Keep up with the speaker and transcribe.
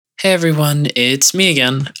Hey everyone, it's me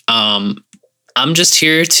again. I'm just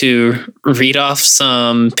here to read off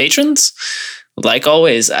some patrons. Like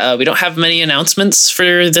always, we don't have many announcements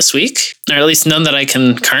for this week, or at least none that I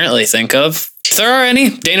can currently think of. If there are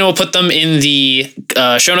any, Dana will put them in the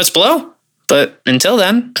show notes below. But until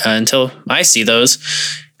then, until I see those,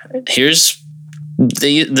 here's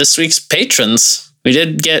this week's patrons. We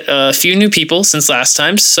did get a few new people since last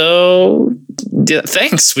time, so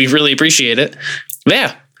thanks. We really appreciate it. But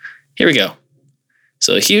yeah, here we go.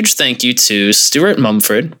 So a huge thank you to Stuart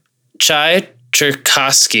Mumford, Chai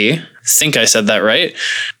Cherkosky, I think I said that right,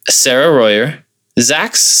 Sarah Royer,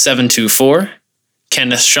 Zax724,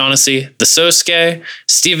 Kenneth Shaughnessy, The Sosuke,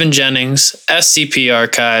 Stephen Jennings, SCP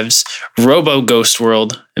Archives, Robo Ghost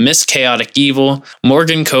World, Miss Chaotic Evil,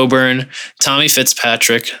 Morgan Coburn, Tommy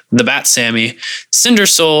Fitzpatrick, The Bat Sammy, Cinder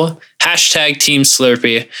Soul, Hashtag Team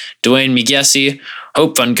Slurpee, Dwayne Migessi,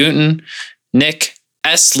 Hope Van Guten, Nick,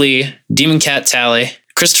 S. Lee, Demon Cat Tally,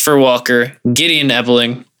 Christopher Walker, Gideon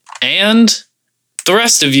Ebling, and the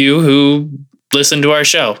rest of you who listen to our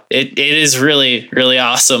show. It is really, really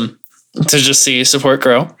awesome to just see support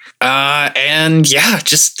grow. And yeah,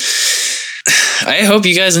 just I hope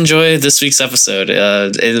you guys enjoy this week's episode.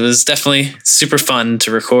 It was definitely super fun to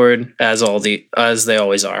record as they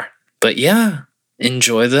always are. But yeah,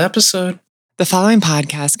 enjoy the episode. The following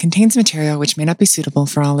podcast contains material which may not be suitable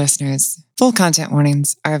for all listeners. Full content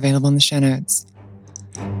warnings are available in the show notes.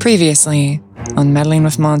 Previously on Meddling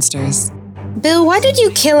with Monsters. Bill, why did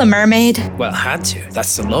you kill a mermaid? Well, had to.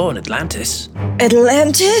 That's the law in Atlantis.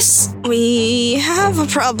 Atlantis? We have a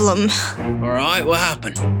problem. Alright, what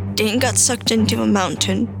happened? Dane got sucked into a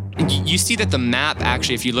mountain. You see that the map,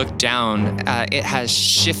 actually, if you look down, it has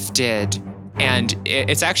shifted. And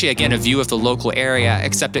it's actually, again, a view of the local area,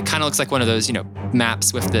 except it kind of looks like one of those,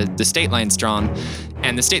 maps with the state lines drawn.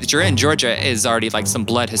 And the state that you're in, Georgia, is already like some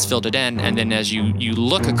blood has filled it in. And then as you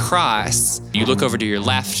look across, you look over to your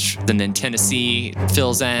left, and then Tennessee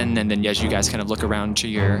fills in. And then as you guys kind of look around to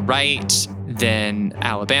your right, then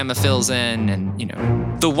Alabama fills in. And,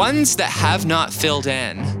 the ones that have not filled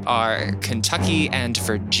in are Kentucky and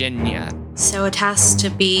Virginia. So it has to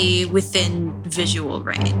be within visual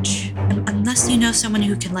range. Unless you know someone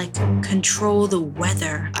who can, control the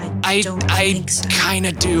weather. I don't think so. I kind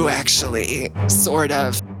of do, actually. Sort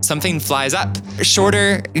of. Something flies up. A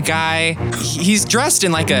shorter guy. He's dressed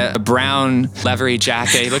in a brown leathery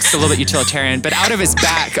jacket. He looks a little bit utilitarian, but out of his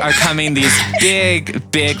back are coming these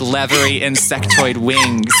big, leathery insectoid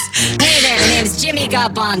wings. Hey there, my name's Jimmy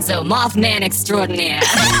Garbanzo, Mothman extraordinaire.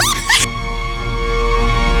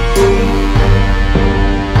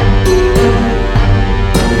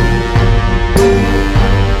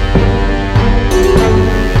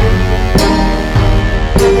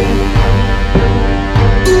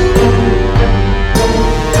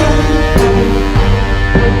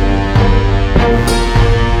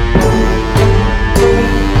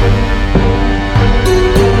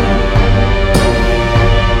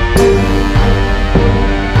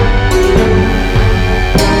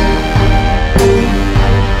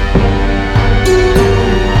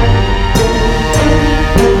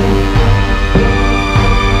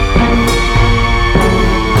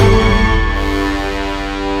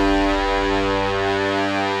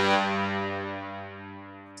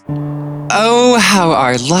 Oh, how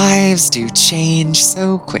our lives do change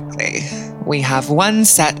so quickly. We have one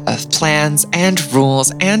set of plans and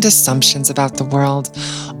rules and assumptions about the world,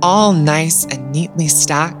 all nice and neatly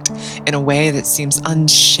stacked in a way that seems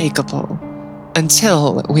unshakable,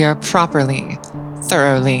 until we are properly,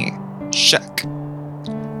 thoroughly shook.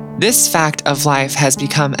 This fact of life has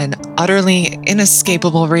become an utterly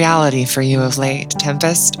inescapable reality for you of late,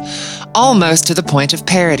 Tempest, almost to the point of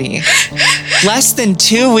parody. Less than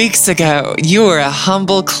 2 weeks ago, you were a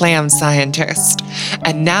humble clam scientist,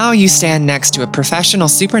 and now you stand next to a professional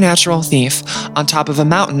supernatural thief on top of a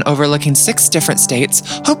mountain overlooking 6 different states,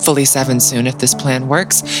 hopefully 7 soon if this plan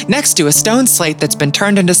works, next to a stone slate that's been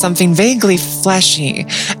turned into something vaguely fleshy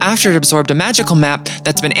after it absorbed a magical map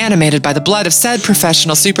that's been animated by the blood of said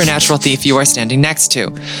professional supernatural thief you are standing next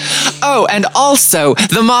to. Oh, and also,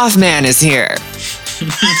 the Mothman is here.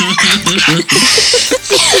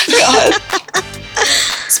 God.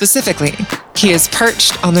 Specifically, he is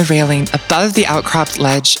perched on the railing above the outcropped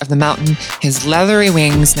ledge of the mountain, his leathery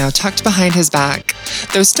wings now tucked behind his back,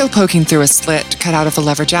 though still poking through a slit cut out of the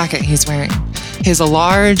leather jacket he's wearing. His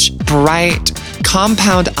large, bright,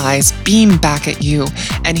 compound eyes beam back at you,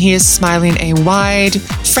 and he is smiling a wide,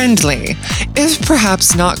 friendly, if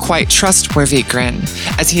perhaps not quite trustworthy grin,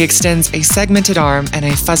 as he extends a segmented arm and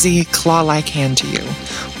a fuzzy, claw-like hand to you.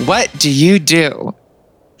 What do you do?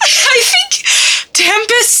 I think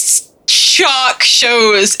Tempest's shock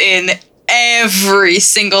shows in every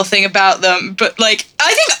single thing about them, but like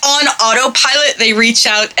I think on autopilot they reach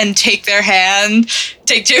out and take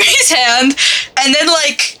Jimmy's hand, and then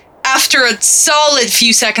like after a solid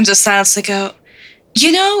few seconds of silence they go,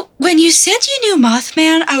 you know, when you said you knew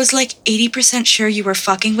Mothman, I was like 80% sure you were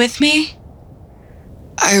fucking with me.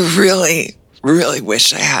 I really, really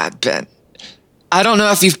wish I had been. I don't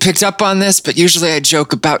know if you've picked up on this, but usually I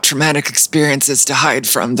joke about traumatic experiences to hide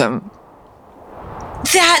from them.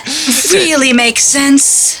 That really makes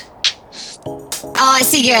sense. Oh, I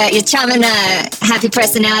see your charming, happy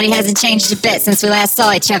personality hasn't changed a bit since we last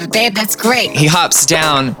saw each other, babe. That's great. He hops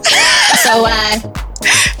down. So,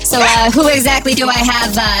 who exactly do I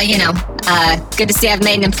have, good to see I've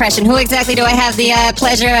made an impression. Who exactly do I have the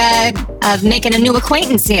pleasure of making a new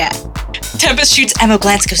acquaintance here? Tempest shoots Emma a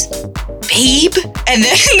glance, goes, babe? And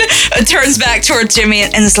then turns back towards Jimmy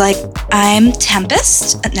and is like, I'm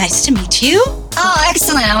Tempest. Nice to meet you. Oh,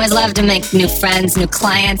 excellent. I always love to make new friends, new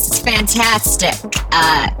clients. It's fantastic.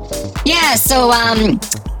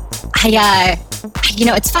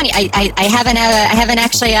 It's funny. I haven't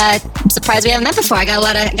actually, I'm surprised we haven't met before. I got a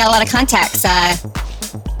lot of contacts.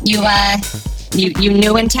 You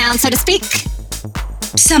new in town, so to speak?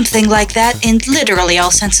 Something like that in literally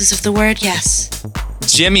all senses of the word, yes.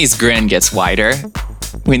 Jimmy's grin gets wider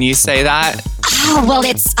when you say that. Oh, well,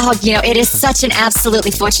 it is such an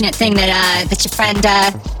absolutely fortunate thing that your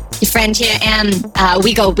friend here,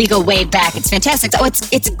 we go way back. It's fantastic. Oh,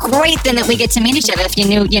 it's great then that we get to meet each other. If you're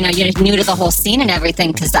new to the whole scene and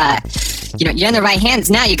everything, because you're in the right hands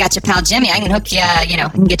now. You got your pal Jimmy. I can hook you, I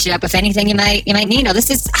can get you up with anything you might need. Oh, this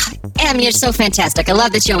is, Em, you're so fantastic. I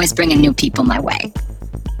love that you're always bringing new people my way.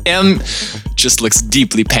 Em just looks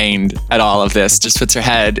deeply pained at all of this, just puts her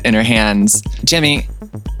head in her hands. Jimmy,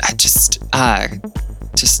 just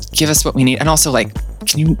give us what we need. And also, like,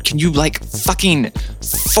 can you like fucking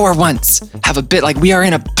for once have a bit, like, we are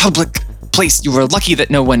in a public place. You were lucky that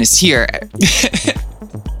no one is here.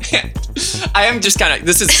 I am just kind of,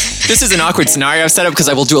 this is an awkward scenario I've set up because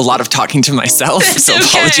I will do a lot of talking to myself. So okay.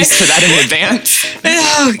 Apologies for that in advance.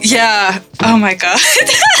 Oh, yeah. Oh my God.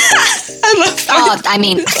 I love that. Oh, I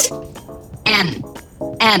mean,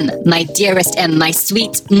 Em, my dearest Em, my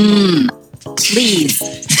sweet, please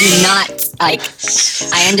do not, I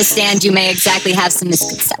understand you may exactly have some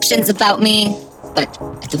misconceptions about me, but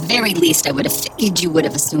at the very least, I would have figured you would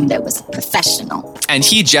have assumed I was a professional. And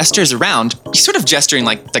he gestures around. He's sort of gesturing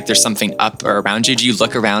like there's something up or around you. Do you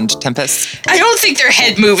look around, Tempest? I don't think their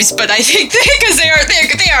head moves, but I think because they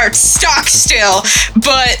are stock still.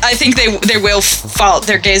 But I think they will follow.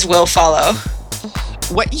 Their gaze will follow.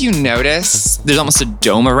 What you notice, there's almost a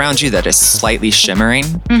dome around you that is slightly shimmering.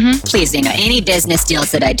 Mm-hmm. Please, any business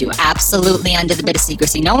deals that I do, absolutely under the bit of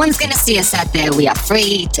secrecy. No one's going to see us out there. We are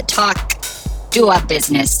free to talk, do our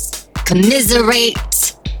business, commiserate,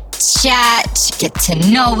 chat, get to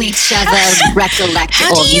know each other, recollect.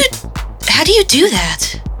 How do you do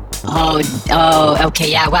that? Oh,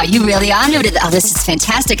 okay, yeah. Wow, you really are new to this. Oh, this is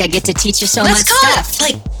fantastic. I get to teach you so much stuff.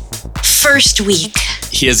 Like first week.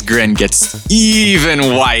 His grin gets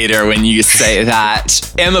even wider when you say that.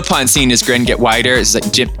 Em, upon seeing his grin get wider, is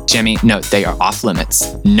like, Jimmy, no, they are off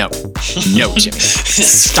limits. No, Jimmy.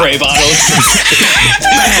 Spray bottle.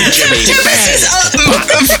 Tempest is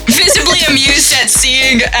visibly amused at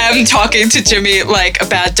seeing talking to Jimmy like a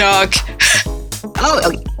bad dog.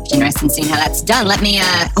 Oh, interested in seeing how that's done. Let me,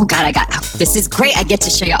 this is great. I get to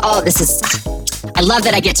show you. I love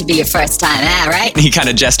that I get to be your first time, right? He kind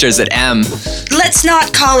of gestures at Em. Let's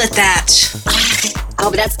not call it that. Oh,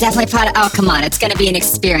 but that's definitely part of, come on, it's gonna be an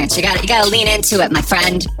experience. You gotta lean into it, my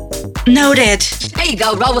friend. Noted. There you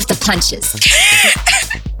go, roll with the punches.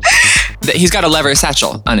 He's got a leather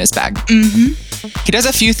satchel on his bag. Mm-hmm. He does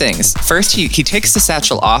a few things. First, he takes the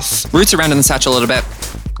satchel off, roots around in the satchel a little bit,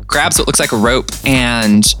 grabs what looks like a rope,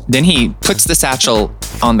 and then he puts the satchel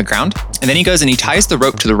on the ground, and then he goes and he ties the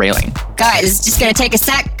rope to the railing. Guys, it's just gonna take a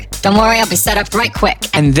sec. Don't worry, I'll be set up right quick.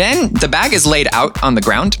 And then the bag is laid out on the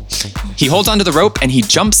ground. He holds onto the rope and he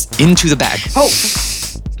jumps into the bag. Oh.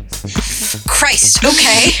 Christ,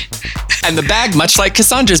 okay. And the bag, much like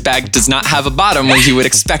Cassandra's bag, does not have a bottom when you would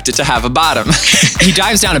expect it to have a bottom. He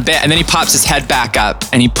dives down a bit and then he pops his head back up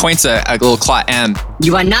and he points a little claw at Em.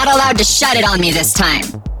 You are not allowed to shut it on me this time.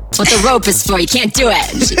 That's what the rope is for. You can't do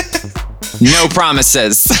it. No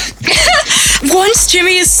promises. Once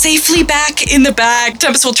Jimmy is safely back in the bag,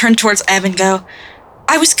 Tempest will turn towards Em and go,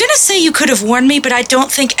 I was gonna say you could have warned me, but I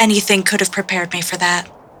don't think anything could have prepared me for that.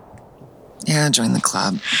 Yeah, join the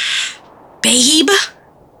club. Babe?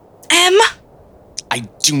 Em? I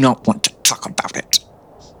do not want to talk about it.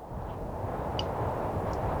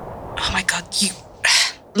 God, you...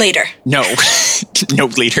 Later. No. No,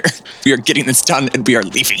 leader. We are getting this done and we are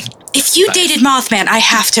leaving. If you dated Mothman, I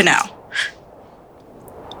have to know.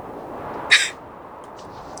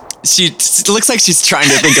 It looks like she's trying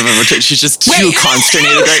to think of a rotation. She's just too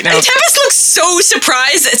consternated right now. And Tempest looks so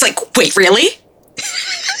surprised. It's like, wait, really?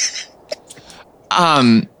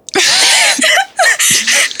 That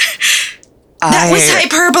was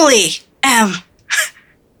hyperbole.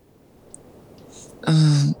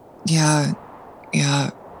 Yeah.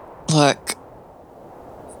 Look,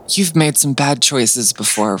 you've made some bad choices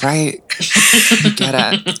before, right? You get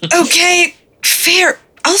it. Okay, fair.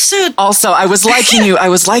 Also, I was liking you. I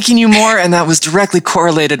was liking you more, and that was directly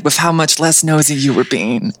correlated with how much less nosy you were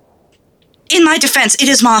being. In my defense, it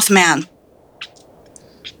is Mothman.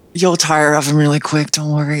 You'll tire of him really quick.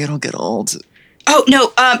 Don't worry, it'll get old. Oh,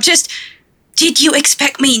 no, did you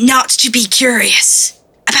expect me not to be curious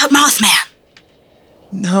about Mothman?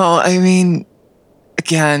 No, I mean,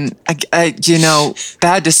 again, I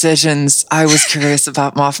bad decisions. I was curious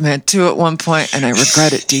about Mothman too at one point, and I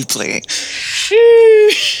regret it deeply. I'm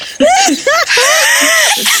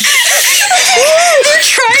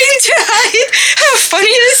trying to hide how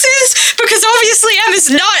funny this is, because obviously Em is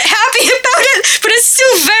not happy about it, but it's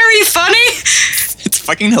still very funny. It's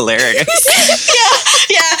fucking hilarious.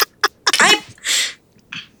 Yeah.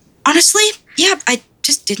 I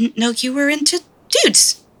just didn't know you were into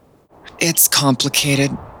dudes. It's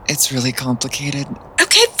complicated. It's really complicated.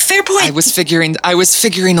 Okay, fair point. We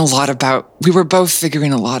were both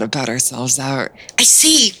figuring a lot about ourselves out. I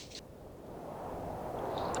see.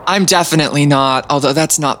 I'm definitely not, although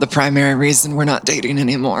that's not the primary reason we're not dating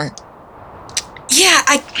anymore. Yeah,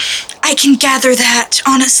 I can gather that,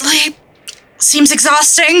 honestly. Seems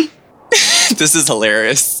exhausting. This is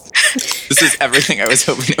hilarious. This is everything I was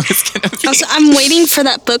hoping it was going to be. Also, I'm waiting for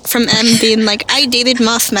that book from M being like, I dated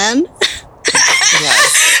Mothman.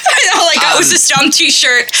 Yes. All I got was this dumb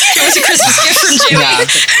t-shirt. It was a Christmas gift from Jimmy. Yeah.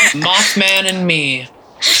 Mothman and me.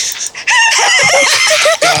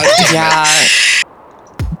 Yeah.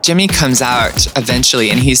 Jimmy comes out eventually,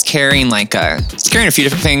 and he's carrying a few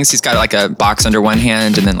different things. He's got like a box under one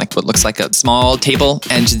hand, and then like what looks like a small table.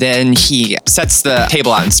 And then he sets the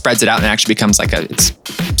table out and spreads it out, and it actually becomes it's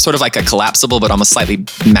sort of like a collapsible, but almost slightly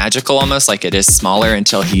magical, almost like it is smaller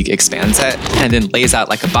until he expands it, and then lays out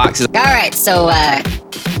like a box. All right, so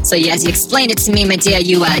as you explained it to me, my dear,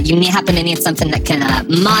 you happen to need something that can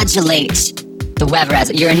modulate the weather.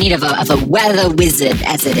 You're in need of a weather wizard,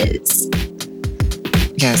 as it is.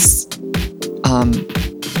 Yes.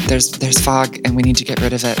 There's fog, and we need to get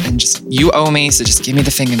rid of it. And you owe me, so just give me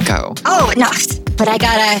the thing and go. Oh no, but I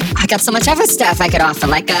got so much other stuff I could offer,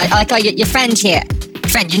 like your friend here.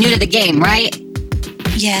 Friend, you're new to the game, right?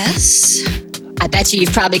 Yes. I bet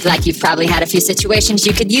you've probably had a few situations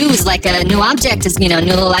you could use, like a new object, new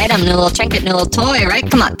little item, new little trinket, new little toy, right?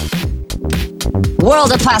 Come on.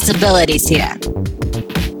 World of possibilities here.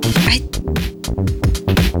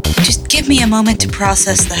 Just give me a moment to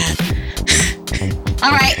process that.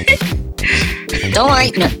 All right. Don't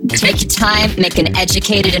worry. No, take your time. Make an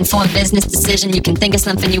educated, informed business decision. You can think of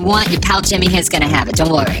something you want. Your pal Jimmy here's gonna have it.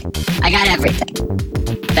 Don't worry. I got everything.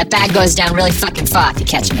 That bag goes down really fucking far if you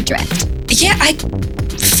catch my drift. Yeah, I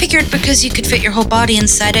figured because you could fit your whole body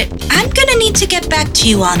inside it. I'm gonna need to get back to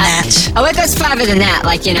you on that. It goes farther than that.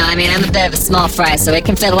 I'm a bit of a small fry, so it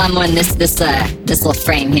can fit a lot more in this little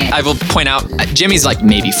frame here. I will point out, Jimmy's like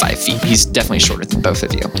maybe 5 feet. He's definitely shorter than both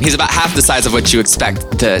of you. He's about half the size of what you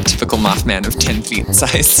expect the typical Mothman of 10 feet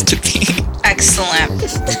size to be. Excellent.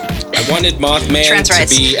 I wanted Mothman Trans to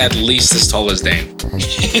rights. be at least as tall as Dane.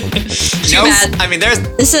 Too bad. I mean, there's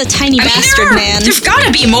This is a tiny bastard man. There've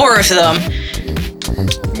gotta be more of them.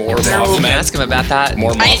 More We'll Mothman. ask him about that.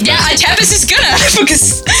 More Mothman. Tempest is gonna,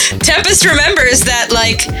 because Tempest remembers that,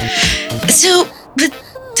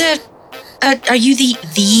 are you the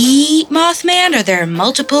Mothman? Are there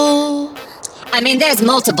multiple? I mean, there's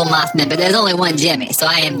multiple Mothmen, but there's only one Jimmy, so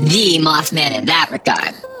I am the Mothman in that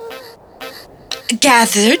regard.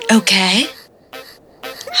 Gathered, okay.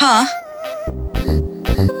 Huh.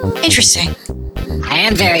 Interesting. I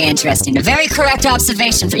am very interesting. A very correct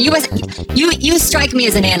observation for you. You strike me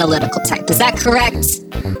as an analytical type. Is that correct?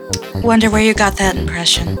 Wonder where you got that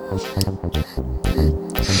impression.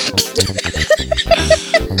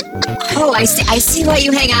 Oh, I see why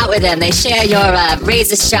you hang out with them. They share your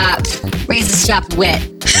razor sharp wit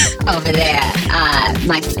over there,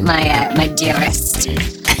 my dearest.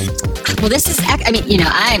 Well, this is, I'm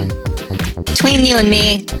between you and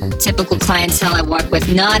me, typical clientele I work with,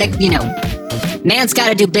 not man's got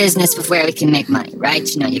to do business with where he can make money, right?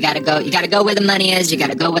 You know, you got to go where the money is. You got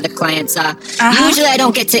to go where the clients are. Usually I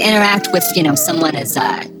don't get to interact with, someone as,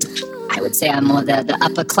 I would say I'm more the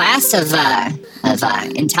upper class of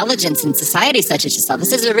intelligence in society such as yourself.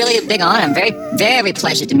 This is a really big honor. I'm very, very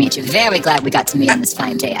pleased to meet you. Very glad we got to meet on this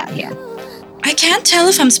fine day out here. I can't tell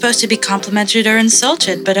if I'm supposed to be complimented or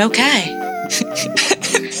insulted, but okay.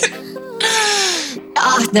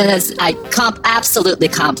 Absolutely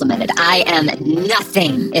complimented. I am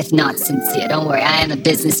nothing if not sincere. Don't worry, I am a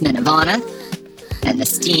businessman of honor and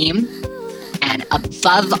esteem, and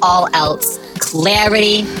above all else,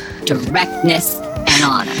 clarity, directness, and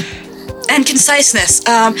honor. And conciseness.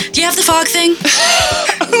 Do you have the fog thing?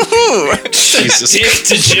 Jesus. Gift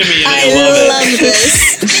to Jimmy, and I love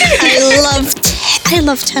this. I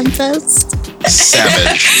love Tempest.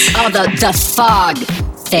 Savage. Oh, the fog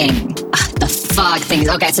thing. The fog things.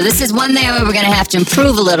 Okay, so this is one thing where we're going to have to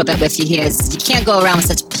improve a little bit with you here. Is you can't go around with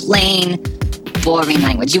such plain, boring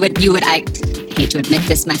language. I hate to admit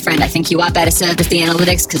this, my friend, I think you are better served with the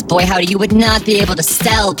analytics, because boy howdy, you would not be able to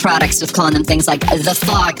sell products with calling them things like the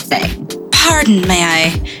fog thing. Pardon, may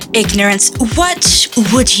I? Ignorance. What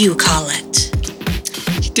would you call it?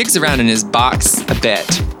 He digs around in his box a bit.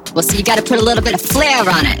 Well, so you got to put a little bit of flair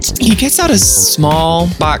on it. He gets out a small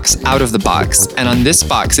box out of the box, and on this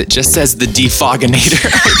box it just says the defoginator.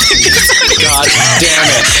 God damn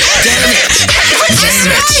it. Damn it.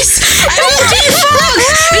 I will defog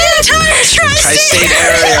the entire Tri-state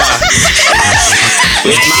area.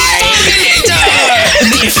 With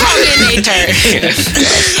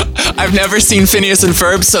I've never seen Phineas and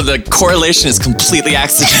Ferb, so the correlation is completely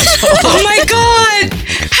accidental. Oh my god!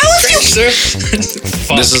 How have you...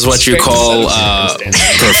 This is what you call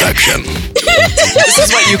perfection. This is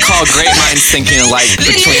what you call great minds thinking alike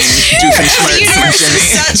between Doofenshmirtz The and universe Jimmy.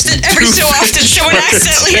 is such that every so often someone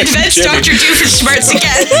accidentally invents Dr. Doofenshmirtz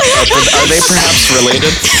again. Are they perhaps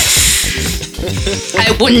related?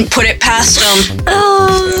 I wouldn't put it past them.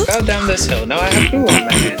 Oh, Go down this hill. Now I have glue on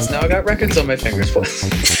my hands. Now I got records on my fingers.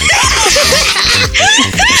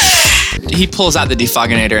 He pulls out the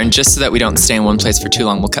defoginator, and just so that we don't stay in one place for too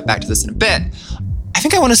long, we'll cut back to this in a bit. I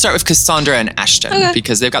think I want to start with Cassandra and Ashton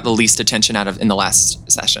because they've got the least attention out of in the last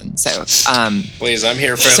session. So, Please, I'm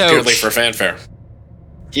here So- purely for fanfare.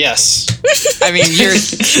 Yes. I mean, you're you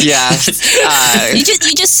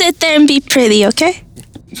just sit there and be pretty, okay?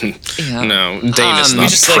 yeah. No, Dane is We not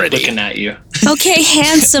just like pretty. looking at you. Okay,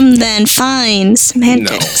 handsome then. Fine. No,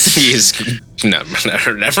 Semantics. he's... No,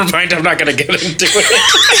 never mind. I'm not going to get into it.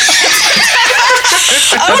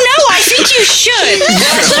 Oh no, I think you should.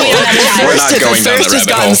 We're not going The down thirst the has rabbit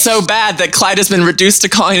gotten hole. so bad that Clyde has been reduced to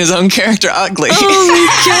calling his own character ugly.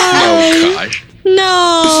 Oh, gosh.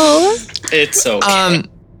 No. It's okay.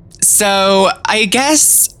 So I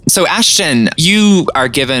guess, Ashton, you are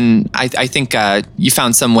given, I think you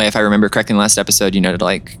found some way, if I remember correctly in the last episode, to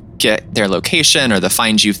like get their location or the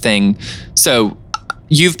find you thing. So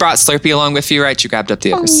you've brought Slurpee along with you, right? You grabbed up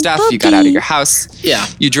the other stuff. You got out of your house. Yeah.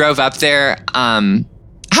 You drove up there. Does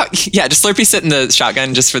Slurpee sit in the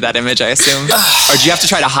shotgun just for that image, I assume? Or do you have to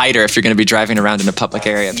try to hide her if you're going to be driving around in a public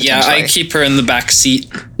area? Yeah, I keep her in the back seat,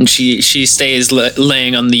 and she stays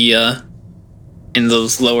laying on the in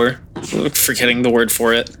those lower, forgetting the word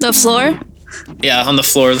for it. The floor? Yeah, on the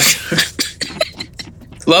floor.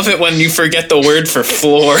 Love it when you forget the word for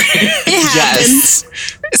floor. It happens.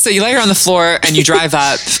 So you lay her on the floor and you drive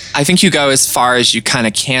up. I think you go as far as you kind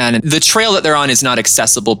of can. The trail that they're on is not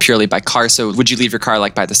accessible purely by car. So would you leave your car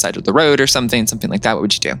like by the side of the road or something like that? What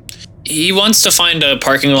would you do? He wants to find a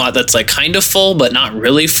parking lot that's like kind of full, but not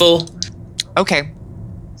really full. Okay.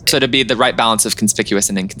 So to be the right balance of conspicuous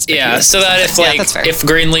and inconspicuous. Yeah, so that if that's fair. if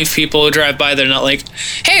Greenleaf people drive by, they're not like,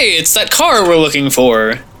 hey, it's that car we're looking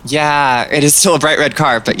for. Yeah, it is still a bright red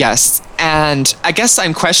car, but yes. And I guess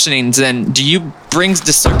I'm questioning then, does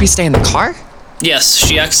Slurpee stay in the car? Yes,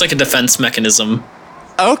 she acts like a defense mechanism.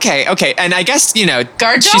 Okay. And I guess,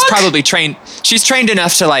 Guard she's dog? probably trained. She's trained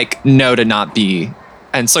enough to like know to not be.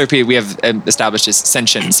 And Slurpee, we have established is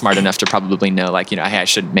sentient and smart enough to probably know, like, hey, I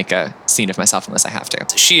shouldn't make a scene of myself unless I have to.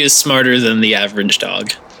 She is smarter than the average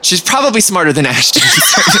dog. She's probably smarter than Ashton in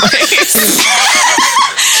certain ways.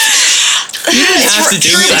 You didn't have to do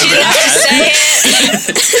that.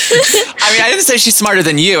 I mean, I didn't say she's smarter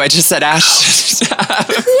than you. I just said Ashton.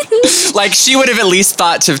 Like, she would have at least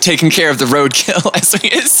thought to have taken care of the roadkill as we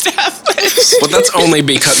established. Well, that's only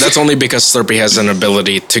because Slurpee has an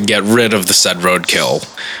ability to get rid of the said roadkill.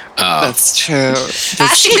 That's true.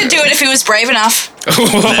 Ashton could do it if he was brave enough.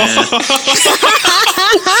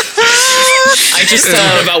 I I just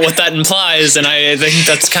thought about what that implies, and I think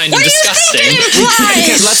that's kind of disgusting.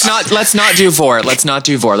 Okay, let's not do Vor. Let's not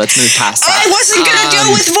do Vor. Let's move past that. I wasn't gonna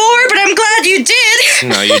deal with Vor, but I'm glad you did.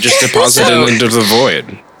 No, you just deposit it into the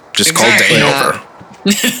void. Just call Dane over.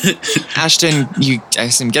 Ashton, I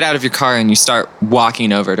assume, get out of your car and you start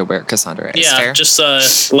walking over to where Cassandra is. Yeah, Fair? just a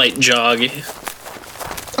light jog.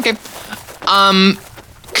 Okay.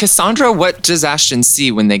 Cassandra, what does Ashton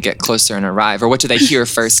see when they get closer and arrive? Or what do they hear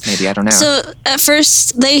first, maybe? I don't know. So at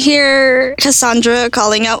first they hear Cassandra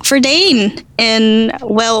calling out for Dane in,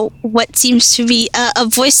 well, what seems to be a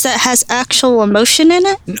voice that has actual emotion in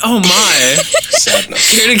it. Oh my.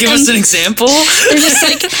 Sadness. Here to give us an example? They're just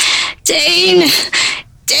like, Dane.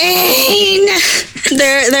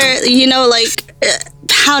 They're like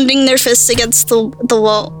pounding their fists against the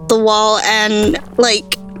wall and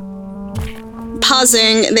like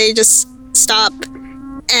pausing. They just stop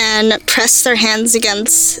and press their hands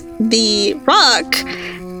against the rock,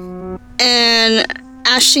 and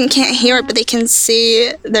Ashton can't hear it, but they can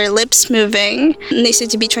see their lips moving, and they seem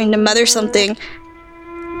to be trying to mutter something.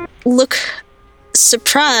 Look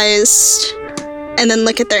surprised, and then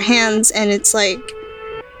look at their hands, and it's like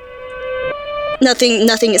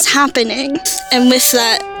nothing is happening. And with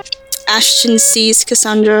that, Ashton sees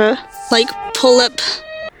Cassandra like pull up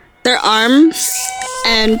their arm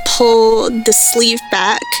and pull the sleeve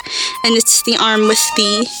back, and it's the arm with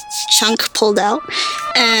the chunk pulled out,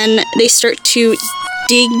 and they start to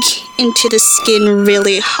dig into the skin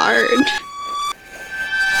really hard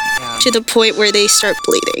to the point where they start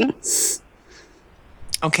bleeding.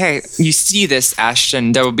 Okay, you see this,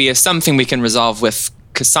 Ashton. There will be something we can resolve with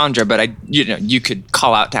Cassandra, but you could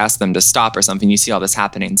call out to ask them to stop or something. You see all this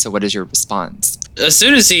happening, so what is your response? As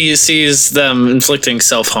soon as he sees them inflicting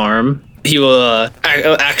self-harm, he will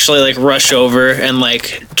actually like rush over and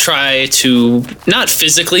like try to not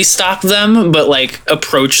physically stop them, but like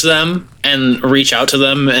approach them and reach out to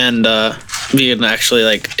them and be able to actually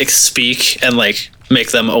like speak and like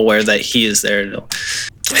make them aware that he is there.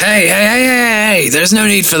 Hey, there's no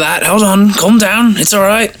need for that. Hold on, calm down. It's all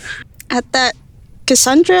right. At that,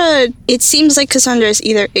 Cassandra, it seems like Cassandra is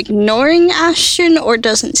either ignoring Ashton or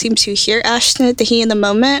doesn't seem to hear Ashton at the heat of the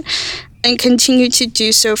moment, and continue to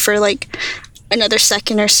do so for like another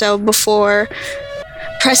second or so before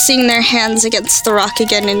pressing their hands against the rock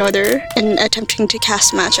again and attempting to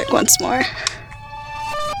cast magic once more.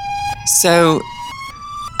 So,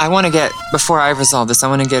 before I resolve this, I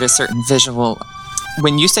want to get a certain visual.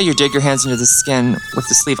 When you say you dig your hands into the skin with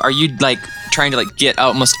the sleeve, are you like trying to like get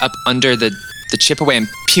almost up under the chip away and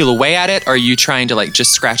peel away at it, or are you trying to like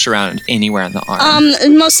just scratch around anywhere on the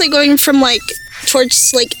arm? Mostly going from like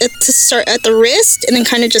towards like to start at the wrist and then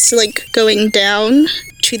kind of just like going down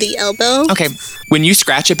to the elbow. Okay, when you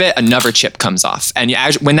scratch a bit, another chip comes off, and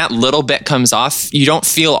when that little bit comes off, you don't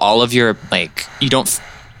feel all of your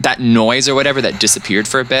that noise or whatever that disappeared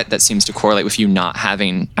for a bit that seems to correlate with you not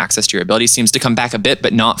having access to your abilities seems to come back a bit,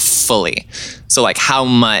 but not fully. So like how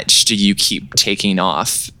much do you keep taking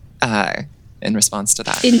off in response to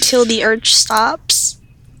that? Until the urge stops.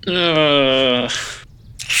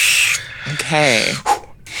 Okay.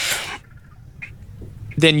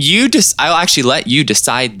 Then I'll actually let you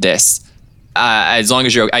decide this. As long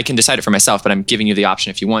as I can decide it for myself, but I'm giving you the option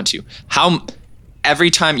if you want to.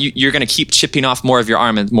 Every time you're going to keep chipping off more of your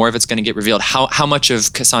arm and more of it's going to get revealed. How much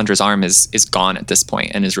of Cassandra's arm is gone at this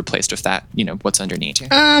point and is replaced with that, what's underneath you?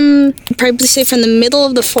 Probably say from the middle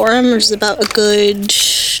of the forearm is about a good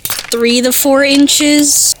 3 to 4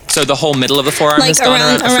 inches. So the whole middle of the forearm is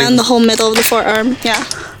gone? Around the whole middle of the forearm, yeah.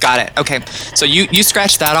 Got it. Okay. So you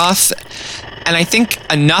scratch that off, and I think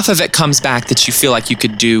enough of it comes back that you feel like you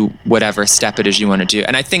could do whatever step it is you want to do.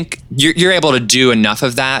 And I think you're able to do enough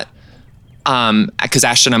of that. Because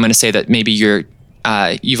Ashton, I'm going to say that maybe you've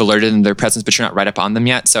alerted them to their presence, but you're not right up on them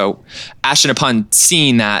yet. So Ashton, upon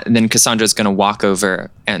seeing that, and then Cassandra's going to walk over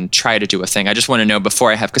and try to do a thing. I just want to know,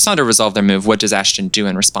 before I have Cassandra resolve their move, what does Ashton do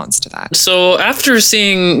in response to that? So after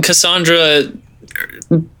seeing Cassandra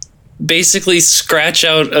basically scratch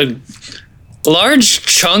out a large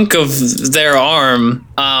chunk of their arm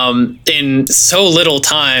in so little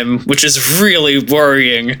time, which is really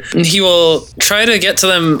worrying, he will try to get to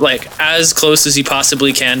them like as close as he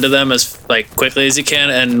possibly can to them as like quickly as he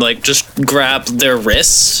can, and like just grab their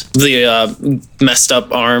wrists, the messed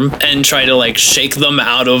up arm, and try to like shake them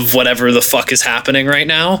out of whatever the fuck is happening right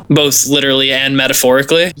now, both literally and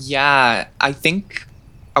metaphorically. Yeah, I think.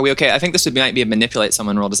 Are we okay? I think this might be a manipulate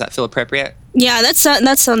someone roll. Does that feel appropriate? Yeah, that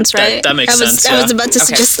sounds right. That makes sense. I was about to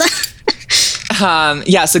suggest that.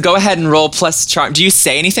 Yeah, so go ahead and roll plus charm. Do you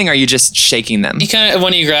say anything, or are you just shaking them? He kind of,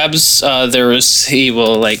 when he grabs their wrists, he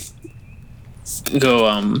will like go,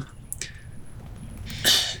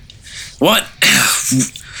 what?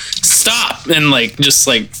 Stop! And like, just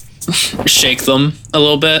like shake them a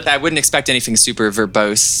little bit. I wouldn't expect anything super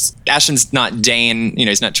verbose. Ashton's not Dane,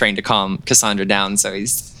 he's not trained to calm Cassandra down, so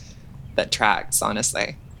that tracks,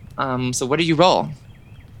 honestly. So what do you roll?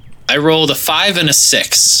 I rolled a 5 and a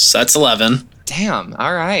 6, so that's 11. Damn,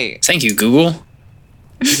 all right. Thank you, Google.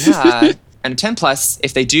 Yeah, and a 10 plus,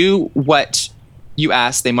 if they do what you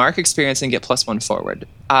ask, they mark experience and get +1 forward.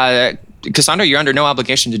 Cassandra, you're under no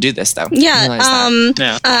obligation to do this, though. Yeah, Realize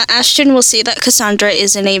that. Ashton will see that Cassandra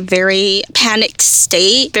is in a very panicked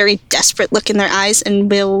state, very desperate look in their eyes,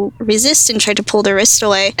 and will resist and try to pull their wrist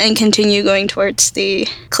away and continue going towards the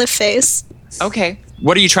cliff face. Okay.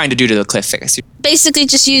 What are you trying to do to the cliff face? Basically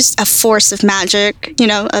just use a force of magic,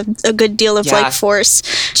 a good deal of like force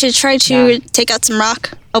to try to take out some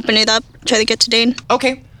rock, open it up, try to get to Dane.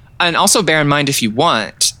 Okay. And also bear in mind, if you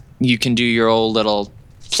want, you can do your old little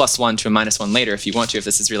 +1 to a -1 later if you want to, if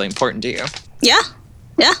this is really important to you. Yeah.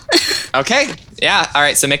 Okay. Yeah. All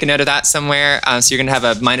right. So make a note of that somewhere. So you're going to have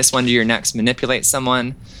a -1 to your next manipulate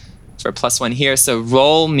someone for a +1 here. So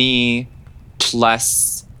roll me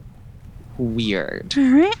plus weird. All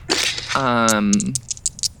right. God,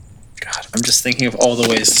 I'm just thinking of all the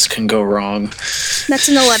ways this can go wrong. That's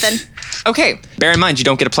an 11. Okay. Bear in mind, you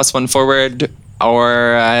don't get a +1 forward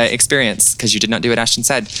or experience because you did not do what Ashton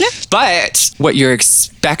said. Yeah. But what you're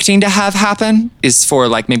expecting to have happen is for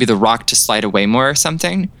like maybe the rock to slide away more or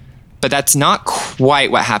something. But that's not quite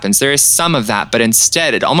what happens. There is some of that, but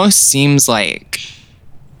instead it almost seems like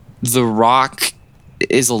the rock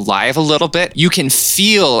is alive a little bit. You can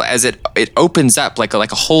feel as it opens up like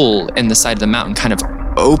a hole in the side of the mountain kind of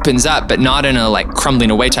opens up, but not in a like crumbling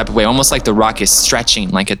away type of way, almost like the rock is stretching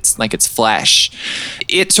like it's flesh.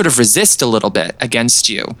 It sort of resists a little bit against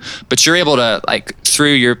you, but you're able to like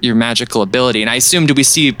through your magical ability. And I assume, do we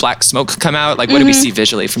see black smoke come out? Like what do we see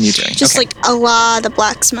visually from you doing? Just like a lot of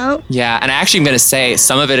black smoke. Yeah, and I actually am going to say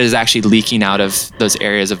some of it is actually leaking out of those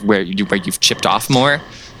areas of where you've chipped off more.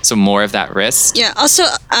 So more of that risk. Yeah. Also,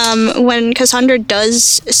 when Cassandra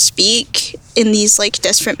does speak in these like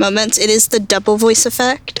desperate moments, it is the double voice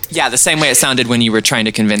effect. Yeah, the same way it sounded when you were trying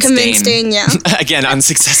to convince Dane. Yeah. Again,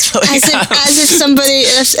 unsuccessfully. As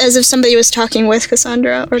if somebody was talking with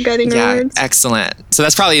Cassandra or guiding her words. Excellent. So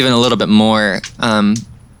that's probably even a little bit more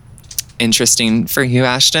interesting for you,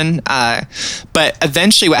 Ashton. But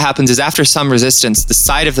eventually, what happens is after some resistance, the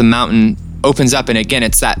side of the mountain opens up, and again,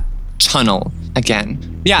 it's that tunnel again.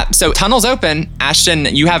 Yeah, so tunnel's open. Ashton,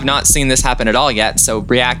 you have not seen this happen at all yet, so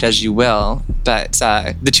react as you will. But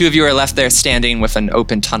the two of you are left there standing with an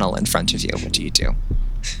open tunnel in front of you. What do you do?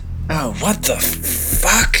 Oh, what the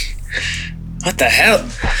fuck? What the hell?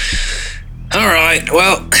 All right,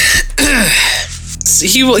 well,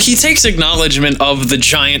 he takes acknowledgement of the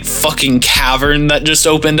giant fucking cavern that just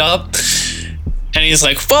opened up. And he's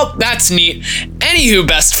like, well, that's neat. Anywho,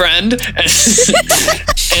 best friend.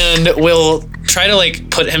 And will try to like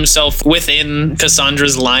put himself within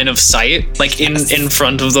Cassandra's line of sight, like in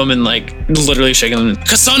front of them and like literally shaking them.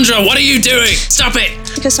 Cassandra, what are you doing? Stop it.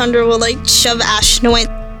 Cassandra will like shove Ashton away.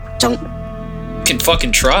 Don't. Can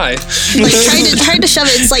fucking try. Like try to shove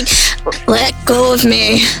it. It's like, let go of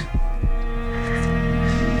me.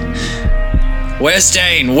 Where's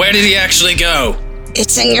Dane? Where did he actually go?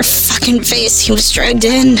 It's in your fucking face. He was dragged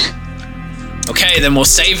in. Okay, then we'll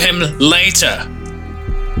save him later.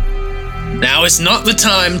 Now is not the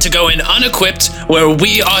time to go in unequipped where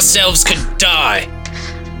we ourselves could die.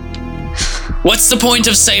 What's the point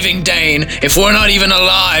of saving Dane if we're not even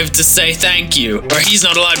alive to say thank you? Or he's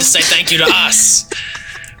not alive to say thank you to us?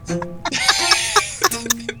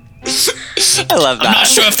 I love that. I'm not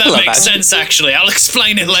sure if that makes sense, actually. I'll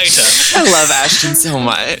explain it later. I love Ashton so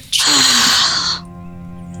much.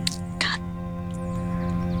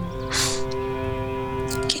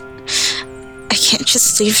 I can't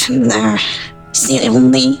just leave him there. He's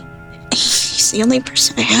the only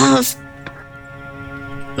person I have.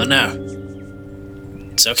 Oh no.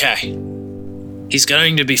 It's okay. He's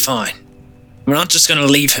going to be fine. We're not just going to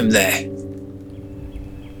leave him there.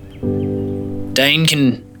 Dane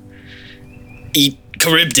can eat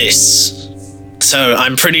Charybdis, so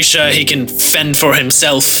I'm pretty sure he can fend for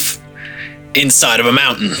himself inside of a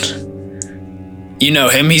mountain. You know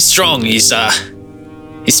him, he's strong, he's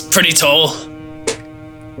pretty tall.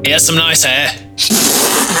 He has some nice hair.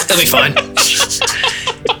 He'll be fine.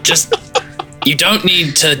 Just, you don't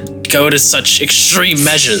need to go to such extreme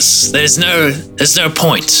measures. There's no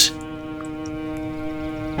point.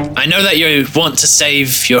 I know that you want to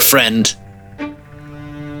save your friend,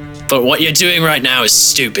 but what you're doing right now is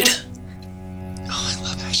stupid. Oh, I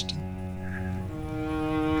love Ashton.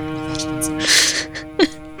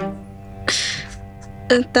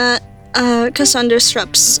 that Cassandra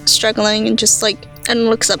stops struggling and just and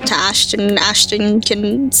looks up to Ashton. Ashton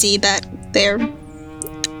can see that they're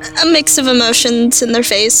a mix of emotions in their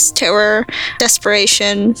face: terror,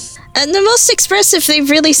 desperation, and the most expressive they've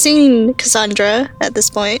really seen Cassandra at this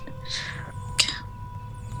point.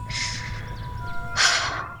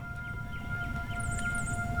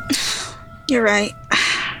 You're right.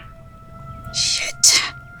 Shit.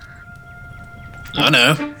 Oh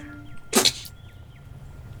no.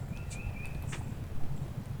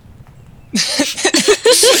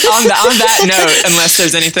 on that note, unless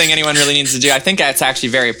there's anything anyone really needs to do, I think that's actually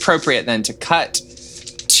very appropriate then to cut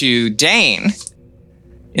to Dane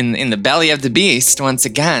in the belly of the beast once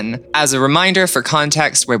again. As a reminder, for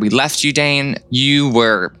context, where we left you, Dane, you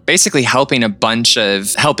were basically helping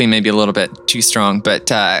maybe a little bit too strong, but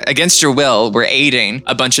against your will, we're aiding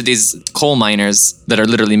a bunch of these coal miners that are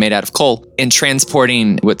literally made out of coal in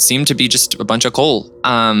transporting what seemed to be just a bunch of coal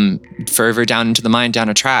further down into the mine, down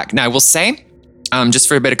a track. Now, I will say, just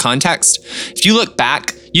for a bit of context, if you look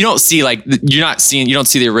back, you don't see you don't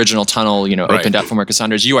see the original tunnel, opened up from where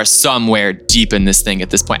Cassandra's. You are somewhere deep in this thing at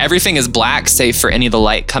this point. Everything is black, save for any of the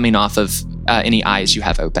light coming off of any eyes you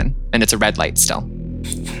have open, and it's a red light still.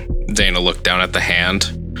 Dana looked down at the hand.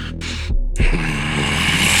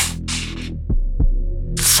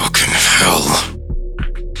 Fucking hell.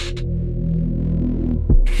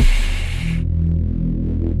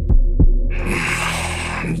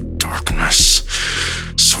 Darkness.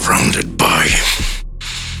 Surrounded by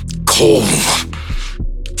coal.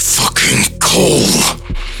 Fucking coal.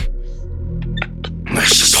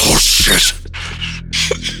 This is horseshit.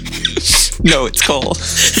 No, it's coal.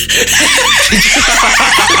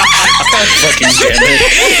 Fucking damn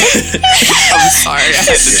it. I'm sorry, I had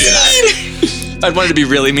to do that. I wanted to be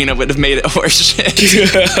really mean. I would have made it horseshit.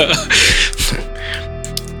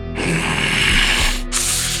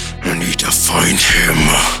 I need to find him.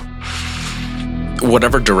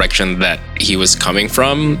 Whatever direction that he was coming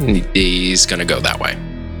from, he's gonna go that way.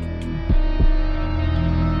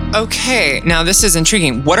 Okay, now this is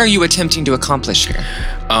intriguing. What are you attempting to accomplish here?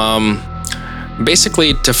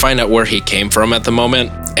 Basically to find out where he came from at the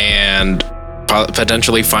moment and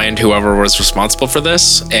potentially find whoever was responsible for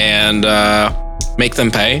this and make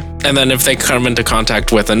them pay. And then if they come into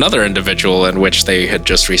contact with another individual in which they had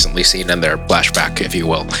just recently seen in their flashback, if you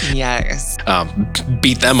will. Yes.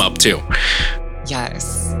 Beat them up too.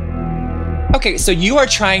 Yes. Okay, so you are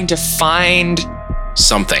trying to find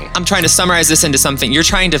something. I'm trying to summarize this into something. You're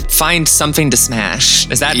trying to find something to smash.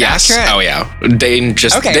 Is that accurate? Oh yeah. Dane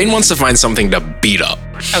wants to find something to beat up.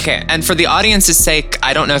 Okay, and for the audience's sake,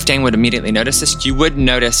 I don't know if Dane would immediately notice this. You would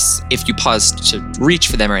notice if you paused to reach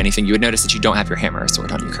for them or anything, you would notice that you don't have your hammer or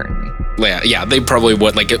sword on you currently. Yeah, they probably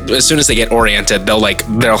would. As soon as they get oriented,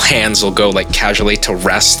 their hands will go casually to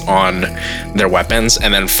rest on their weapons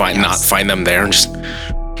and then not find them there and just.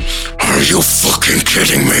 Are you fucking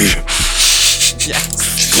kidding me?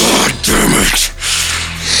 Yes. God damn it.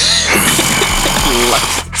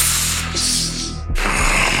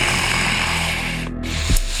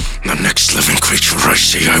 The next living creature I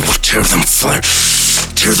see, I will tear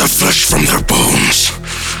the flesh from their bones.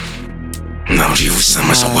 And I'll use them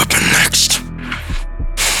as a weapon next.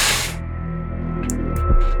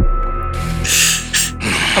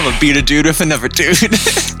 I'm gonna beat a dude with another dude.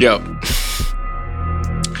 Yep.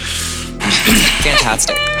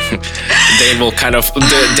 Fantastic. Dane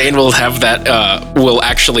will have that, will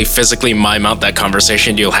actually physically mime out that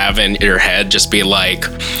conversation you'll have in your head. Just be like,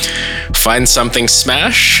 find something,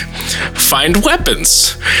 smash, find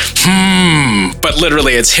weapons. But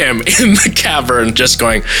literally it's him in the cavern just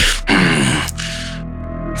going,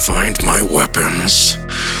 find my weapons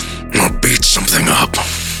or beat something up.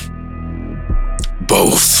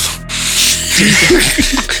 Both.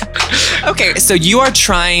 Okay, so you are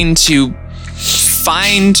trying to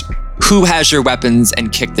find who has your weapons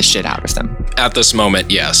and kick the shit out of them. At this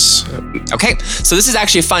moment, yes. Okay, so this is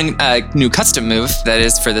actually a fun new custom move that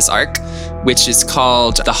is for this arc, which is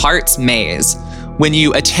called the Heart's Maze. When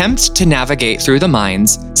you attempt to navigate through the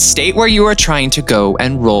mines, state where you are trying to go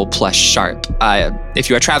and roll +sharp. If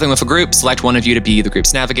you are traveling with a group, select one of you to be the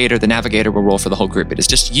group's navigator. The navigator will roll for the whole group. It is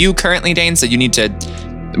just you currently, Dane, so you need to...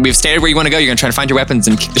 We've stated where you want to go. You're going to try to find your weapons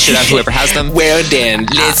and kick the shit out of whoever has them. Well then,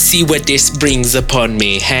 let's see what this brings upon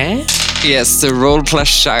me, huh? Yes, so roll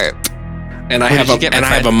 +sharp. And I have a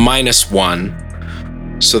 -1.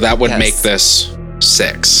 So that would make this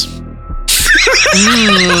 6.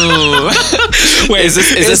 Wait,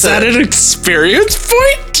 is that an experience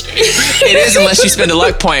point? It is, unless you spend a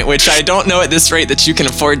luck point, which I don't know at this rate that you can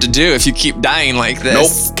afford to do if you keep dying like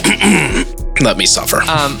this. Nope. Let me suffer.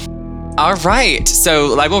 All right,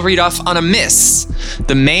 so I will read off on a miss.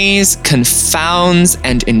 The maze confounds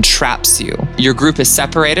and entraps you. Your group is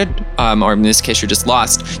separated, or in this case, you're just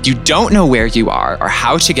lost. You don't know where you are or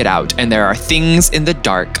how to get out, and there are things in the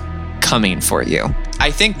dark coming for you.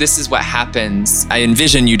 I think this is what happens. I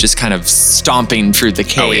envision you just kind of stomping through the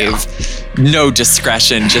cave. No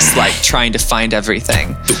discretion, just like trying to find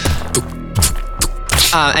everything.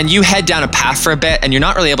 And you head down a path for a bit, and you're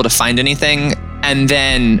not really able to find anything. And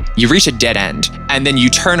then you reach a dead end, and then you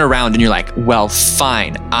turn around and you're like, well,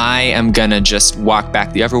 fine. I am gonna just walk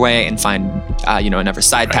back the other way and find, another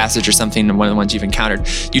side passage or something, one of the ones you've encountered.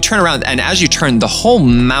 You turn around, and as you turn, the whole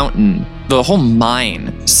mountain, the whole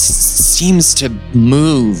mine seems to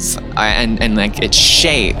move, and like it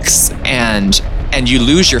shakes, and you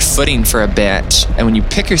lose your footing for a bit. And when you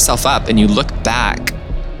pick yourself up and you look back,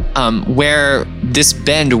 where this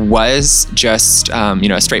bend was just,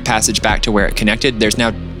 a straight passage back to where it connected, there's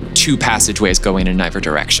now 2 passageways going in either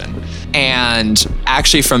direction. And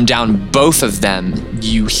actually from down both of them,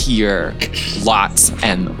 you hear lots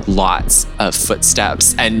and lots of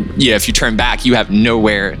footsteps. And if you turn back, you have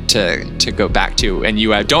nowhere to go back to. And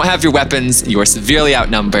you don't have your weapons, you are severely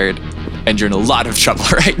outnumbered, and you're in a lot of trouble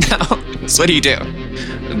right now. So what do you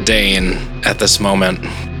do? Dane, at this moment,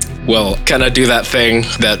 will kind of do that thing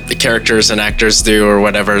that the characters and actors do or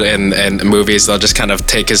whatever in movies. They'll just kind of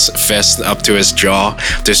take his fist up to his jaw,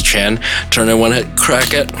 to his chin, turn it one hit,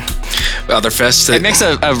 crack it. Other fist. It makes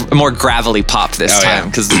a more gravelly pop this time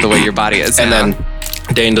because of the way your body is. And then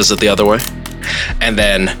Dane does it the other way. And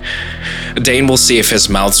then Dane will see if his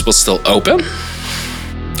mouths will still open,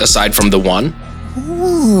 aside from the one.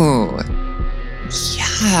 Ooh.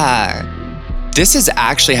 Yeah. This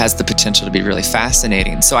actually has the potential to be really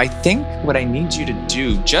fascinating. So I think what I need you to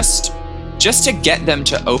do, just to get them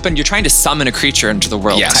to open, you're trying to summon a creature into the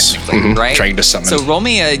world, technically, right? Trying to summon. So roll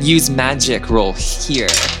me a use magic roll here.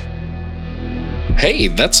 Hey,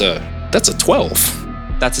 that's a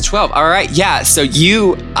 12. That's a 12. All right, yeah. So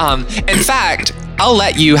you, in fact, I'll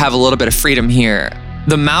let you have a little bit of freedom here.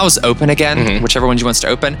 The mouths open again, whichever one you wants to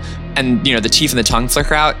open, and the teeth and the tongue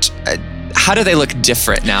flicker out. How do they look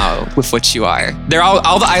different now with which you are? They're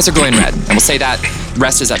all the eyes are glowing red, and we'll say that.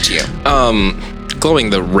 Rest is up to you.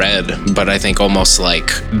 Glowing the red, but I think almost like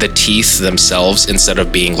the teeth themselves, instead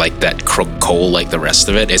of being like that coal like the rest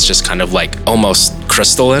of it, it's just kind of like almost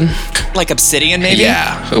crystalline. Like obsidian, maybe?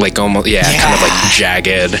 Yeah, like almost, kind of like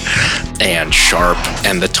jagged and sharp,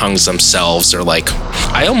 and the tongues themselves are like,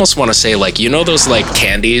 I almost want to say like, those like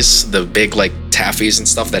candies, the big like taffies and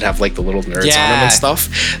stuff that have like the little nerds on them and stuff?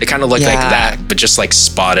 They kind of look like that, but just like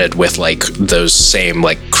spotted with like those same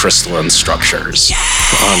like crystalline structures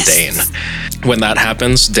on Dane. When that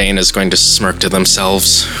happens, Dane is going to smirk to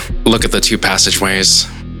themselves, look at the 2 passageways.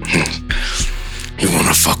 You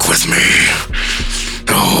wanna fuck with me?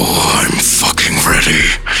 Oh, I'm fucking ready.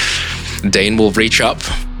 Dane will reach up,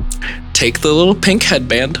 take the little pink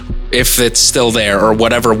headband, if it's still there, or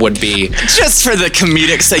whatever would be. Just for the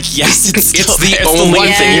comedic sake, yes, it's still there. It's the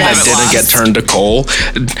only thing that didn't get turned to coal.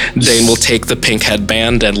 Dane will take the pink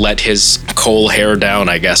headband and let his coal hair down,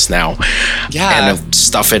 I guess, now. Yeah. And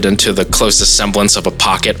stuff it into the closest semblance of a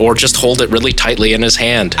pocket, or just hold it really tightly in his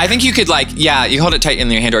hand. I think you could you hold it tight in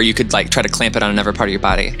your hand, or you could try to clamp it on another part of your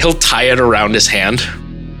body. He'll tie it around his hand.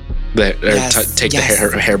 Take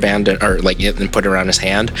the hairband and put it around his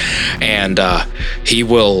hand, and he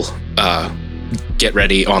will get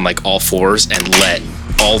ready on like all fours and let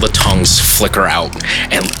all the tongues flicker out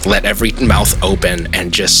and let every mouth open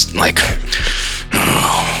and just like,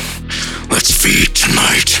 let's feed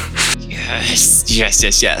tonight. Yes.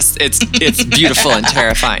 It's beautiful and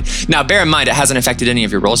terrifying. Now, bear in mind, it hasn't affected any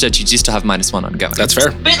of your rolls yet. You do still have -1 ongoing. That's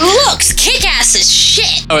fair. But it looks kick-ass as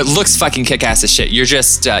shit. Oh, it looks fucking kick-ass as shit. You're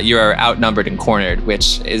just, you are outnumbered and cornered,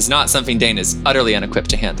 which is not something Dane is utterly unequipped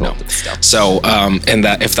to handle. No. So,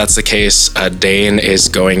 if that's the case, Dane is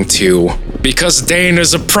going to, because Dane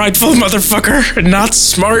is a prideful motherfucker and not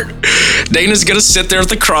smart, Dane is going to sit there at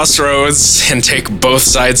the crossroads and take both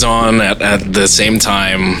sides on at the same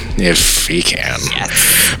time, if he can. Yes.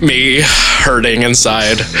 Me hurting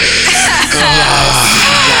inside.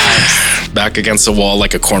 Back against the wall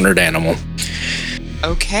like a cornered animal.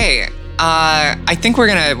 Okay. I think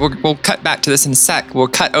we'll cut back to this in a sec. We'll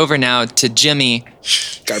cut over now to Jimmy.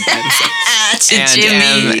 Jimmy.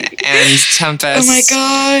 And Tempest. Oh my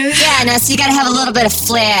god. Yeah, no, so you gotta have a little bit of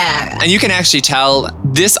flair. And you can actually tell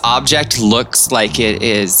this object looks like it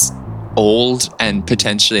is old and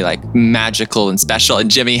potentially like magical and special,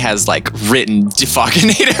 and Jimmy has like written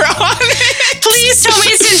Defoginator on it. Please tell me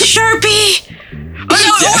it's in Sharpie. Oh,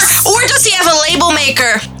 no, Yes. or does he have a label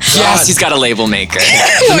maker? Yes, he's got a label maker.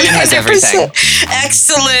 The man has 100%. everything.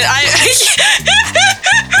 Excellent.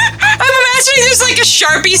 I'm imagining there's like a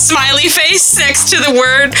Sharpie smiley face next to the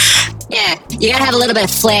word. Yeah, you gotta have a little bit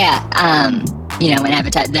of flair. When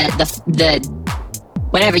advertise the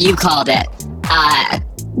whatever you called it,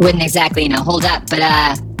 wouldn't exactly hold up. But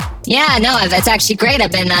yeah, no, that's actually great.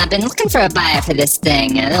 I've been looking for a buyer for this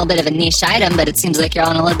thing. A little bit of a niche item, but it seems like you're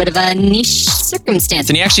on a little bit of a niche circumstance.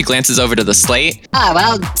 And he actually glances over to the slate. Oh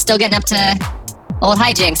well, still getting up to old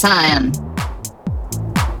hijinks, huh?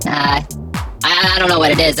 I don't know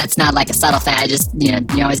what it is. That's not like a subtle thing. I just, you're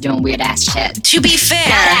always doing weird ass shit. To be fair,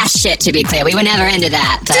 Not ass shit, to be clear. We were never into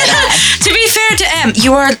that. But, to be fair to M,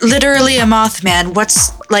 you are literally a Mothman.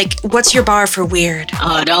 What's your bar for weird?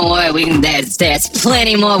 oh, don't worry. There's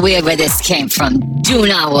plenty more weird where this came from. Do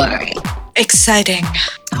not worry. Exciting.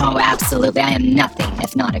 Oh, absolutely. I am nothing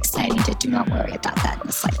if not exciting. Do not worry about that in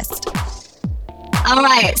the slightest. All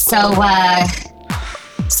right.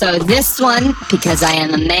 So this one, because I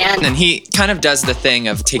am a man. And he kind of does the thing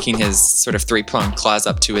of taking his sort of three-pronged claws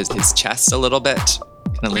up to his chest a little bit,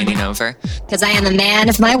 kind of leaning over. Because I am a man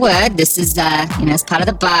of my word. This is, as part of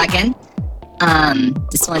the bargain.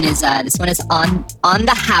 This one is on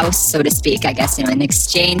the house, so to speak. I guess in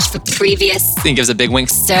exchange for previous He gives a big wink.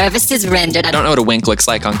 services rendered. I don't know what a wink looks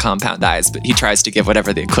like on compound eyes, but he tries to give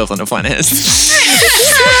whatever the equivalent of one is.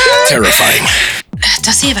 Terrifying.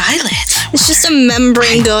 Does he have eyelids? It's just a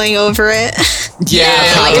membrane going over it. Yeah,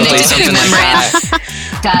 like probably a something like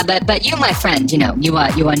that. But you, my friend, you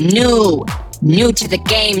are new to the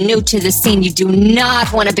game, new to the scene. You do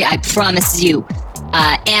not want to be. I promise you,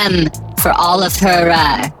 M, for all of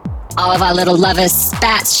our little lovers'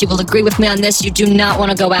 spats, she will agree with me on this. You do not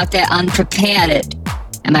want to go out there unprepared.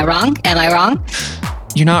 Am I wrong?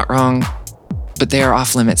 You're not wrong, but they are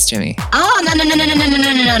off limits, Jimmy. Oh, no.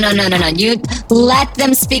 You let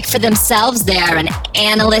them speak for themselves. They are an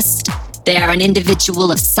analyst. They are an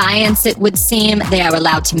individual of science, it would seem. They are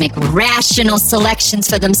allowed to make rational selections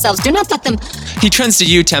for themselves. Do not let them... He turns to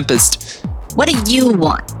you, Tempest. What do you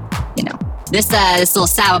want? This little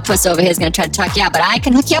sourpuss over here is going to try to talk you out, but I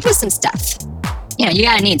can hook you up with some stuff. You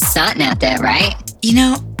got to need something out there, right?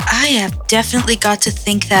 I have definitely got to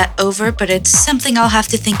think that over, but it's something I'll have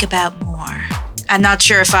to think about more. I'm not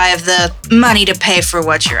sure if I have the money to pay for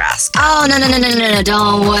what you're asking. Oh, no,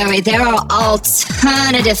 don't worry. There are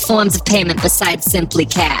alternative forms of payment besides simply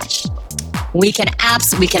cash. We can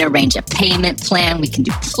arrange a payment plan. We can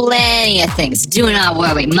do plenty of things. Do not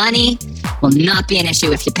worry. Money will not be an issue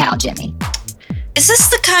with your pal, Jimmy. Is this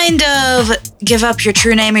the kind of give up your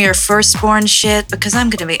true name or your firstborn shit? Because I'm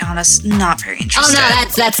gonna be honest, not very interested. Oh no,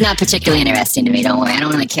 that's not particularly interesting to me. Don't worry. I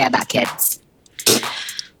don't really care about kids.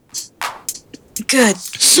 Good,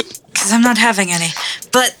 because I'm not having any.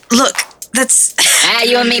 But look, that's...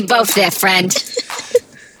 You and me both there, friend.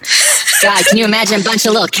 God, can you imagine a bunch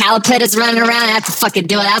of little calipetters running around and have to fucking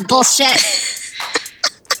deal with that bullshit?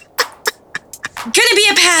 Gonna be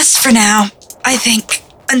a pass for now, I think,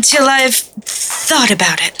 until I've thought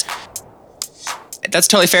about it. That's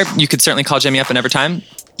totally fair. You could certainly call Jimmy up another time.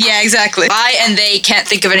 Yeah, exactly. I and they can't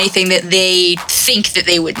think of anything that they think that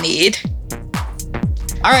they would need.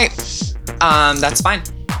 All right. That's fine.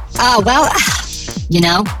 Oh, well,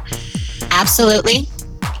 absolutely.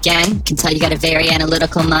 Again, can tell you got a very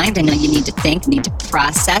analytical mind. I know you need to think, need to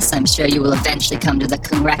process. I'm sure you will eventually come to the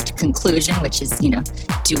correct conclusion, which is,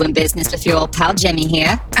 doing business with your old pal Jimmy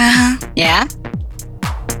here. Uh-huh. Yeah?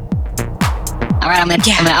 All right,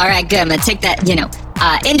 all right, good. I'm gonna take that,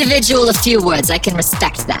 individual a few words. I can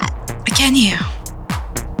respect that. Can you?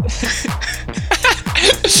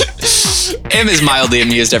 M is mildly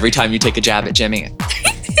amused every time you take a jab at Jimmy. All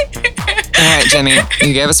right, Jimmy,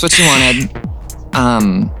 you gave us what you wanted.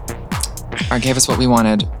 Or gave us what we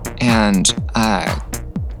wanted, and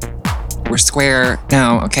we're square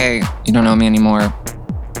now, okay? You don't know me anymore.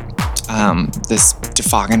 This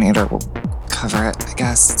defoginator will cover it, I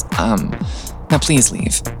guess. Now please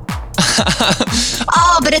leave.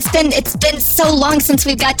 Oh, but it's been so long since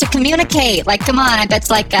we've got to communicate. Like, come on, I bet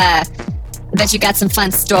you got some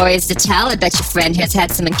fun stories to tell. I bet your friend has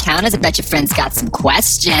had some encounters. I bet your friend's got some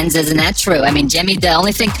questions. Isn't that true? I mean, Jimmy, the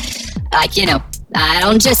only thing, I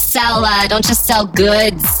don't just sell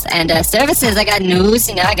goods and services. I got news,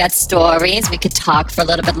 I got stories. We could talk for a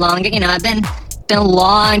little bit longer. I've been a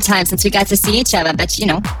long time since we got to see each other. I bet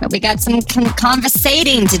we got some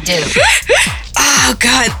conversating to do. Oh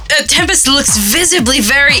God, Tempest looks visibly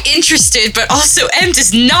very interested, but also M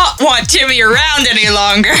does not want Timmy around any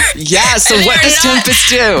longer. Yeah, so what does Tempest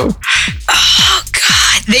do? Oh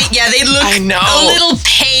God, they look I know. a little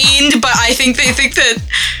pained, but I think they think that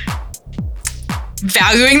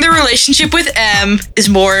valuing the relationship with M is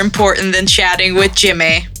more important than chatting with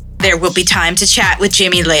Jimmy. There will be time to chat with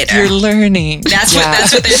Jimmy later. You're learning. That's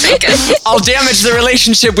what they're thinking. I'll damage the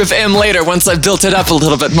relationship with M later once I've built it up a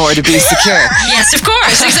little bit more to be secure. Yes, of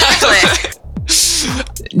course, exactly.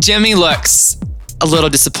 Jimmy looks a little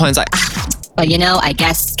disappointed. Like, Well, I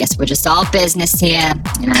guess we're just all business here.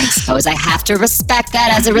 And I suppose I have to respect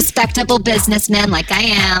that as a respectable businessman like I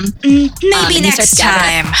am. Maybe and he next starts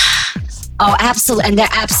gathering- time. Oh, absolutely. And there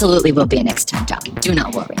absolutely will be a next time, John. Do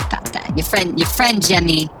not worry about that. Your friend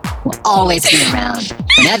Jimmy will always be around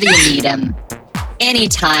whenever you need him.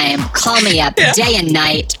 Anytime. Call me up day and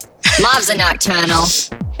night. Love's a nocturnal.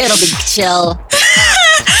 It'll be chill.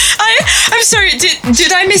 I'm sorry,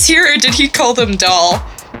 did I mishear or did he call them doll?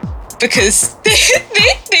 Because they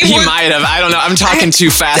he were... might have. I don't know. I'm talking too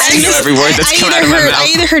fast to know every word that's coming out of my I mouth.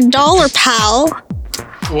 either heard doll or pal.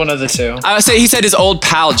 One of the two. I would say he said his old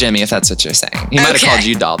pal Jimmy, if that's what you're saying. He might have Okay. called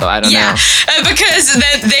you doll, though. I don't know. Because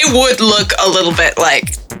then they would look a little bit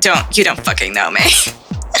like, you don't fucking know me.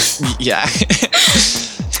 Yeah.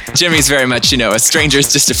 Jimmy's very much, a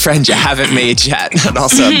stranger's just a friend you haven't made yet, and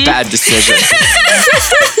also a bad decision. Okay,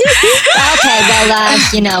 well,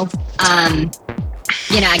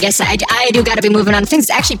 I guess I do got to be moving on. Things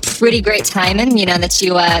actually pretty great timing, that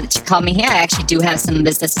you called me here. I actually do have some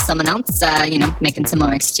business with someone else, making some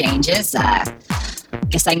more exchanges.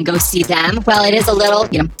 Guess I can go see them. Well, it is a little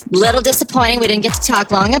disappointing. We didn't get to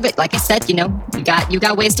talk longer, but like I said, you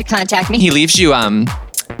got ways to contact me. He leaves you,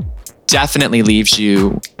 definitely leaves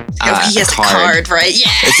you He has a card, right? Yeah,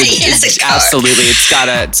 he has a card. Absolutely. It's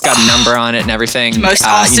got a number on it and everything. Most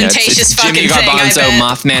ostentatious it's fucking Jimmy thing, I Garbanzo, bet.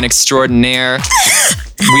 Mothman extraordinaire,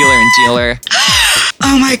 wheeler and dealer.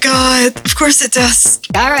 Oh my god, of course it does.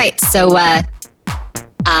 All right, so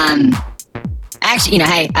actually,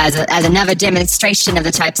 hey, as another demonstration of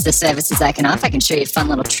the types of services I can offer, I can show you a fun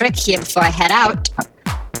little trick here before I head out.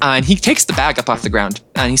 And he takes the bag up off the ground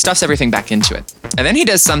and he stuffs everything back into it. And then he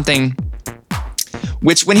does something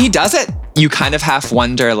which, when he does it, you kind of half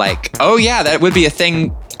wonder, like, oh yeah, that would be a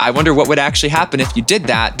thing. I wonder what would actually happen if you did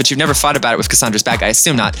that, but you've never thought about it with Cassandra's bag. I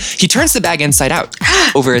assume not. He turns the bag inside out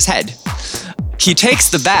over his head. He takes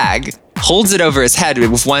the bag, holds it over his head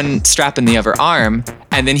with one strap in the other arm,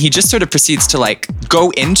 and then he just sort of proceeds to go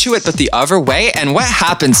into it, but the other way. And what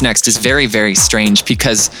happens next is very, very strange,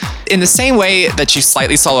 because in the same way that you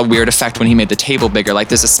slightly saw a weird effect when he made the table bigger, like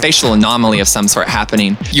there's a spatial anomaly of some sort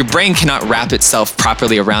happening. Your brain cannot wrap itself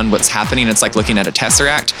properly around what's happening. It's like looking at a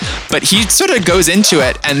tesseract, but he sort of goes into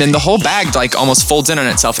it, and then the whole bag almost folds in on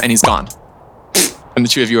itself, and he's gone. And the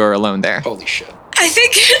two of you are alone there. Holy shit. I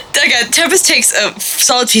think, again, Tempest takes a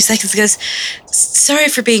solid few seconds and goes, sorry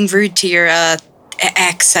for being rude to your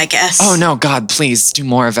ex, I guess. Oh no, God, please do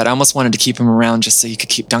more of it. I almost wanted to keep him around just so you could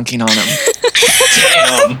keep dunking on him.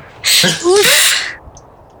 Damn.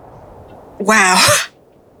 Wow.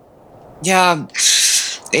 Yeah,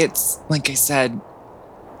 it's like I said,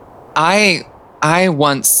 I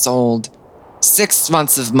once sold 6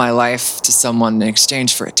 months of my life to someone in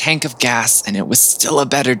exchange for a tank of gas, and it was still a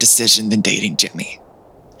better decision than dating Jimmy.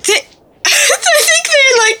 I think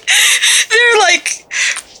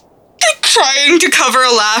they're trying to cover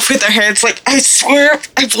a laugh with their hands. I swear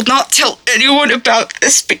I will not tell anyone about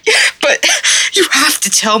this, but you have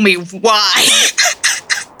to tell me why.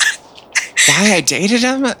 Why I dated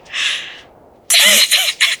him? I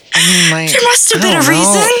mean, There must have been a I don't know.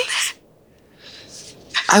 reason.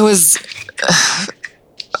 I was.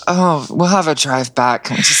 We'll have a drive back.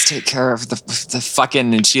 Can we just take care of the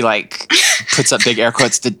fucking? And she puts up big air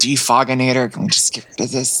quotes. The defoginator. Can we just get rid of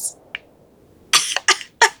this?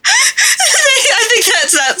 I think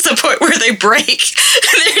that's the point where they break.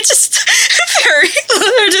 They're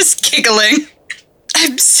just giggling.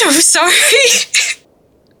 I'm so sorry.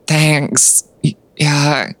 Thanks.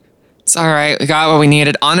 Yeah, it's all right. We got what we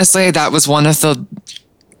needed. Honestly, that was one of the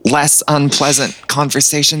less unpleasant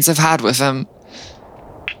conversations I've had with him.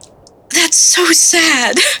 That's so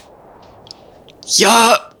sad.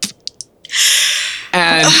 Yup.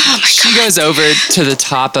 And she goes over to the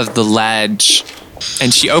top of the ledge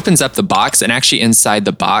and she opens up the box, and actually inside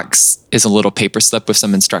the box is a little paper slip with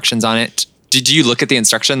some instructions on it. Did you look at the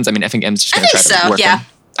instructions? I mean, I think Em's just going to try to work yeah. them.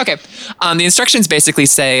 Okay. The instructions basically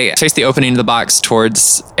say, face the opening of the box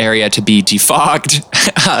towards area to be defogged.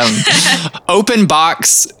 Open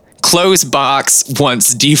box, close box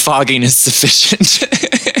once defogging is sufficient.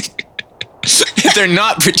 They're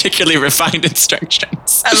not particularly refined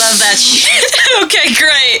instructions. I love that shit. Okay,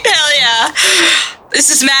 great. Hell yeah. This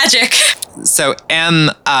is magic. So M,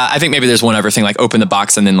 I think maybe there's one other thing, open the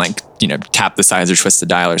box and then tap the sides or twist the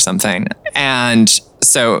dial or something. And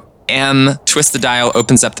so M twists the dial,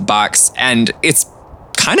 opens up the box, and it's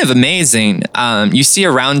kind of amazing. You see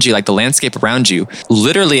around you, like the landscape around you,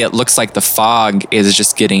 literally it looks like the fog is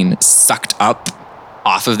just getting sucked up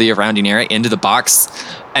off of the surrounding area into the box,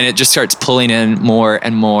 and it just starts pulling in more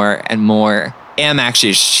and more and more. Am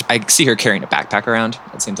actually, I see her carrying a backpack around.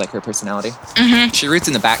 That seems like her personality. Mm-hmm. She roots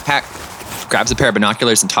in the backpack, grabs a pair of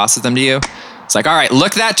binoculars and tosses them to you. It's like, all right,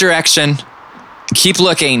 look that direction. Keep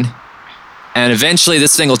looking. And eventually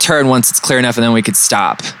this thing will turn once it's clear enough, and then we could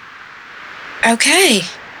stop. Okay.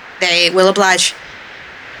 They will oblige.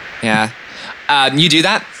 Yeah. You do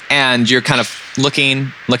that, and you're kind of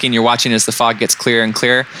looking, you're watching as the fog gets clearer and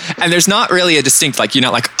clearer. And there's not really a distinct, like, you're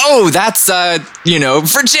not like, oh, that's,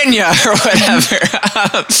 Virginia or whatever.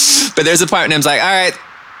 But there's a point when Em's like, all right,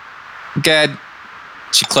 good.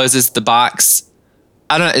 She closes the box.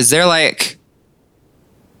 I don't know, is there like,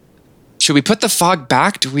 should we put the fog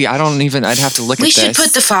back? I'd have to look at We this. should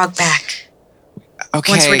put the fog back.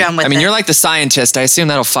 Okay. once we're done with it. you're like the scientist. I assume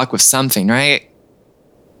that'll fuck with something, right?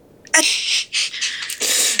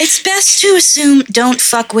 It's best to assume don't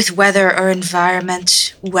fuck with weather or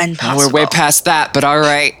environment when Oh, possible. we're way past that, but all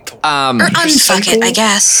right. Or unfuck it, I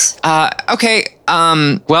guess. Okay.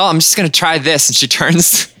 Well, I'm just gonna try this, and she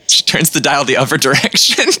turns the dial the other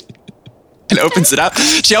direction and opens it up.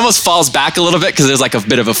 She almost falls back a little bit because there's like a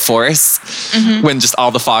bit of a force when just all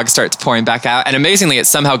the fog starts pouring back out. And amazingly, it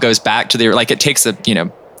somehow goes back to it takes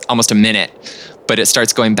almost a minute, but it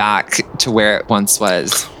starts going back to where it once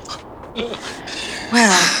was.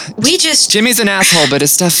 Well, Jimmy's an asshole, but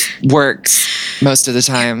his stuff works most of the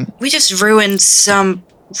time. we just ruined some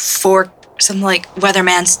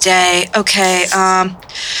weatherman's day. Okay,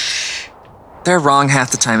 They're wrong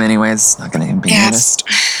half the time anyways. Not gonna even be honest.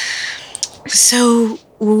 so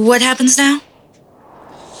what happens now?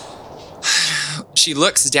 She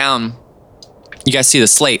looks down. You guys see the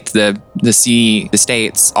slate, the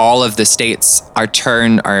states. All of the states are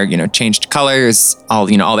changed colors. All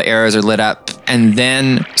the arrows are lit up, and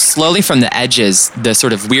then slowly from the edges, the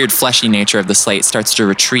sort of weird fleshy nature of the slate starts to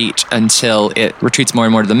retreat until it retreats more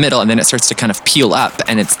and more to the middle, and then it starts to kind of peel up,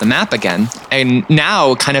 and it's the map again. And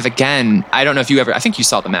now, kind of again, I don't know if I think you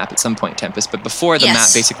saw the map at some point, Tempest, but before the map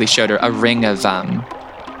basically showed a ring of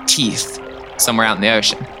teeth somewhere out in the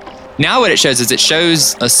ocean. Now what it shows is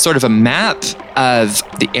a sort of a map of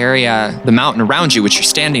the area, the mountain around you, which you're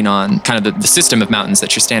standing on, kind of the system of mountains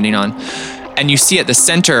that you're standing on. And you see at the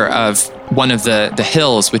center of one of the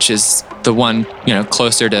hills, which is the one,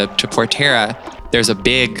 closer to Portera, there's a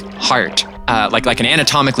big heart, like an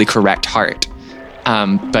anatomically correct heart,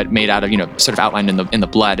 but made out of, sort of outlined in the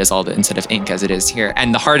blood instead of ink as it is here.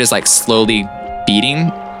 And the heart is like slowly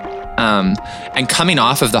beating. And coming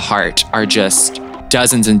off of the heart are just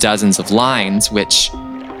dozens and dozens of lines, which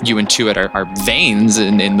you intuit are veins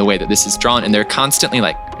in the way that this is drawn, and they're constantly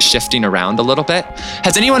like shifting around a little bit.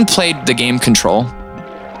 Has anyone played the game Control?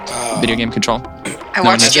 Video game Control? I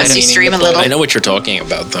watched Jesse stream a little. I know what you're talking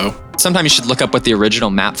about, though. Sometime you should look up what the original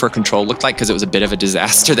map for Control looked like, because it was a bit of a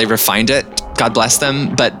disaster. They refined it, God bless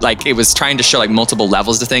them, but it was trying to show multiple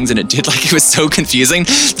levels to things, and it was so confusing.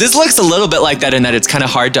 This looks a little bit like that in that it's kind of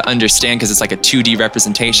hard to understand because it's like a 2D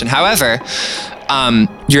representation. However,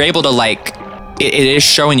 you're able to it is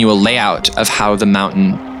showing you a layout of how the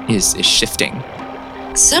mountain is shifting.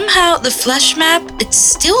 Somehow the flesh map, it's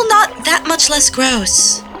still not that much less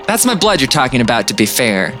gross. That's my blood you're talking about, to be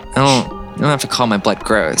fair. You don't have to call my blood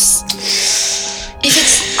gross. If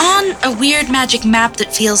it's on a weird magic map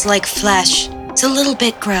that feels like flesh, it's a little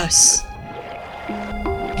bit gross.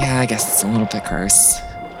 Yeah, I guess it's a little bit gross.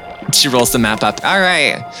 She rolls the map up. All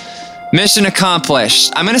right. Mission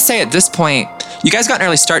accomplished. I'm going to say at this point, you guys got an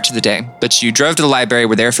early start to the day, but you drove to the library,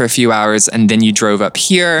 were there for a few hours, and then you drove up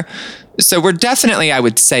here. So we're definitely, I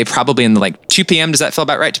would say, probably in the 2 p.m. Does that feel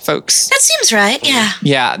about right to folks? That seems right, yeah.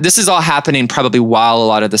 Yeah, this is all happening probably while a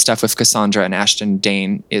lot of the stuff with Cassandra and Ashton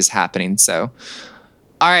Dane is happening. So,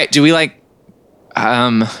 all right, do we I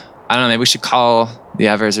don't know, maybe we should call the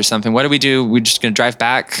Evers or something. What do? We're just going to drive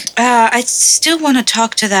back? I still want to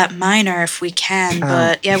talk to that miner if we can,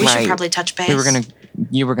 but yeah, we should probably touch base. You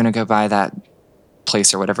were going to go by that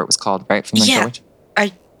place or whatever it was called, right? From Village? Are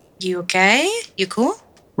you okay? You cool?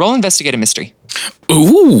 Roll investigate a mystery.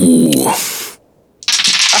 Ooh.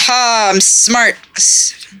 Aha, I'm smart.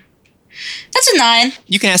 That's a 9.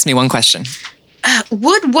 You can ask me one question.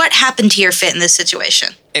 Would what happened here fit in this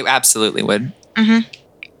situation? It absolutely would. Mm-hmm.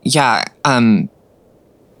 Yeah, I'm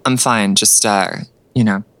fine. Just have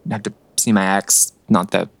to see my ex.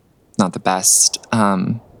 Not the best.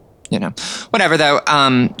 Whatever though.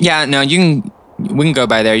 We can go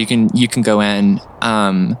by there. You can go in.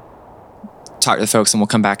 talk to the folks and we'll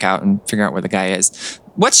come back out and figure out where the guy is.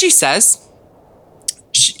 What she says,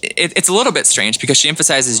 it's a little bit strange because she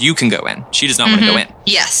emphasizes you can go in. She does not want to go in.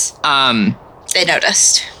 Yes. They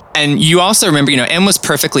noticed. And you also remember, M was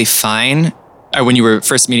perfectly fine when you were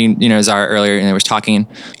first meeting, Zara earlier and they were talking.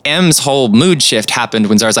 M's whole mood shift happened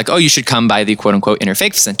when Zara's like, oh, you should come by the quote unquote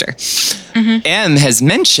Interfaith Center. M has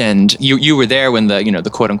mentioned, you were there when the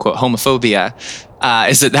quote unquote homophobia,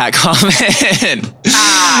 is it that common?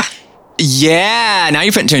 Yeah, now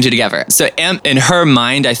you're putting two and two together. So M, in her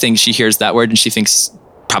mind, I think she hears that word and she thinks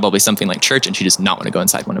probably something like church and she does not want to go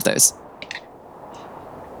inside one of those.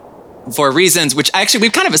 For reasons which actually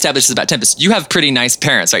we've kind of established this about Tempest. You have pretty nice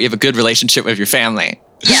parents, right? You have a good relationship with your family.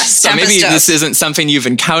 Yes, so Tempest maybe does. this isn't something you've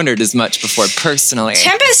encountered as much before personally.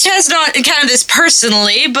 Tempest has not encountered this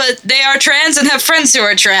personally, but they are trans and have friends who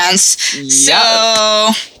are trans.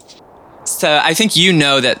 So I think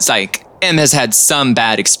that it's like M has had some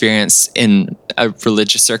bad experience in a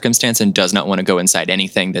religious circumstance and does not want to go inside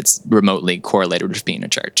anything that's remotely correlated with being a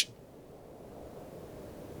church.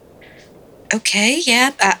 Okay,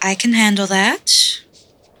 yeah, I can handle that.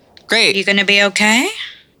 Great. You gonna be okay?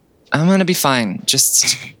 I'm gonna be fine.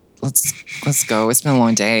 Just let's go. It's been a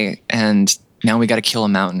long day, and now we gotta kill a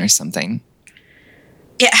mountain or something.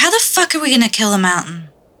 Yeah, how the fuck are we gonna kill a mountain?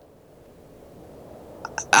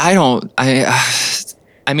 I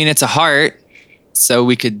mean, it's a heart, so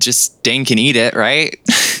we could just dink and eat it, right?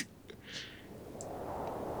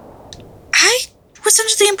 I was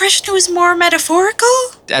under the impression it was more metaphorical.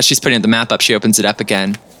 As she's putting the map up, she opens it up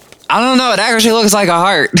again. I don't know. It actually looks like a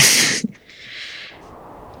heart.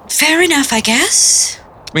 Fair enough, I guess.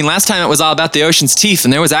 I mean, last time it was all about the ocean's teeth,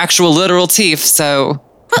 and there was actual literal teeth, so...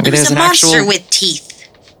 Well, maybe it was there's a an monster with teeth.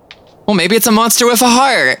 Well, maybe it's a monster with a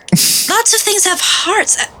heart. Lots of things have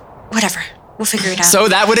hearts. Whatever. We'll figure it out. So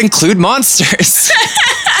that would include monsters.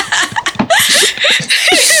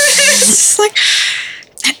 It's like...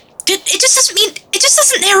 It just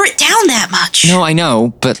doesn't narrow it down that much. No, I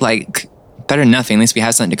know, but better than nothing. At least we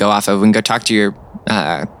have something to go off of. We can go talk to your,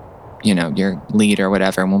 your lead or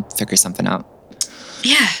whatever, and we'll figure something out.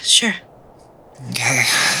 Yeah, sure. Okay.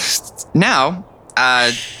 Now,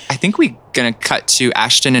 I think we're gonna cut to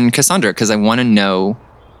Ashton and Cassandra because I want to know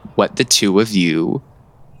what the two of you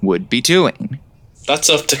would be doing. That's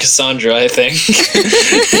up to Cassandra, I think.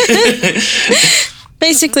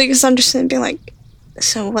 Basically, Cassandra's gonna be like,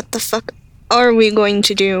 so what the fuck are we going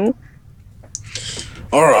to do?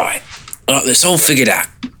 All right, I got this all figured out.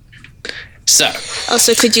 So.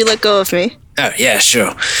 Also, could you let go of me? Oh yeah,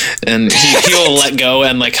 sure. And he'll let go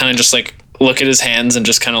and kind of just look at his hands and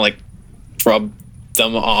just kind of rub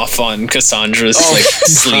them off on Cassandra's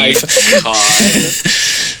sleeve.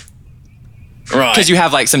 Right. Because you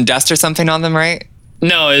have some dust or something on them, right?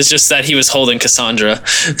 No, it's just that he was holding Cassandra.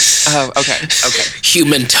 Oh, okay.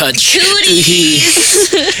 Human touch.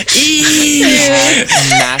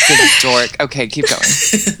 Massive dork. Okay, keep going.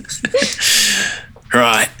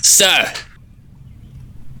 Right, so.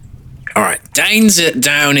 All right, Dane's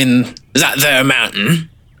down in that there mountain.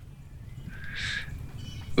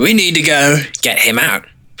 We need to go get him out,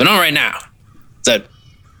 but not right now. So,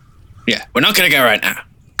 yeah, we're not going to go right now.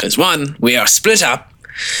 Because one, we are split up.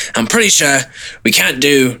 I'm pretty sure we can't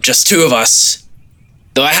do just two of us.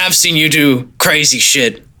 Though I have seen you do crazy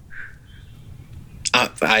shit. I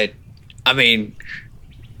mean,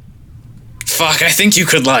 fuck, I think you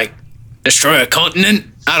could, destroy a continent?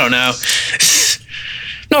 I don't know.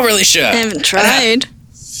 Not really sure. I haven't tried.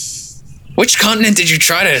 Which continent did you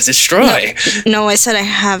try to destroy? No, I said I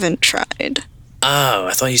haven't tried. Oh,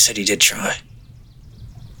 I thought you said you did try.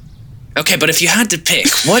 Okay, but if you had to pick,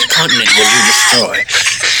 what continent would you destroy?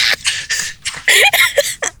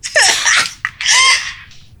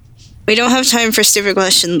 We don't have time for stupid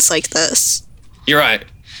questions like this. You're right.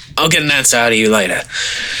 I'll get an answer out of you later.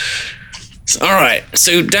 Alright,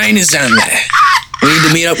 so Dane is down there. We need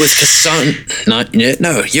to meet up with Cassandra.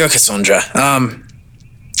 No, you're Cassandra.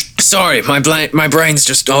 Sorry, my brain's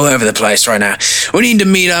just all over the place right now. We need to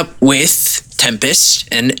meet up with Tempest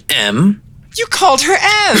and M. You called her M.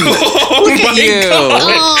 Oh Look at you.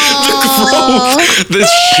 The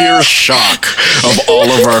sheer shock of all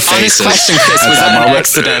of our faces. Honest question, Chris, was that an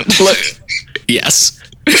accident? Look, yes.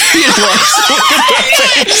 It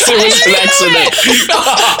was an accident.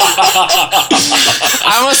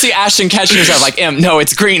 I want to see Ashton catching herself M. No,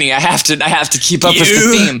 it's Greenie. I have to keep up with the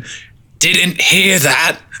theme. Didn't hear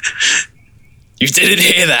that. You didn't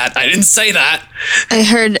hear that. I didn't say that. I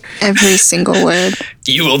heard every single word.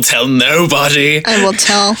 You will tell nobody. I will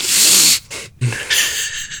tell.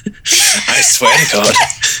 I swear to God.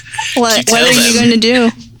 What are you going to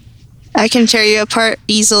do? I can tear you apart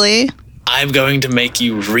easily. I'm going to make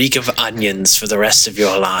you reek of onions for the rest of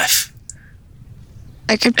your life.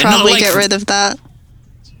 I could And not probably like- get rid of that.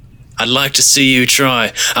 I'd like to see you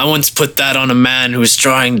try. I once put that on a man who was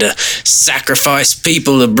trying to sacrifice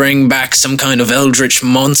people to bring back some kind of eldritch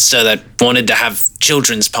monster that wanted to have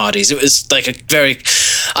children's parties. It was like I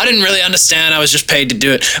didn't really understand. I was just paid to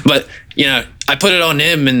do it. But, I put it on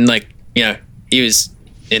him and he was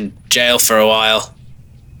in jail for a while.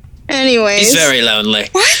 Anyways. He's very lonely.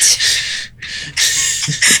 What?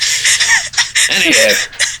 Anyway,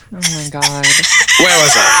 Oh my god. where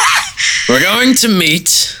was I? We're going to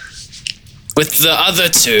meet with the other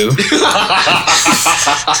two.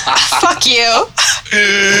 Fuck you.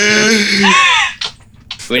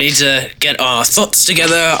 We need to get our thoughts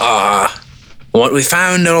together, what we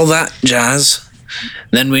found, all that jazz.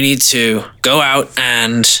 Then we need to go out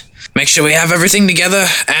and make sure we have everything together.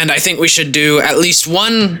 And I think we should do at least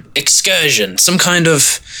one excursion, some kind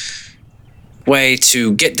of way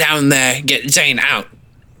to get down there, get Dane out.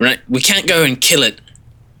 Right? We can't go and kill it,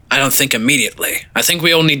 I don't think, immediately. I think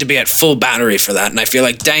we all need to be at full battery for that. And I feel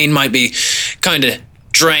like Dane might be kind of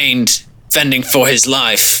drained, fending for his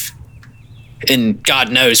life in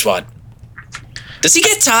God knows what. Does he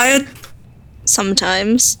get tired?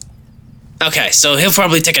 Sometimes. Okay, so he'll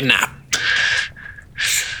probably take a nap.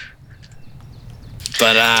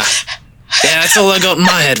 But, yeah, that's all I got in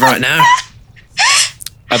my head right now.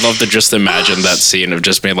 I'd love to just imagine that scene of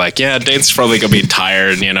just being like, yeah, Dane's probably gonna be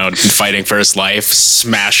tired, fighting for his life.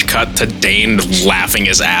 Smash cut to Dane laughing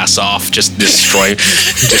his ass off, just destroying,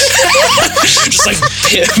 Just like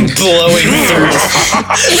blowing through.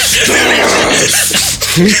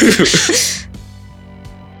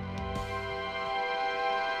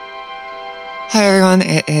 Hi everyone,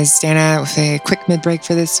 it is Dana with a quick mid-break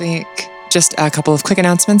for this week. Just a couple of quick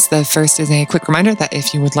announcements. The first is a quick reminder that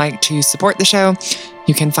if you would like to support the show,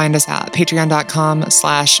 you can find us at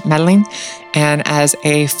patreon.com/meddling. And as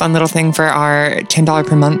a fun little thing for our $10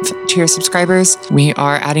 per month tier subscribers, we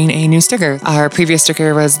are adding a new sticker. Our previous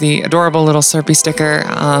sticker was the adorable little Slurpee sticker,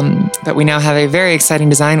 but we now have a very exciting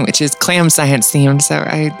design, which is clam science themed. So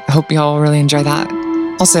I hope you all really enjoy that.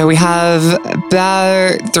 Also, we have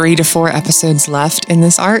about 3 to 4 episodes left in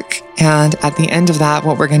this arc. And at the end of that,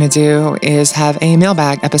 what we're going to do is have a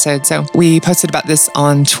mailbag episode. So we posted about this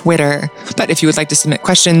on Twitter. But if you would like to submit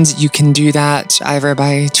questions, you can do that either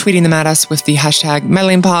by tweeting them at us with the hashtag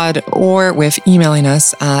meddlingpod or with emailing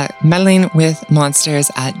us at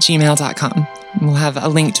meddlingwithmonsters@gmail.com. We'll have a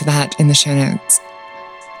link to that in the show notes.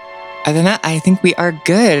 Other than that, I think we are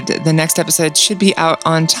good. The next episode should be out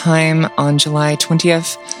on time on July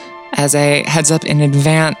 20th. As a heads up in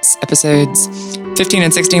advance, episodes 15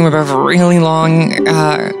 and 16 were both really long,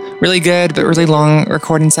 really good, but really long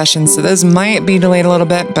recording sessions. So those might be delayed a little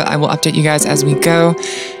bit, but I will update you guys as we go.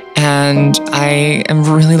 And I am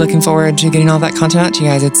really looking forward to getting all that content out to you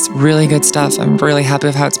guys. It's really good stuff. I'm really happy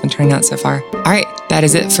with how it's been turning out so far. All right, that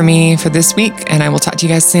is it for me for this week, and I will talk to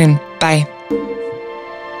you guys soon. Bye.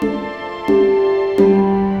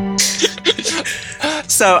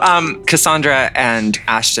 So, Cassandra and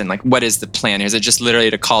Ashton, what is the plan here? Is it just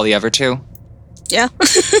literally to call the other two? Yeah.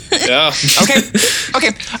 Yeah. Okay.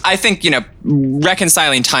 I think,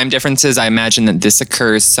 reconciling time differences, I imagine that this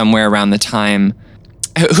occurs somewhere around the time.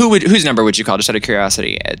 Whose number would you call, just out of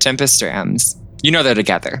curiosity? Tempest or Ems? You know they're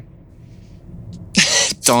together.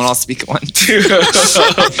 Don't all speak at once.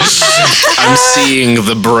 I'm seeing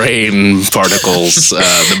the brain particles,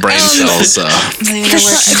 the brain cells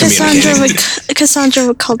communicating. Cassandra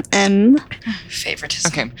would call M.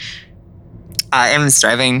 Favoritism. Okay. Em's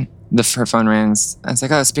driving. Her phone rings. I was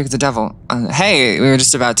like, oh, speak with the devil. Hey, we were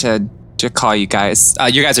just about to call you guys.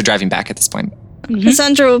 You guys are driving back at this point. Mm-hmm.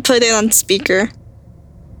 Cassandra will put it on speaker.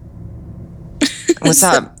 What's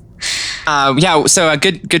up? Yeah, so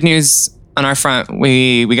good news on our front.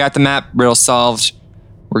 We got the map riddle solved.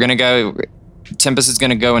 We're gonna go. Tempest is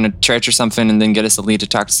gonna go in a church or something and then get us a lead to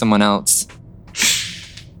talk to someone else.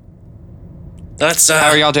 That's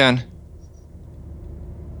How are y'all doing?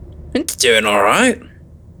 doing all right.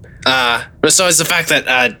 Besides the fact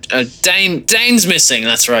that Dane's missing.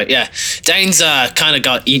 That's right. Yeah, Dane's kind of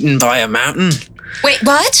got eaten by a mountain. Wait,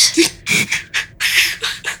 what?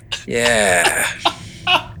 Yeah.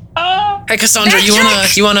 Hey Cassandra, you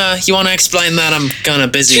wanna explain that? I'm kind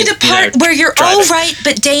of busy. To the part where you're driving. all right,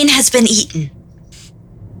 but Dane has been eaten.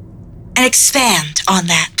 And expand on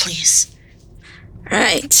that, please.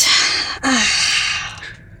 Right.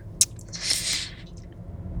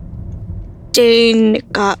 Dane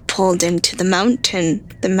got pulled into the mountain.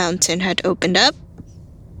 The mountain had opened up.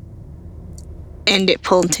 And it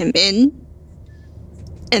pulled him in.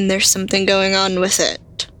 And there's something going on with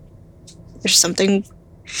it. There's something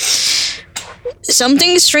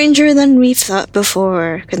stranger than we've thought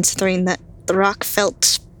before, considering that the rock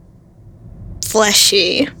felt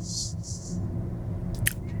fleshy.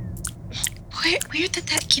 Weird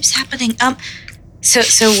that keeps happening.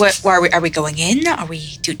 So what? Are we going in?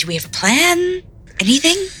 Do we have a plan?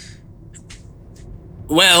 Anything?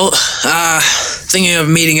 Well, thinking of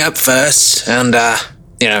meeting up first and,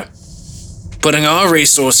 putting our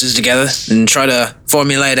resources together and try to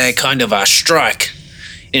formulate a kind of a strike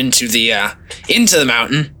into the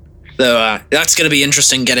mountain. Though, that's going to be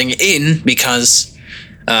interesting getting in because,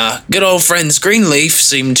 good old friends Greenleaf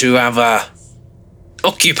seem to have,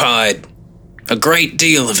 occupied a great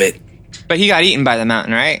deal of it. But he got eaten by the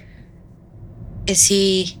mountain, right? Is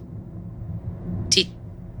he...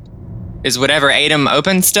 Is whatever ate him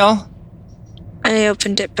open still? I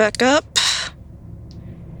opened it back up.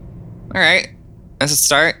 All right. That's a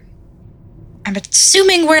start. I'm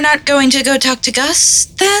assuming we're not going to go talk to Gus,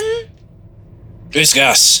 then? Who's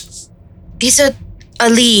Gus? He's a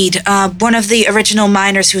lead, one of the original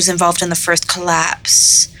miners who was involved in the first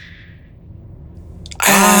collapse.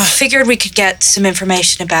 Figured we could get some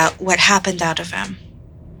information about what happened out of him.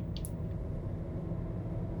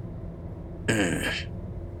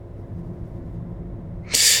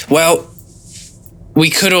 Well, we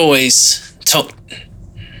could always talk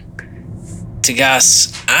to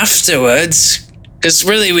Gus afterwards, because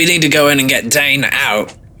really we need to go in and get Dane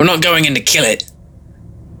out. We're not going in to kill it,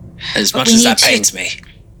 as much as that pains me.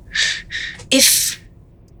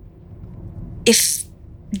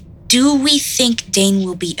 Do we think Dane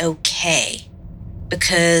will be okay?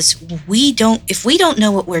 Because if we don't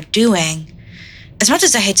know what we're doing, as much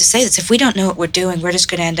as I hate to say this, if we don't know what we're doing, we're just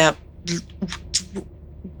going to end up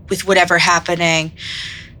with whatever happening,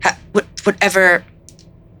 whatever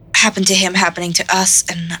happened to him happening to us.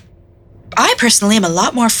 And I personally am a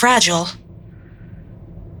lot more fragile.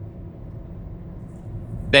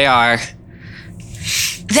 They are.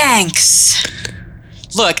 Thanks.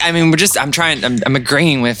 Look, I mean, I'm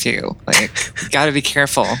agreeing with you. Like, you gotta be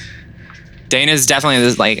careful. Dana's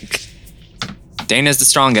definitely Dana's the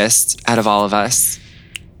strongest out of all of us.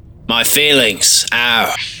 My feelings.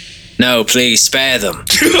 Ow. No, please spare them. No.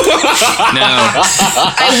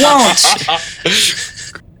 I won't.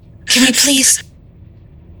 Can we please...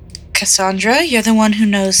 Cassandra, you're the one who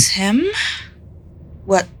knows him.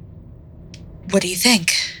 What do you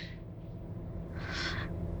think?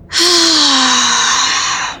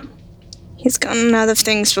 He's gotten out of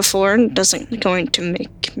things before and doesn't going to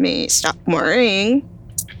make me stop worrying.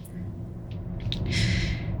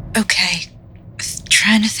 Okay.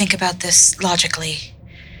 Trying to think about this logically.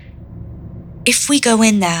 If we go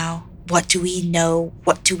in now, what do we know?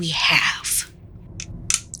 What do we have?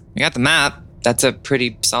 We got the map. That's a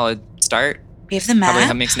pretty solid start. We have the map.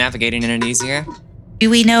 Probably makes navigating it easier. Do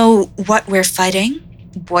we know what we're fighting?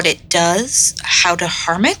 What it does? How to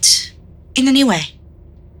harm it? In any way?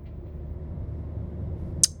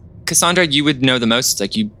 Cassandra, you would know the most.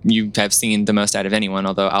 Like, you have seen the most out of anyone,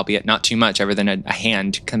 although albeit not too much, other than a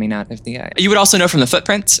hand coming out of the eye. You would also know from the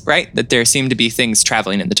footprints, right? That there seem to be things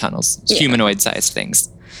traveling in the tunnels. Yeah. Humanoid-sized things.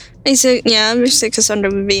 Basically Cassandra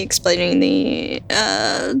would be explaining the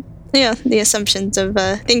assumptions of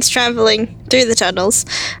things traveling through the tunnels,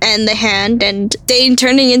 and the hand, and Dane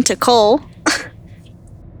turning into coal.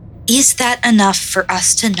 Is that enough for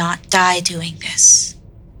us to not die doing this?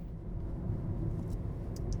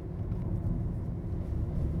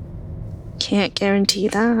 Can't guarantee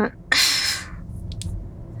that.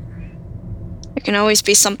 There can always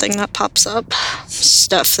be something that pops up.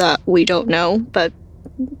 Stuff that we don't know, but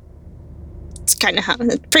it's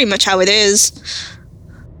pretty much how it is.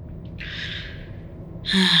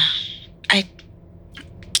 I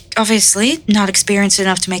obviously not experienced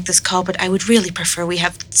enough to make this call, but I would really prefer we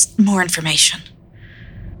have more information.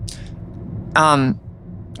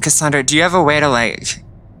 Cassandra, do you have a way to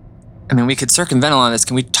we could circumvent all this.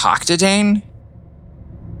 Can we talk to Dane?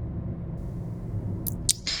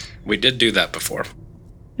 We did do that before.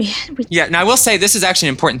 Yeah, now I will say this is actually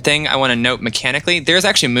an important thing I want to note mechanically. There's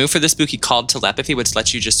actually a move for this spooky called telepathy, which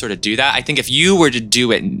lets you just sort of do that. I think if you were to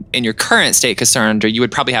do it in your current state, Cassandra, you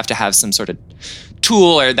would probably have to have some sort of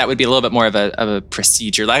tool, or that would be a little bit more of a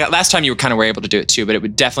procedure. Like last time you were able to do it too, but it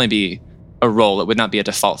would definitely be a roll. It would not be a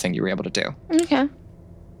default thing you were able to do. Okay.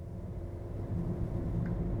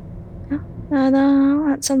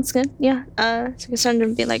 That sounds good. Yeah. So Cassandra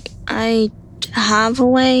would be like, I have a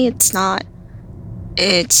way. It's not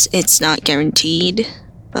guaranteed,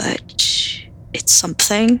 but it's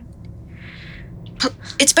something.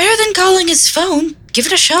 It's better than calling his phone. Give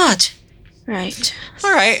it a shot. Right.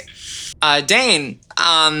 All right. Dane,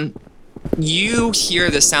 You hear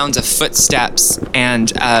the sounds of footsteps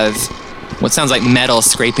and of what sounds like metal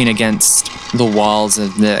scraping against the walls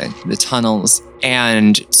of the tunnels.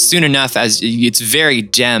 And soon enough, as it's very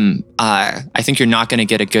dim, I think you're not going to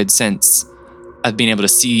get a good sense of being able to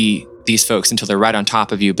see these folks until they're right on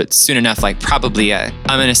top of you. But soon enough, like probably, I'm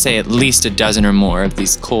going to say at least a dozen or more of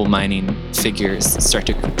these coal mining figures start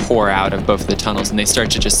to pour out of both of the tunnels, and they start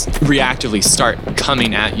to just reactively start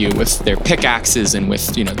coming at you with their pickaxes and with,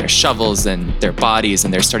 their shovels and their bodies,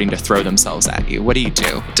 and they're starting to throw themselves at you. What do you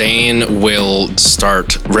do? Dane will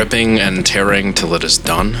start ripping and tearing till it is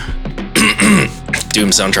done. Doom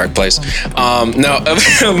soundtrack plays.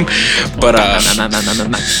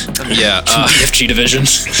 Yeah, BFG division.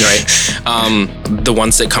 Right. The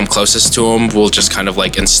ones that come closest to him will just kind of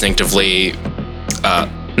like instinctively,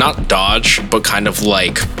 not dodge, but kind of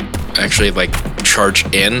like actually like charge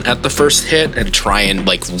in at the first hit and try and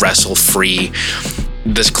like wrestle free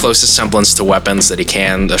this closest semblance to weapons that he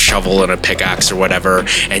can, a shovel and a pickaxe or whatever,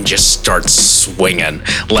 and just start swinging.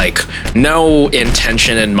 Like, no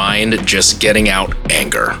intention in mind, just getting out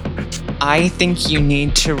anger. I think you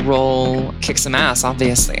need to roll kick some ass,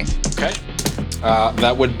 obviously. Okay.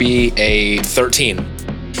 That would be a 13.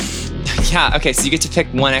 Yeah, okay, so you get to pick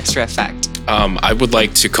one extra effect. I would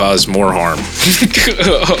like to cause more harm.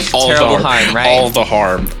 Terrible harm, right? All the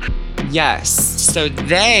harm. Yes. So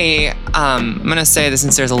they, I'm going to say this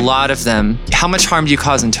since there's a lot of them. How much harm do you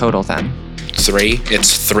cause in total then? 3.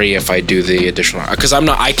 It's 3 if I do the additional, because I'm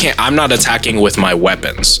not attacking with my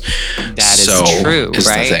weapons. That is true,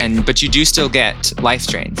 right? But you do still get life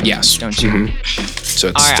drain. Yes. Don't you? Mm-hmm. So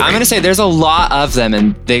it's all right, 3. I'm going to say there's a lot of them,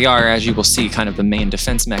 and they are, as you will see, kind of the main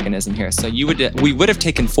defense mechanism here. So we would have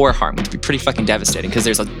taken 4 harm, which would be pretty fucking devastating, because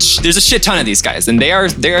there's a shit ton of these guys, and they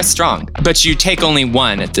are strong. But you take only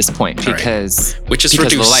 1 at this point because which is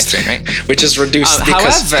because reduced, of the life drain, right? Which is reduced.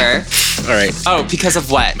 However, all right. Oh, because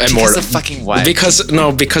of what? Because of fucking what? Because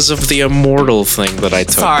of the immortal thing that I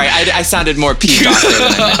took. Sorry, I sounded more peeved off there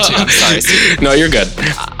than I meant to. I'm sorry, Steve. No, you're good.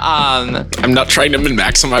 I'm not trying to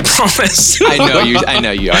min-max him, I promise. I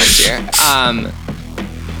know you are, dear.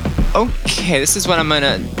 Okay, this is what I'm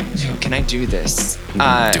gonna do. Can I do this?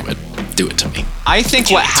 Do it to me. I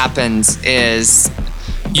think what happens is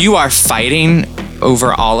you are fighting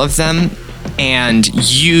over all of them, and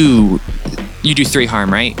you do 3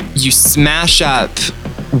 harm, right? You smash up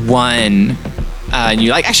 1. And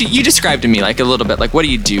you you described to me like a little bit, like what do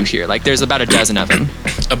you do here? Like there's about a dozen of them.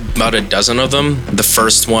 About a dozen of them. The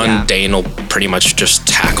first one, Dane will pretty much just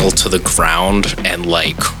tackle to the ground and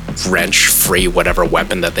like wrench free whatever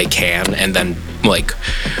weapon that they can, and then like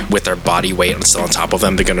with their body weight and still on top of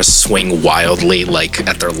them, they're gonna swing wildly like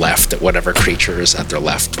at their left at whatever creature is at their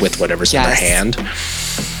left with whatever's in their hand.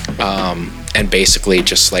 And basically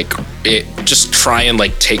just try and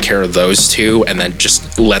like take care of those 2, and then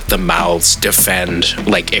just let the mouths defend.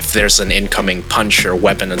 Like if there's an incoming punch or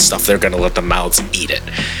weapon and stuff, they're gonna let the mouths eat it.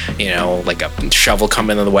 Like a shovel come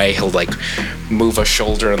in the way, he'll like move a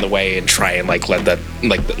shoulder in the way and try and like let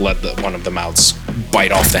one of the mouths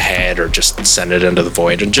bite off the head or just send it into the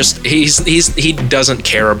void. And just he doesn't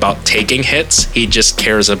care about taking hits, he just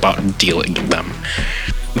cares about dealing them.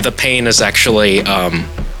 The pain is actually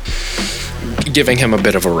giving him a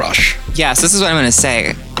bit of a rush. Yes, this is what I'm going to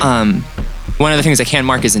say. One of the things I can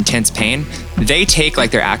mark is intense pain. They take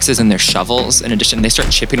like their axes and their shovels. In addition, they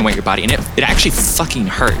start chipping away your body, and it actually fucking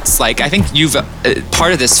hurts. Like I think you've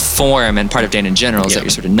part of this form and part of Dane in general is that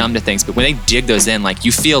you're sort of numb to things. But when they dig those in, like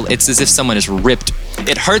you feel it's as if someone has ripped.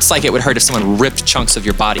 It hurts like it would hurt if someone ripped chunks of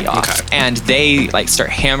your body off. Okay. And they like start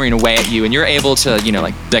hammering away at you, and you're able to,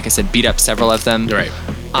 like I said, beat up several of them. Right.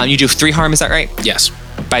 You do 3 harm, is that right? Yes.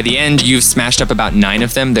 By the end, you've smashed up about 9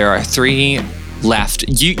 of them. There are 3 left.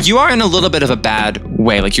 You are in a little bit of a bad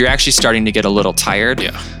way. Like you're actually starting to get a little tired.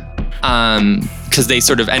 Yeah. Because they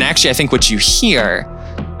sort of, and actually I think what you hear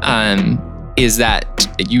is that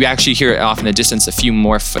you actually hear off in the distance a few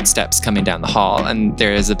more footsteps coming down the hall, and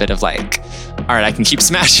there is a bit of like, all right, I can keep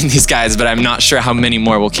smashing these guys, but I'm not sure how many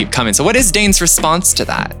more will keep coming. So what is Dane's response to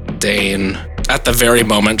that? Dane, at the very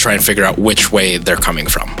moment, try and figure out which way they're coming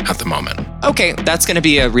from at the moment. Okay, that's going to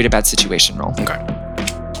be a read a bad situation roll. Okay.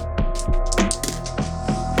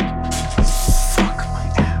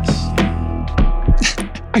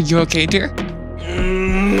 Are you okay, dear?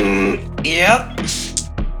 Yep.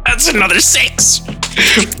 That's another 6.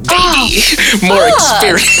 Baby, more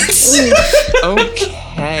experience.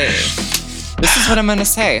 Okay. This is what I'm gonna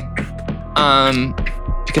say.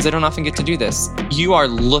 Because I don't often get to do this. You are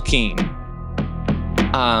looking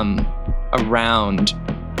around,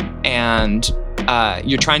 and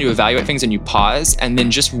you're trying to evaluate things, and you pause, and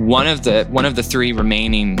then just one of the 3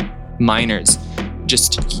 remaining miners,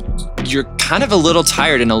 you're kind of a little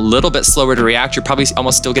tired and a little bit slower to react. You're probably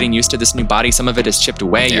almost still getting used to this new body. Some of it is chipped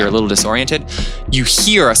away. Yeah. You're a little disoriented. You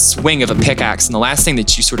hear a swing of a pickaxe, and the last thing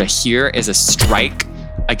that you sort of hear is a strike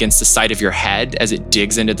against the side of your head as it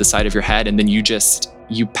digs into the side of your head, and then you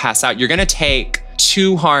pass out. You're gonna take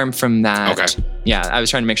 2 harm from that. Okay. Yeah, I was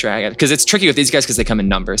trying to make sure I got it, because it's tricky with these guys because they come in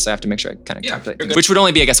numbers, so I have to make sure I kind of calculate. Which would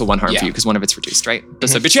only be, I guess, a 1 harm for you because one of it's reduced, right?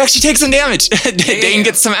 So, but you actually take some damage. Dane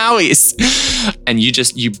gets some owies, and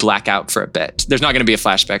you black out for a bit. There's not going to be a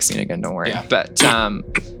flashback scene again, don't worry. Yeah. But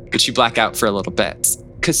you black out for a little bit.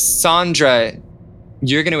 Cassandra,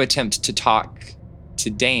 you're going to attempt to talk to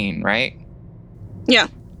Dane, right? Yeah.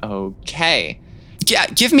 Okay. Yeah,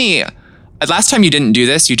 give me. Last time you didn't do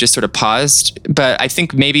this, you just sort of paused, but I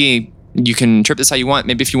think maybe you can interpret this how you want.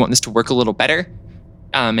 Maybe if you want this to work a little better,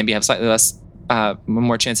 maybe have slightly less,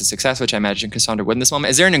 more chance of success, which I imagine Cassandra would in this moment.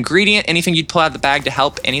 Is there an ingredient, anything you'd pull out of the bag to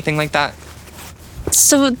help, anything like that?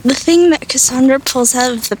 So the thing that Cassandra pulls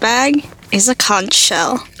out of the bag is a conch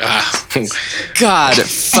shell. God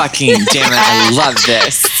fucking damn it, I love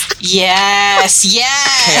this. Yes.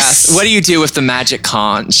 Chaos. What do you do with the magic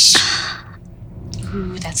conch?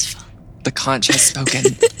 Ooh, that's fun. The conch has spoken.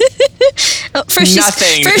 Oh, first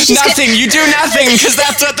Nothing. Nothing. You do nothing because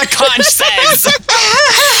that's what the conch says. You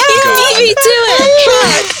beat me to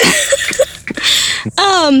it.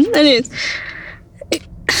 Fuck. Anyways,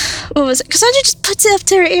 what was it? Cassandra just puts it up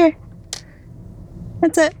to her ear.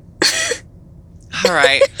 That's it. All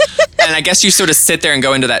right. And I guess you sort of sit there and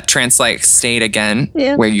go into that trance-like state again,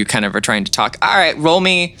 where you kind of are trying to talk. All right, roll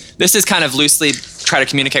me. This is kind of loosely try to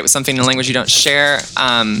communicate with something in a language you don't share.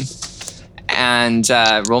 And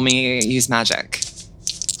roll me use magic.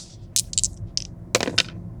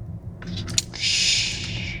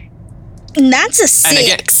 And that's a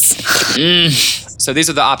 6. So these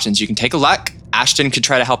are the options. You can take a luck. Ashton could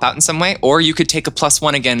try to help out in some way, or you could take a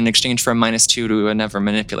 +1 again in exchange for a -2 to never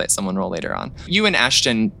manipulate someone roll later on. You and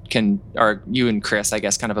Ashton or you and Chris, I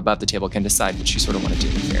guess, kind of above the table, can decide what you sort of want to do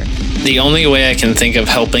here. The only way I can think of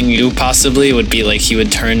helping you possibly would be like he would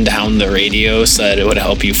turn down the radio so that it would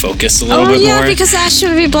help you focus a little bit more. Because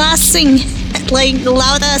Ashton would be blasting like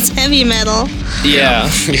loud ass heavy metal. Yeah.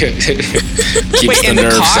 Keeps Wait, the in the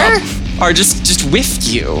nerves car? up. Or just with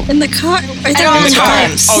you? In the car. Or At all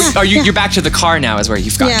times. Oh, are you're back to the car now is where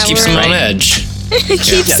you've got. Yeah, Keeps him on edge.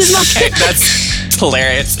 Keeps him up. Okay, that's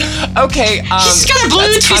hilarious. Okay, He's got a that's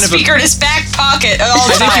Bluetooth kind of a- speaker in his back pocket at all I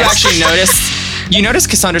think you times. actually notice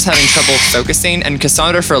Cassandra's having trouble focusing, and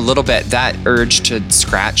Cassandra, for a little bit, that urge to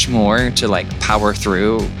scratch more, to like power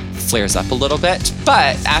through, flares up a little bit.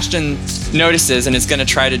 But Ashton notices and is going to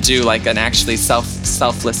try to do like an actually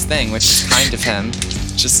selfless thing, which is kind of him.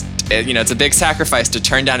 Just, it's a big sacrifice to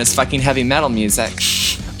turn down his fucking heavy metal music.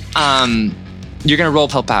 You're going to roll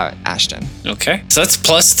help out, Ashton. Okay. So that's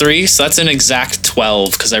 +3. So that's an exact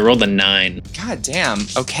 12 because I rolled a 9. God damn.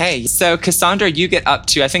 Okay. So Cassandra, you get up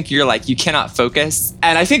to, I think you're like, you cannot focus.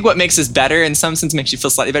 And I think what makes this better, in some sense makes you feel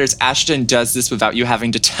slightly better, is Ashton does this without you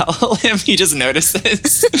having to tell him. He just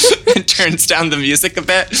notices and turns down the music a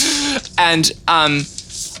bit. And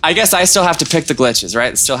I guess I still have to pick the glitches, right?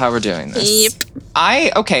 That's still how we're doing this. Yep.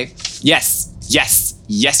 Okay. Yes.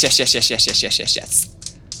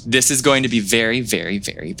 This is going to be very, very,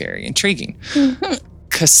 very, very intriguing. Mm-hmm.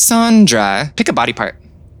 Cassandra, pick a body part.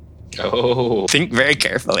 Oh. Think very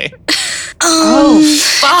carefully. Fuck.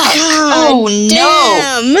 Oh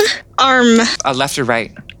no. Damn. Arm. Left or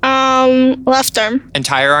right? Left arm.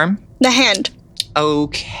 Entire arm? The hand.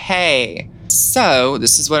 Okay. So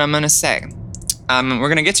this is what I'm gonna say. We're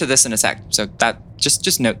gonna get to this in a sec. So that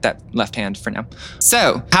just note that left hand for now.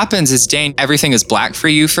 So happens is Dane, everything is black for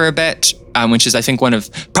you for a bit, which is I think one of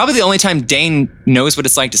probably the only time Dane knows what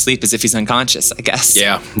it's like to sleep is if he's unconscious, I guess.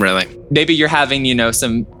 Yeah, really. Maybe you're having,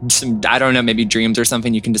 some I don't know, maybe dreams or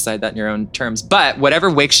something. You can decide that in your own terms. But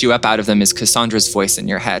whatever wakes you up out of them is Cassandra's voice in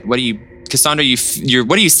your head. Cassandra,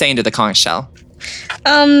 what are you saying to the conch shell?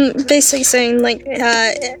 Basically saying like,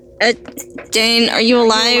 Dane, are you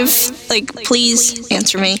alive? Like, please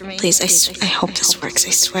answer me. Please, I hope this works,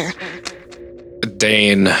 I swear.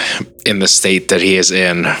 Dane, in the state that he is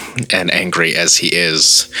in, and angry as he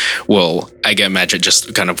is, will, I get imagine,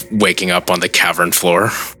 just kind of waking up on the cavern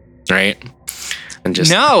floor, right? And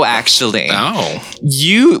just No, actually. Oh.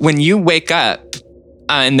 When you wake up,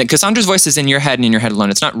 and Cassandra's voice is in your head and in your head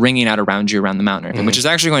alone. It's not ringing out around you around the mountain or anything, which is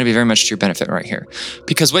actually going to be very much to your benefit right here.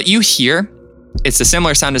 Because what you hear, it's a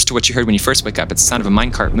similar sound as to what you heard when you first wake up. It's the sound of a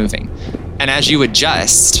minecart moving. And as you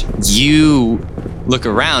adjust, you look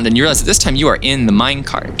around and you realize that this time you are in the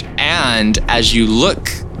minecart. And as you look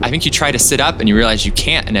I think you try to sit up and you realize you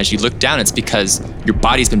can't. And as you look down, it's because your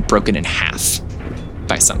body's been broken in half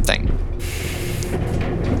by something.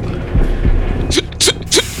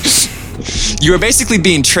 You are basically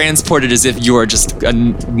being transported as if you are just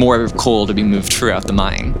more coal to be moved throughout the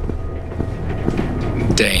mine.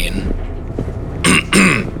 Dane,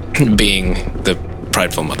 being the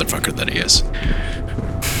prideful motherfucker that he is.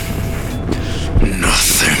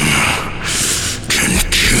 Nothing can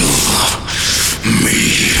kill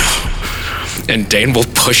me. And Dane will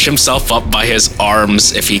push himself up by his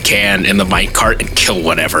arms if he can in the minecart and kill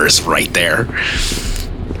whatever is right there.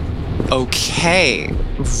 Okay,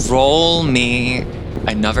 roll me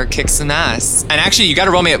another kick some ass. And actually, you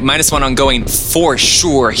gotta roll me at -1 on going for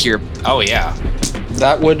sure here. Oh yeah.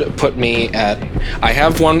 That would put me at, I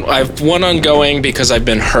have one ongoing because I've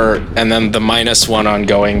been hurt, and then the -1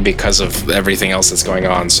 ongoing because of everything else that's going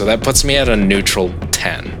on. So that puts me at a neutral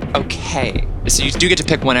 10. Okay, so you do get to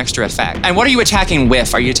pick one extra effect. And what are you attacking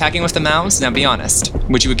with? Are you attacking with the mouse? Now be honest.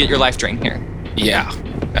 Would you get your life drain here? Yeah.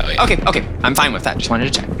 Oh yeah. Okay, I'm fine with that. Just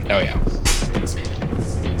wanted to check. Oh yeah.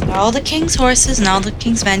 All the king's horses and all the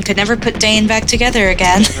king's men could never put Dane back together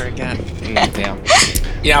again. Never again. Yeah.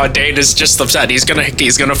 Yeah, Dane is just upset. He's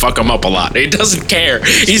gonna fuck him up a lot. He doesn't care.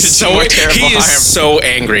 He's he is so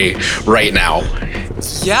angry right now.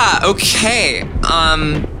 Yeah. Okay.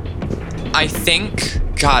 I think.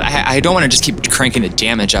 God, I don't want to just keep cranking the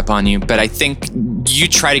damage up on you, but I think you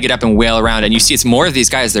try to get up and wail around, and you see it's more of these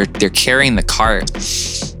guys. They're carrying the cart.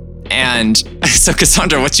 And so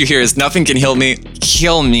Cassandra, what you hear is nothing can heal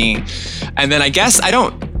me. And then I guess I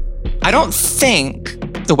don't think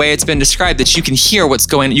the way it's been described that you can hear what's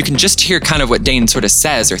going. You can just hear kind of what Dane sort of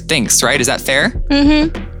says or thinks, right? Is that fair?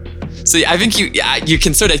 Mm-hmm. So I think you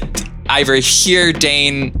can sort of either hear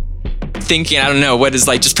Dane thinking, I don't know, what is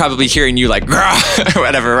like just probably hearing you like or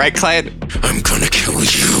whatever, right, Clyde? I'm gonna kill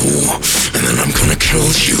you, and then I'm gonna kill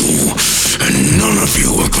you, and none of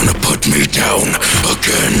you are gonna put me down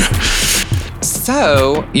again.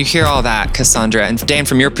 So you hear all that, Cassandra, and Dane,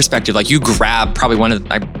 from your perspective, like you grab probably one of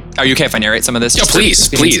the, are you okay if I narrate some of this? Yeah,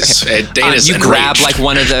 please. Okay. Dane is you enraged.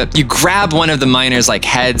 grab one of the miners' like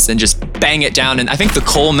heads and just bang it down, and I think the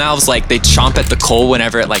coal mouths like they chomp at the coal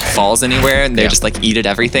whenever it like falls anywhere, and they just like eat at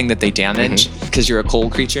everything that they damage because you're a coal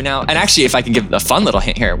creature now. And actually, if I can give a fun little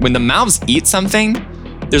hint here, when the mouths eat something,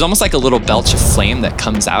 there's almost like a little belch of flame that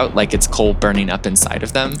comes out, like it's coal burning up inside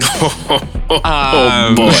of them.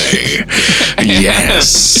 Oh boy.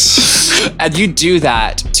 Yes. And you do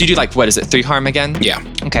that. So you do like, what is it, 3 harm again? Yeah.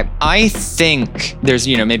 Okay. I think there's,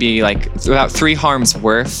 maybe like about 3 harms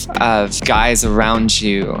worth of guys around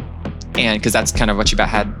you. And because that's kind of what you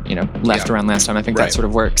had, left around last time. I think that sort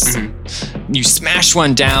of works. Mm-hmm. You smash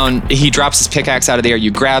one down. He drops his pickaxe out of the air.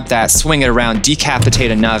 You grab that, swing it around,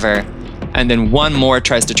 decapitate another. And then one more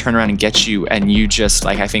tries to turn around and get you, and you just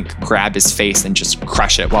I think grab his face and just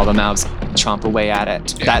crush it while the mouths chomp away at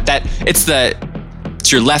it. Yeah.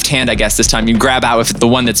 It's your left hand, I guess, this time. You grab out with it, the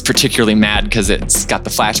one that's particularly mad because it's got the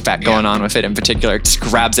flashback going on with it in particular. It just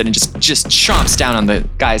grabs it and just chomps down on the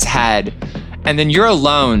guy's head. And then you're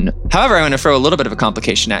alone. However, I'm going to throw a little bit of a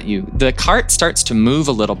complication at you. The cart starts to move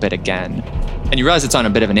a little bit again, and you realize it's on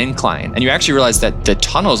a bit of an incline. And you actually realize that the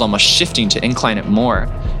tunnel is almost shifting to incline it more.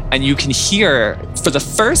 And you can hear, for the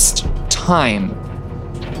first time,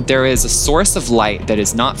 there is a source of light that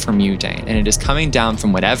is not from you, Dane, and it is coming down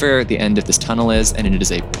from whatever the end of this tunnel is, and it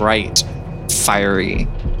is a bright, fiery,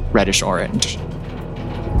 reddish orange.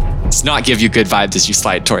 Does not give you good vibes as you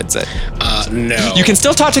slide towards it. No. You can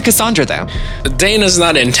still talk to Cassandra, though. Dane is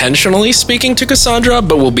not intentionally speaking to Cassandra,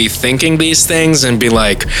 but will be thinking these things and be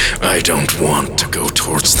like, I don't want to go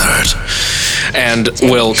towards that. And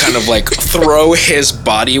will kind of throw his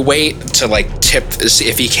body weight to tip,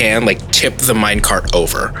 if he can, tip the minecart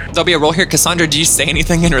over. There'll be a roll here. Cassandra, do you say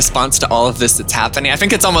anything in response to all of this that's happening? I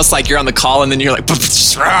think it's almost like you're on the call and then you're like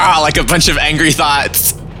a bunch of angry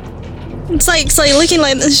thoughts. It's like looking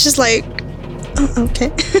like it's just like, oh,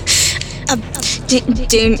 okay.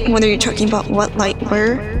 Dane, what are you talking about? What,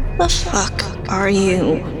 where the fuck are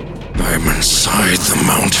you? I'm inside the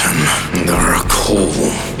mountain. There are coal.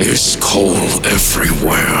 There's coal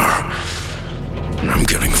everywhere. And I'm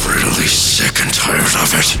getting really sick and tired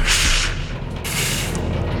of it.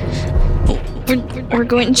 We're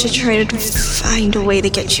going to try to find a way to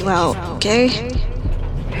get you out, okay?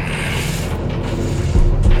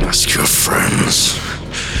 Ask your friends.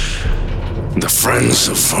 The friends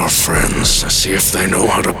of our friends. See if they know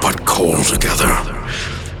how to put coal together.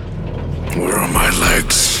 Where are my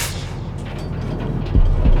legs?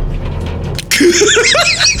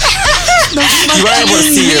 You are able to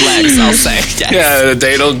see your legs, I'll say. Yes. Yeah,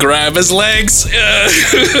 Dane'll grab his legs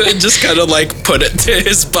and just kind of like put it to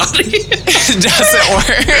his body. It doesn't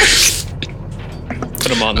work.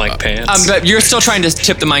 Put them on like pants. But you're still trying to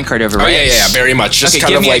tip the minecart over, Oh right? yeah, very much. Just Okay,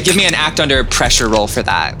 kind of like give me an act under pressure roll for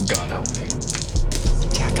that. God help me.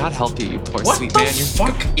 Yeah, God help you, you poor What sweet the man.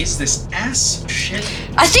 fuck is this ass shit?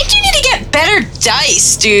 I think you need to get better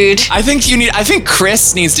dice, dude. I think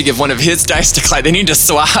Chris needs to give one of his dice to Clyde. They need to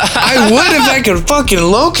swap. I would if I could fucking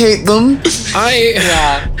locate them.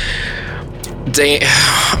 Dane,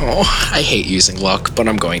 I hate using luck, but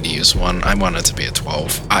I'm going to use one. I want it to be a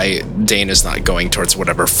 12. Dane is not going towards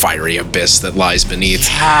whatever fiery abyss that lies beneath.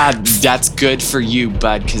 Yeah, that's good for you,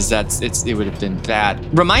 bud, because it would have been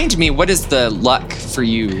bad. Remind me, what is the luck for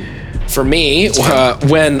you? For me,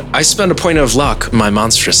 when I spend a point of luck, my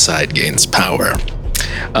monstrous side gains power.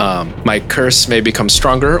 My curse may become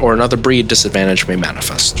stronger, or another breed disadvantage may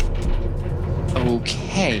manifest.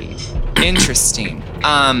 Okay, interesting.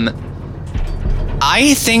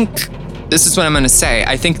 I think this is what I'm going to say.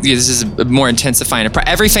 I think this is a more intensifying.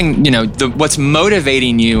 Everything, what's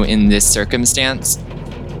motivating you in this circumstance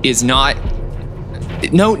is not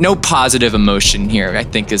no positive emotion here. I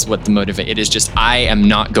think is what the motivate. It is just I am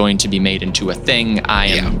not going to be made into a thing. I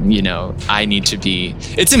am, I need to be.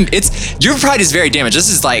 It's your pride is very damaged. This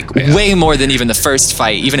is like way more than even the first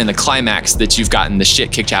fight, even in the climax that you've gotten the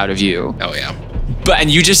shit kicked out of you. Oh yeah.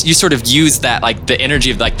 And you sort of use that, like the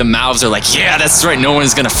energy of like the mouths are like, yeah, that's right. No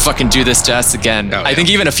one's gonna fucking do this to us again. I think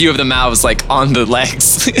even a few of the mouths like on the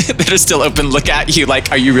legs that are still open look at you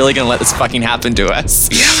like, are you really gonna let this fucking happen to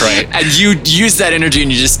us? Yeah, right. And you use that energy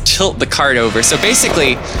and you just tilt the cart over. So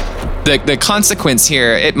basically, the consequence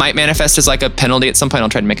here, it might manifest as like a penalty at some point. I'll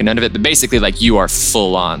try to make a note of it. But basically, like you are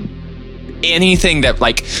full on. Anything that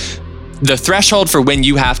like. The threshold for when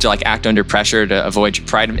you have to like act under pressure to avoid your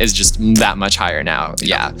pride is just that much higher now.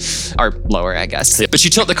 Yeah. Or lower, I guess. But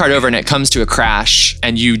you tilt the cart over and it comes to a crash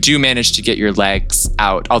and you do manage to get your legs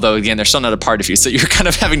out. Although again, they're still not a part of you. So you're kind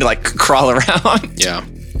of having to like crawl around. Yeah.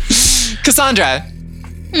 Cassandra.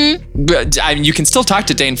 But you can still talk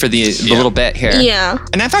to Dane for the little bit here. Yeah.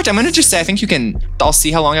 And in fact, I'm going to just say, I think I'll see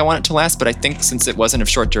how long I want it to last, but I think since it wasn't of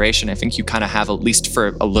short duration, I think you kind of have at least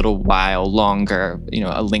for a little while longer,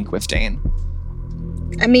 a link with Dane.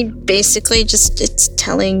 I mean, basically just it's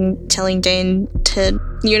telling Dane to,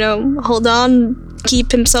 hold on,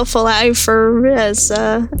 keep himself alive for as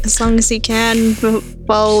long as he can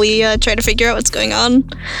while we try to figure out what's going on.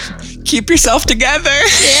 Keep yourself together.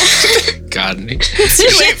 Yeah. God. It's too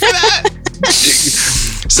late for that.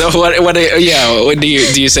 So what do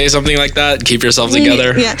you say something like that? Keep yourself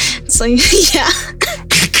together? Yeah. It's like, yeah.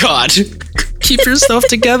 God. Keep yourself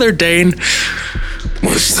together, Dane.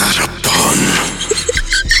 Was that a pun?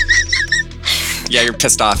 Yeah, you're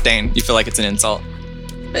pissed off, Dane. You feel like it's an insult.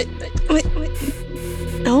 Wait.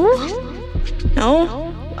 No.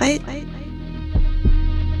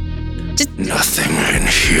 Nothing in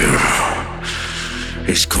here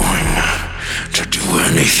is going to do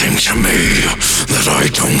anything to me that I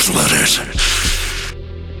don't let it.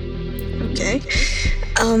 Okay.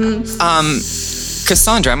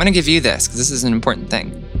 Cassandra, I'm going to give you this because this is an important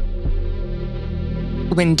thing.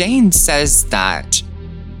 When Dane says that,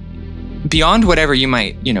 beyond whatever you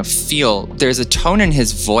might, feel, there's a tone in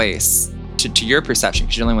his voice to your perception,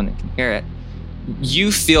 because you're the only one that can hear it.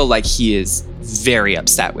 You feel like he is very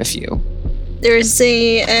upset with you. There's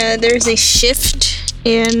a shift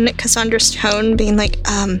in Cassandra's tone, being like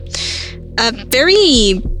a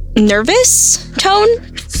very nervous tone,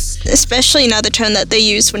 especially now the tone that they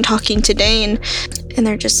use when talking to Dane, and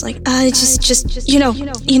they're just like, just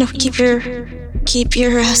keep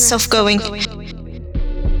yourself going. I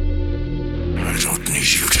don't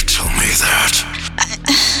need you to tell me that.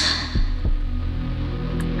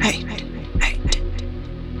 Right.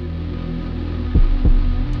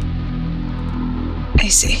 I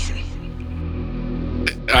see.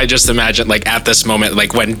 I just imagine, like, at this moment,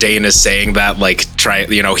 like, when Dane is saying that, like,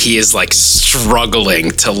 he is, like, struggling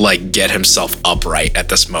to, like, get himself upright at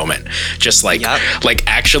this moment. Just, like, like,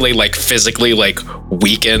 actually, like, physically, like,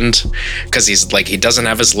 weakened. Because he's, like, he doesn't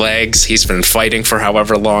have his legs. He's been fighting for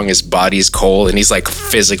however long. His body's cold. And he's, like,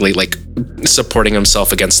 physically, like, supporting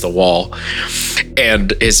himself against the wall.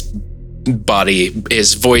 And his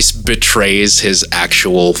voice betrays his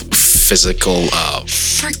actual physical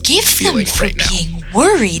Forgive them feeling for right now. being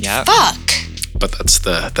worried. Yep. Fuck. But that's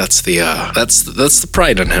the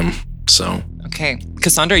pride in him. So Okay.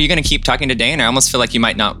 Cassandra, are you going to keep talking to Dane? I almost feel like you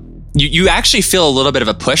might not. You actually feel a little bit of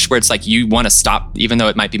a push where it's like you want to stop, even though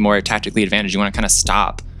it might be more tactically advantaged. You want to kind of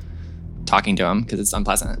stop talking to him because it's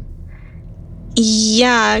unpleasant.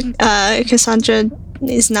 Yeah, Cassandra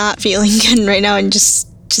is not feeling good right now and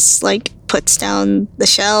just like puts down the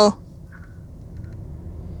shell.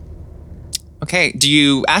 Okay.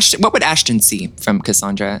 What would Ashton see from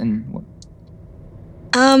Cassandra? And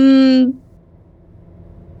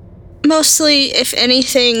Mostly, if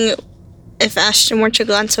anything, if Ashton were to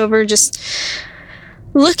glance over, just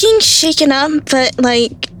looking shaken up, but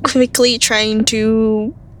like quickly trying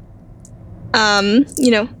to, kind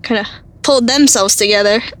of pull themselves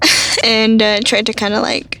together and try to kind of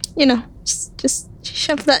like, just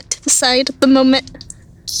shove that to the side at the moment.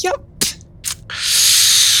 Yep.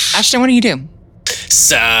 Ashton, what do you do?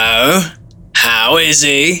 So, how is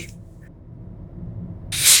he?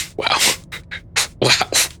 Wow. Wow.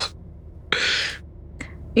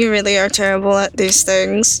 You really are terrible at these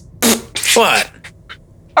things. What?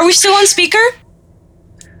 Are we still on speaker?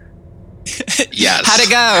 Yes. How'd it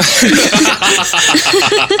go?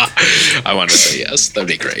 I want to say yes. That'd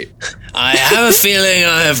be great. I have a feeling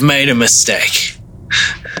I have made a mistake.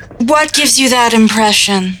 What gives you that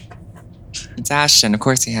impression? It's Ashton. Of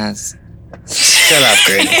course he has. Shut up,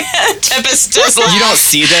 Grady. Tempest does You don't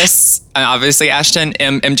see this, obviously, Ashton.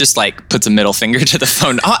 M just like puts a middle finger to the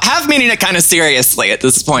phone. Have meaning it kind of seriously at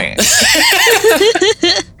this point.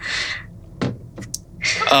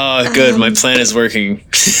 Oh, good. My plan is working.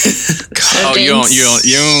 Oh, you don't.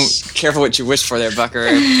 Careful what you wish for there, Bucker.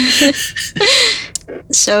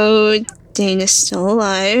 So, Dane is still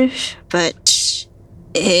alive, but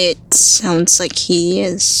it sounds like he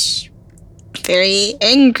is very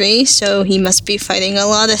angry, so he must be fighting a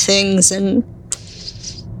lot of things and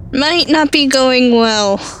might not be going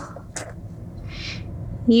well.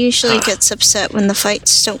 He usually gets upset when the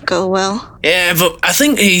fights don't go well. Yeah, but I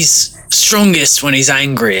think he's strongest when he's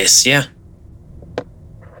angriest, yeah?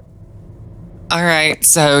 All right,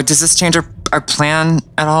 so does this change our plan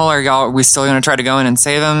at all? Are we still going to try to go in and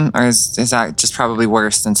save him? Or is that just probably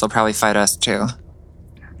worse since he'll probably fight us too?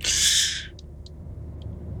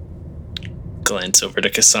 Glance over to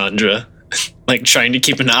Cassandra. Like trying to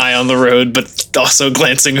keep an eye on the road, but also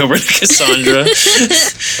glancing over to Cassandra.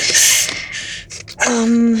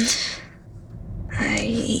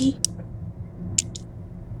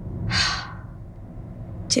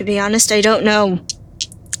 To be honest, I don't know.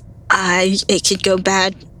 It could go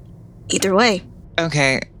bad either way.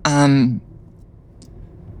 Okay,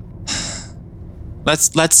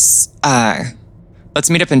 let's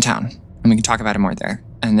meet up in town and we can talk about it more there.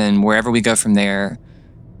 And then wherever we go from there,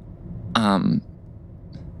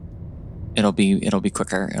 it'll be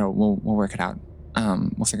quicker. We'll work it out.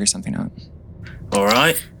 We'll figure something out. All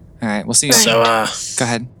right. All right, we'll see you. So, go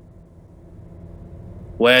ahead.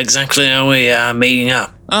 Where exactly are we meeting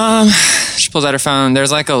up? She pulls out her phone.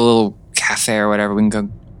 There's like a little cafe or whatever. We can go.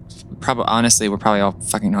 Honestly, we're probably all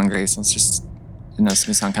fucking hungry. So let's just. I know it's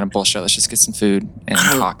gonna sound kind of bullshit. Let's just get some food and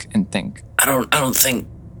talk and think. I don't think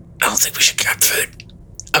we should grab food.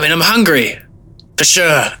 I mean, I'm hungry, for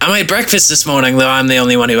sure. I made breakfast this morning, though I'm the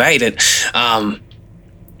only one who ate it.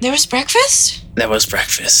 There was breakfast? There was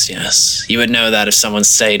breakfast, yes. You would know that if someone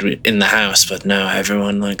stayed in the house, but no,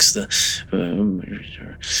 everyone likes the...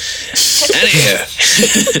 Anywho.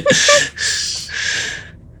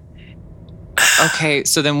 Okay,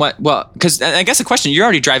 so then what? Well, because I guess the question, you're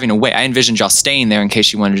already driving away. I envisioned y'all staying there in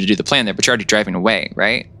case you wanted to do the plan there, but you're already driving away,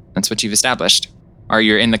 right? That's what you've established. Or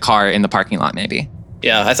you're in the car in the parking lot, maybe.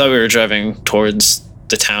 Yeah, I thought we were driving towards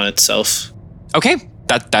the town itself. Okay,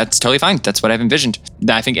 that's totally fine. That's what I've envisioned.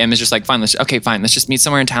 I think M is just like, fine, let's just meet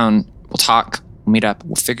somewhere in town. We'll talk, we'll meet up,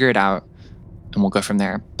 we'll figure it out, and we'll go from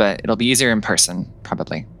there. But it'll be easier in person,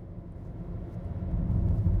 probably.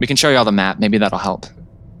 We can show you all the map. Maybe that'll help.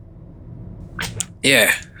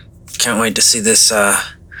 Yeah. Can't wait to see this, how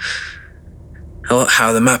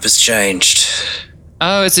the map has changed.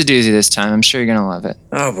 Oh, it's a doozy this time. I'm sure you're gonna love it.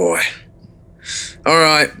 Oh, boy. All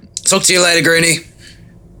right. Talk to you later, Greenie.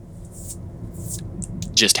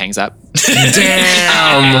 Just hangs up.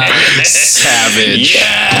 Damn. Savage.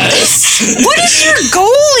 Yes. What is your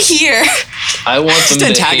goal here? I want them Just to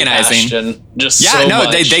antagonizing. hate Ashton just Yeah, so no,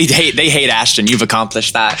 much. they hate Ashton. You've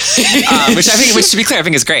accomplished that, which to be clear, I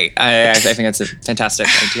think is great. I think that's a fantastic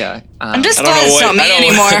idea. I'm just I don't glad know it's what- not me I don't-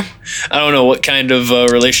 anymore. I don't know what kind of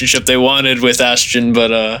relationship they wanted with Ashton,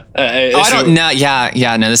 but I don't know.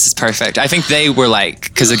 Yeah, no, this is perfect. I think they were like,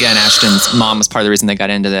 because again, Ashton's mom was part of the reason they got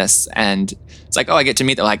into this, and it's like, oh, I get to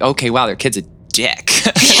meet. They're like, okay, wow, their kid's a dick.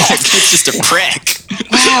 Their kid's just a prick.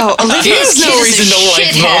 Wow, Olivia's no kid reason is a to like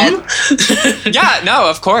shithead. them. Yeah, no,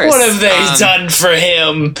 of course. What have they done for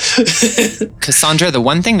him? Cassandra, the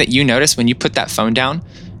one thing that you notice when you put that phone down,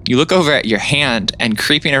 You look over at your hand, and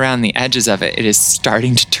creeping around the edges of it, it is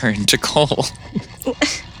starting to turn to coal. And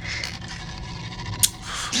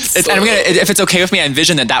I'm gonna, if it's okay with me, I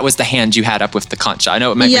envision that was the hand you had up with the concha. I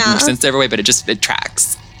know it might make more sense every way, but it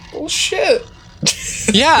tracks. Oh shit.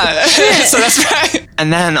 Yeah, so that's right.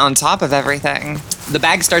 And then on top of everything, the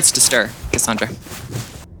bag starts to stir, Cassandra.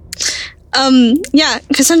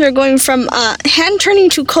 Cassandra going from hand turning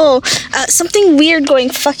to coal, something weird going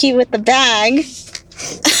fucky with the bag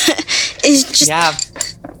is just... Yeah.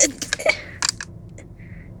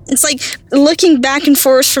 It's like looking back and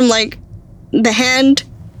forth from like the hand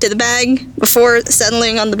to the bag before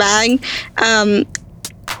settling on the bag, and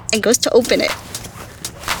goes to open it.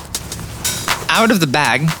 Out of the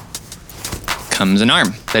bag comes an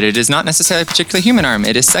arm, but it is not necessarily a particularly human arm.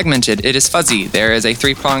 It is segmented. It is fuzzy. There is a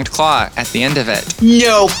 3-pronged claw at the end of it.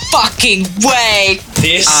 No fucking way!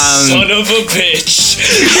 This son of a bitch.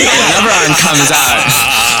 Another arm comes out.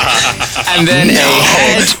 And then a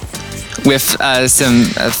head with some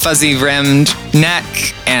fuzzy rimmed neck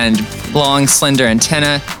and long, slender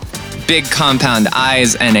antenna, big compound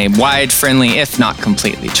eyes, and a wide, friendly, if not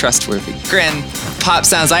completely trustworthy grin. Pop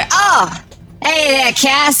sounds like, Oh, hey there,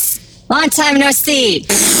 Cass. Long time no see.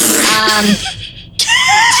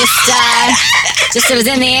 Just was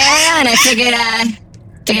in the area, and I figured I'd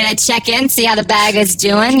check in, see how the bag is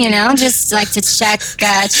doing. You know, just like to check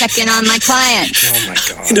in on my client. Oh my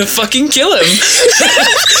god. To fucking kill him.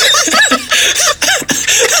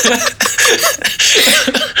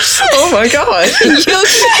 Oh my god.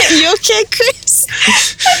 You okay, Chris?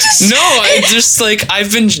 No, I just like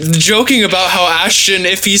I've been joking about how Ashton,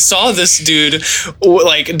 if he saw this dude,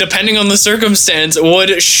 like depending on the circumstance,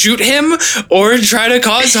 would shoot him or try to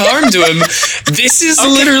cause harm to him. This is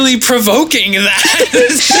literally provoking that.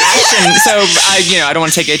 Ashton, so I don't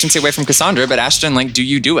want to take agency away from Cassandra, but Ashton, like, do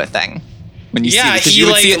you do a thing when you see it? Because you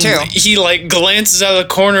would see it too. He like glances out of the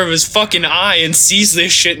corner of his fucking eye and sees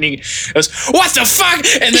this shit, and he goes, "What the fuck?"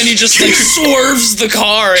 And then he just like swerves the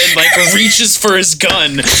car and like reaches for his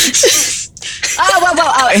gun.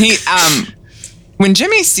 Oh. And he, when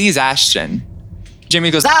Jimmy sees Ashton,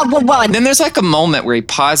 Jimmy goes, Whoa. and then there's like a moment where he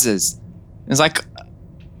pauses. It's like,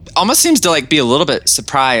 almost seems to like be a little bit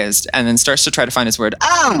surprised, and then starts to try to find his word.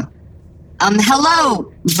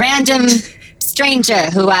 Hello, random stranger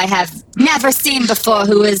who I have never seen before,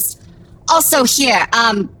 who is also here.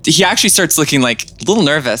 He actually starts looking like a little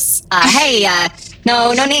nervous. Hey,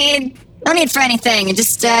 no need for anything.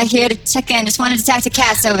 Just here to check in. Just wanted to talk to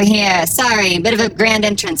Cass over here. Sorry, bit of a grand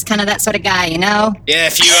entrance, kind of that sort of guy, you know? Yeah,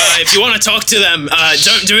 if you want to talk to them,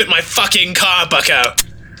 don't do it in my fucking car, bucko.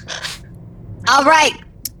 All right.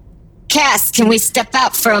 Cass, can we step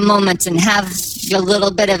out for a moment and have a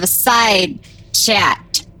little bit of a side chat?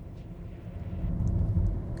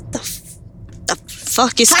 The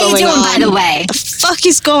fuck is How going you doing, on? by the way? The fuck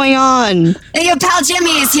is going on? Your pal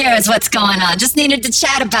Jimmy is here is what's going on. Just needed to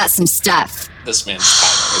chat about some stuff. This man's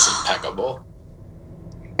timing is impeccable.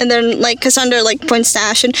 And then like Cassandra like points to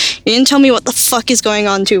Ashton. You didn't tell me what the fuck is going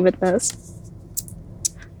on too with this.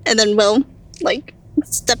 And then Will like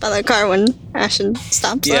step out of the car when Ashton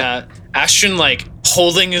stops. Yeah, Ashton like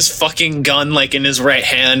holding his fucking gun like in his right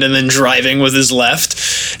hand and then driving with his left,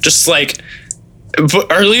 just like. But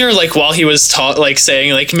earlier, like while he was like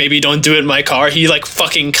saying like maybe don't do it in my car, he like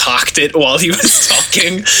fucking cocked it while he was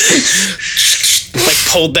talking, like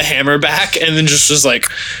pulled the hammer back and then just was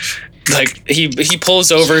like he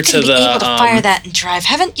pulls over to the able to fire that and drive.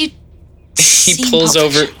 Haven't you? He pulls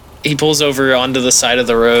over onto the side of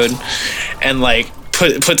the road and like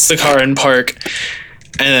puts the car in park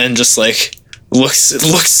and then just like looks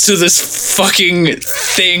to this fucking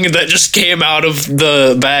thing that just came out of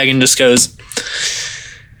the bag and just goes,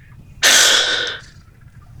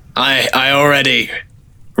 I already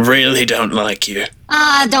really don't like you.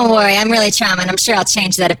 Don't worry. I'm really charming. I'm sure I'll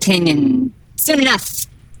change that opinion soon enough.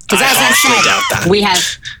 Because as I doubt that. said, we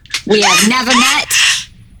have never met,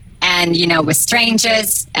 and we're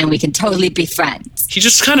strangers, and we can totally be friends. He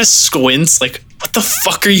just kind of squints like, what the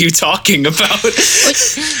fuck are you talking about?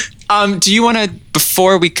 Do you want to,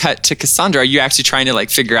 before we cut to Cassandra, are you actually trying to like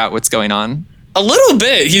figure out what's going on? A little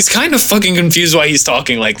bit. He's kind of fucking confused why he's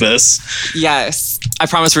talking like this. Yes. I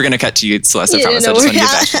promise we're going to cut to you, Celeste. I promise. No, I just want to get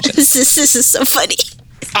back to this is so funny.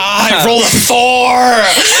 I rolled a 4.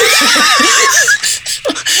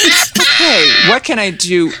 Hey, what can I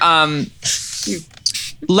do?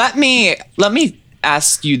 Let me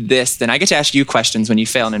ask you this, then. I get to ask you questions when you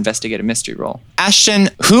fail an investigative mystery roll. Ashton,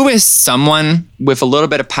 who is someone with a little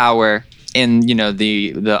bit of power in,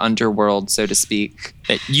 the underworld, so to speak,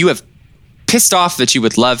 that you have pissed off that you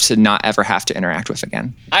would love to not ever have to interact with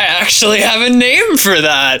again? I actually have a name for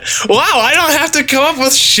that. Wow, I don't have to come up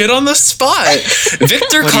with shit on the spot.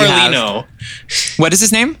 Victor What do you have? Carlino. What is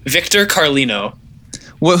his name? Victor Carlino.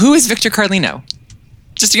 Well, who is Victor Carlino?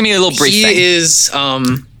 Just give me a little brief He thing. is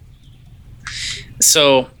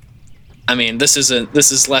so I mean, this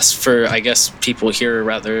is less for, I guess, people here,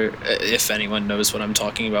 rather, if anyone knows what I'm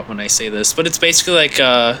talking about when I say this. But it's basically like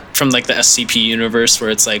from like the SCP universe, where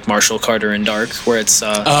it's like Marshall Carter in Dark, where it's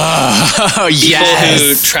Oh, people who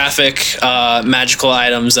yes. traffic magical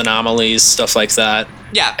items, anomalies, stuff like that.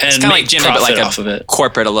 Yeah, it's and kind of like make Jimmy, but profit like off of it.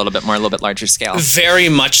 corporate, a little bit larger scale. Very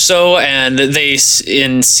much so, and they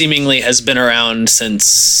seemingly has been around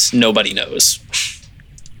since nobody knows.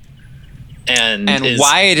 And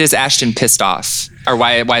why is Ashton pissed off? Or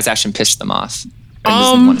why is Ashton pissed them off? And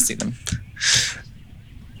doesn't want to see them?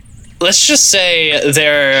 Let's just say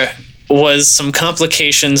there was some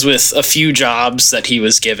complications with a few jobs that he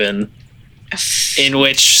was given, in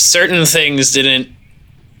which certain things didn't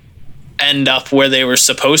end up where they were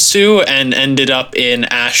supposed to and ended up in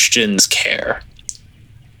Ashton's care.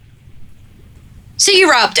 So you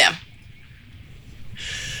robbed him.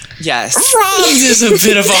 Yes. Robbed is a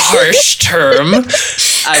bit of a harsh term.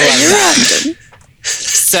 I love that.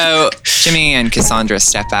 So Jimmy and Cassandra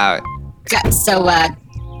step out. So,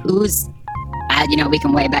 who's, we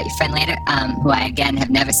can worry about your friend later, who I, again,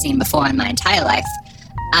 have never seen before in my entire life.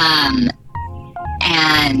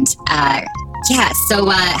 So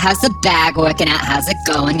how's the bag working out? How's it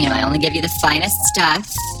going? I only give you the finest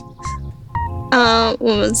stuff. What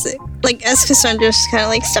was it? Like, as Cassandra's kind of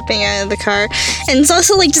like stepping out of the car, and it's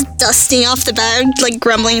also like just dusting off the bag, like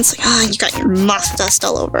grumbling. It's like, oh, you got your moth dust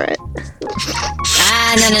all over it. No,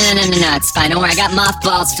 it's fine. Don't worry, I got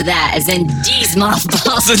mothballs for that, as in D's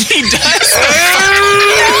mothballs. He does.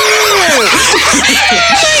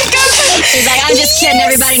 He's like, I'm just kidding.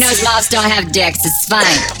 Everybody knows moths don't have dicks. It's fine.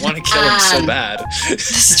 I want to kill him so bad.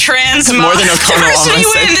 This trans moth. More than O'Connell Diversity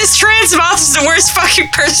almost said. win. This trans moth is the worst fucking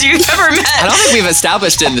person you've ever met. I don't think we've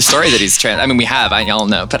established in the story that he's trans. I mean, we have, y'all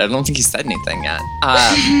know, but I don't think he said anything yet.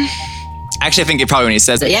 Actually, I think probably when he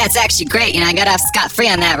says So it. yeah, it's actually great. I got off scot-free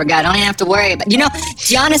on that regard. I don't even have to worry about. Do you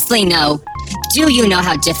honestly know? Do you know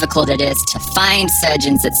how difficult it is to find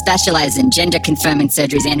surgeons that specialize in gender-confirming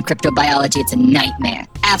surgeries and cryptobiology? It's a nightmare.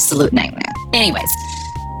 Absolute nightmare. Anyways.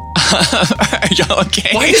 Are y'all okay?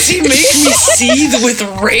 Why does he make me seethe with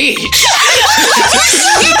rage?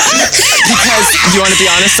 Because, you want to be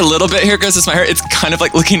honest a little bit? Here goes this my heart. It's kind of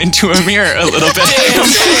like looking into a mirror a little bit. I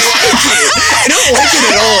don't like it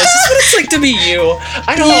at all. Is this what it's like to be you?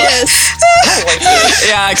 I don't like it.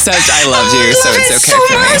 Yeah, except I love you, so it's okay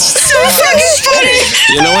for me. So fucking funny.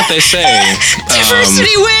 You know what they say?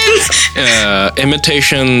 Diversity wins.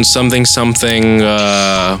 Imitation something affection?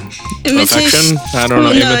 I don't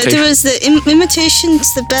know. No, there was the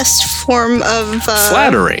imitation's the best form of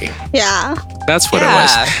Flattery. Yeah. That's what Yeah. it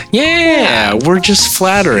was. Yeah, we're just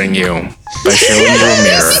flattering you by showing you a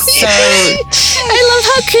mirror. I love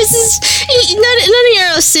how Chris is. None of you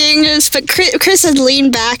are seeing this, but Chris has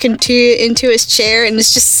leaned back into his chair and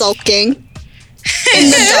is just sulking in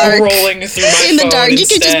the dark. Rolling through my In the phone dark, you can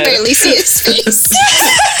just instead. barely see his face.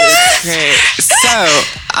 Great.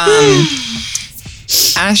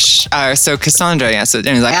 So Cassandra, yeah, so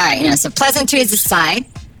Danny's like, All right, so pleasantries aside,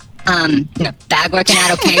 bag working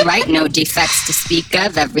out okay, right? No defects to speak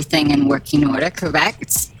of. Everything in working order,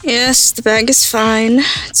 correct? Yes, the bag is fine.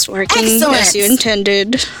 It's working Excellent. as you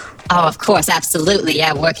intended. Oh, of course, absolutely.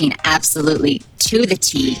 Yeah, working absolutely to the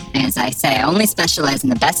T, as I say. I only specialize in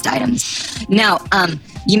the best items. Now,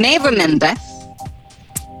 you may remember at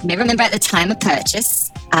the time of purchase,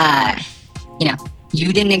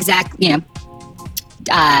 you didn't exactly,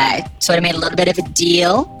 sort of made a little bit of a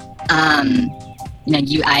deal.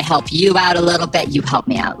 I help you out a little bit. You help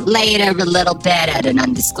me out later a little bit at an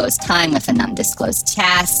undisclosed time with an undisclosed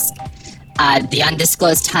task. The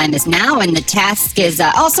undisclosed time is now, and the task is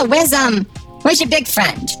also where's your big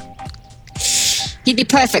friend? He'd be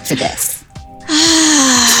perfect for this.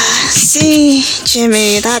 See,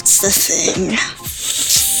 Jimmy, that's the thing.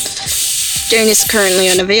 Jane is currently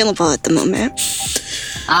unavailable at the moment.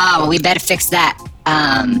 Oh, well, we better fix that.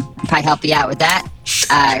 Probably help you out with that.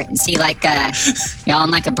 Is he like y'all on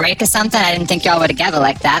like a break or something? I didn't think y'all were together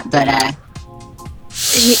like that, but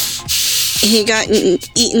He got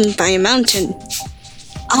eaten by a mountain.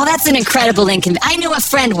 oh, that's an incredible inconvenience. I knew a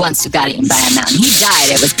friend once who got eaten by a mountain. He died.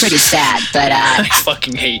 It was pretty sad, but I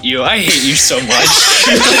fucking hate you. I hate you so much.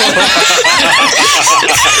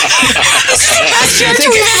 Best character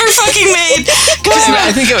we've ever fucking made.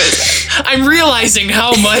 I think it was. I'm realizing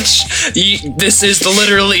how much this is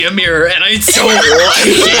literally a mirror, and I don't like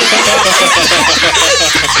it.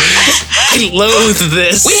 I loathe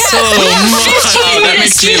this so much. That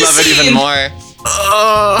makes me love it even more.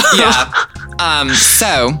 Yeah.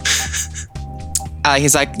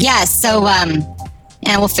 He's like, Yeah, so,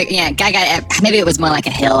 yeah, we'll figure, yeah, guy got, maybe it was more like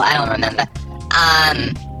a hill, I don't remember.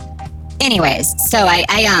 Anyways, so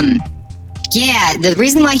yeah, the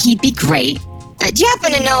reason why he'd be great, do you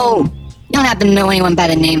happen to know, you don't happen to know anyone by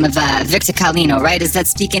the name of, Victor Carlino, right? Does that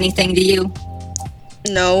speak anything to you?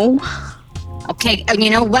 No. Okay, you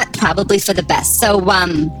know what? Probably for the best. So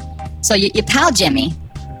your pal Jimmy,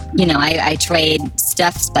 you know, I trade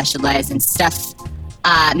stuff, specialize in stuff,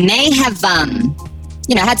 may have,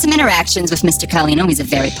 you know, had some interactions with Mr. Carlino. He's a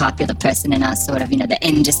very popular person in our sort of, you know, the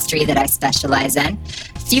industry that I specialize in.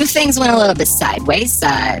 Few things went a little bit sideways.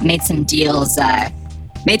 Made some deals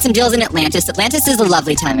in Atlantis. Atlantis is a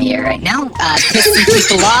lovely time of year right now. Pissed some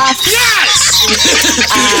people off. Yes!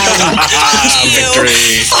 Victory.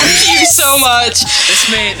 Fuck you so much.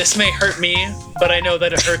 This may hurt me, but I know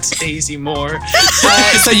that it hurts Daisy more.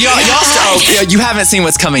 so you haven't seen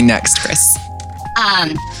what's coming next, Chris.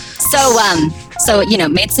 So you know,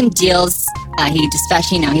 made some deals. He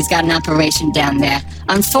especially, you know, he's got an operation down there.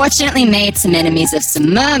 Unfortunately, made some enemies of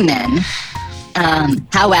some mermen.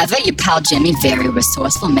 However, your pal Jimmy, very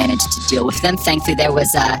resourceful, managed to deal with them. Thankfully, there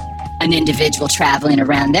was an individual traveling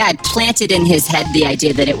around there. I planted in his head the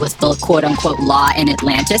idea that it was the quote-unquote law in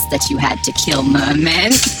Atlantis that you had to kill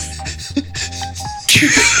mermen.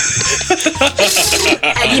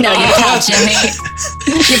 And, you know,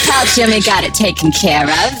 your pal Jimmy got it taken care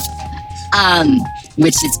of.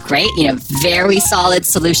 Which is great, you know, very solid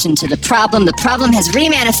solution to the problem. The problem has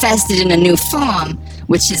remanifested in a new form,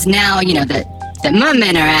 which is now, you know, that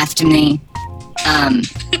mermen are after me. And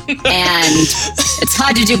it's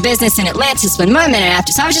hard to do business in Atlantis when mermen are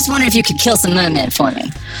after. So I was just wondering if you could kill some mermen for me.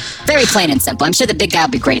 Very plain and simple. I'm sure the big guy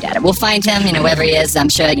will be great at it. We'll find him, you know, wherever he is. I'm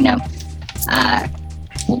sure, you know,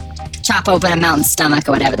 we'll chop open a mountain stomach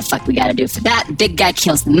or whatever the fuck we gotta do for that. Big guy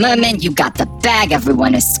kills the merman. You got the bag.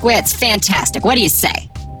 Everyone is square. It's fantastic. What do you say?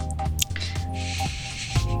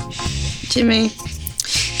 Jimmy.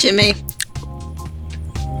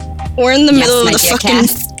 We're in the middle of the fucking...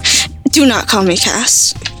 Cass? Do not call me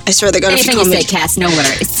Cass. I swear to God, if you Anything call you me... say, Cass, no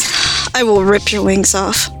worries. I will rip your wings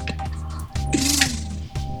off.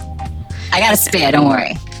 I got a spare, don't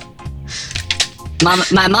worry.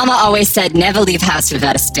 My mama always said never leave house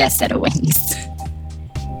without a spare set of wings.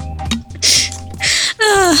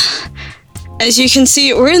 As you can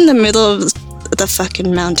see, we're in the middle of the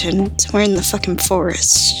fucking mountains. We're in the fucking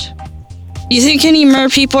forest. You think any mer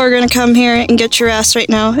people are gonna come here and get your ass right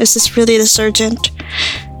now? Is this really the sergeant?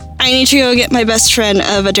 I need to go get my best friend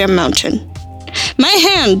of a damn mountain. My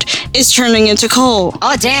hand is turning into coal.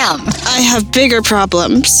 Oh, damn. I have bigger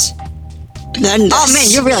problems than this. Oh, man,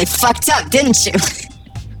 you really fucked up, didn't you?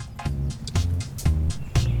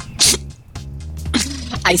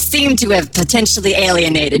 I seem to have potentially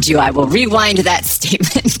alienated you. I will rewind that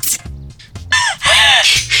statement.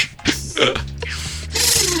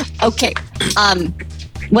 Okay.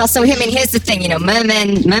 Well, so I mean, here's the thing. You know,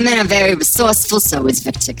 mermen are very resourceful. So is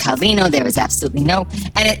Victor Carlino. There is absolutely no.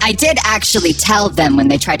 And I did actually tell them when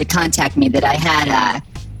they tried to contact me that I had,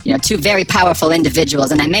 you know, two very powerful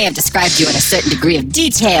individuals, and I may have described you in a certain degree of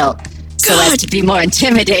detail so as to be more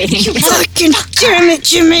intimidating. You fucking damn it,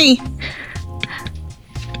 Jimmy!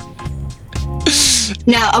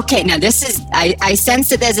 Now, okay, now this is, I sense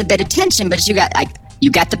that there's a bit of tension, but you got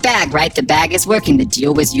the bag, right? The bag is working. The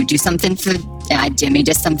deal was you do something for Jimmy,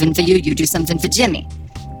 does something for you, you do something for Jimmy.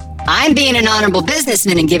 I'm being an honorable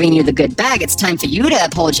businessman and giving you the good bag. It's time for you to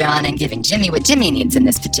uphold your honor and giving Jimmy what Jimmy needs in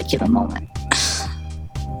this particular moment.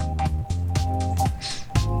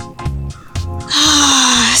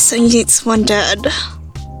 So he needs one dead.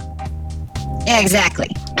 Yeah, exactly.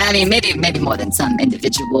 I mean, maybe more than some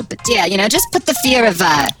individual, but yeah, you know, just put the fear of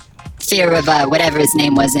whatever his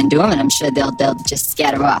name was into him, and I'm sure they'll just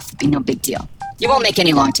scatter off. It'd be no big deal. You won't make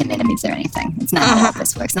any long-term enemies or anything. It's not how all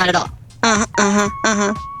this works. Not at all.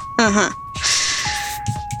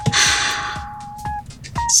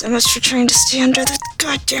 So much for trying to stay under the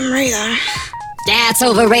goddamn radar. That's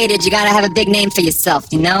overrated. You gotta have a big name for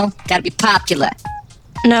yourself, you know? Gotta be popular.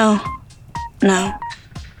 No.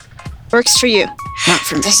 Works for you, not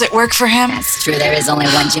for me. Does it work for him? That's true. There is only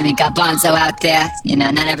one Jimmy Garbanzo out there. You know,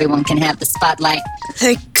 not everyone can have the spotlight.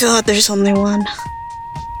 Thank God there's only one.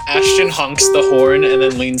 Ashton honks the horn and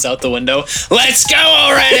then leans out the window. Let's go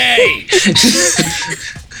already!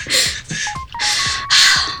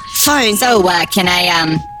 Fine. So, can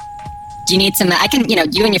I, Do you need some? I can,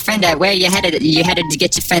 you and your friend. Where are you headed? You headed to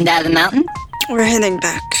get your friend out of the mountain? We're heading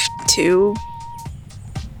back to.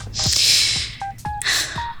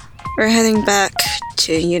 We're heading back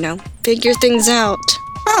to, figure things out.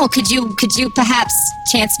 Oh, could you perhaps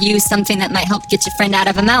chance use something that might help get your friend out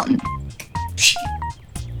of a mountain?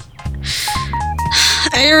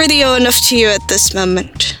 I already owe enough to you at this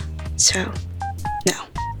moment, so no.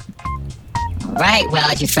 All right. Well,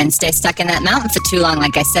 if your friend stays stuck in that mountain for too long,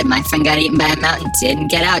 like I said, my friend got eaten by a mountain, didn't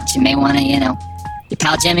get out. You may want to, your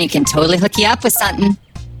pal Jimmy can totally hook you up with something.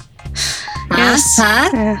 Yes.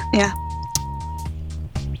 Huh? Yeah.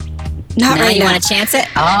 Not now right you now. want to chance it?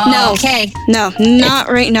 Oh, No. okay. No, not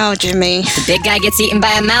right now, Jimmy. The big guy gets eaten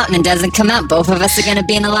by a mountain and doesn't come out. Both of us are going to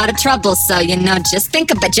be in a lot of trouble. So, just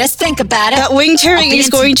think about it. That wing tearing I'll be is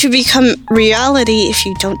into- going to become reality if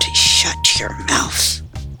you don't shut your mouth.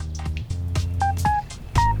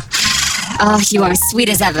 Oh, you are as sweet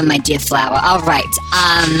as ever, my dear flower. All right.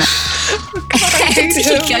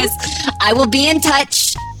 He goes, I will be in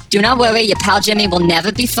touch. Do not worry. Your pal Jimmy will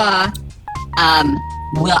never be far.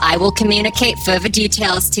 I will communicate further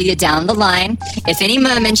details to you down the line. If any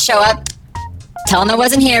mermen show up, tell them I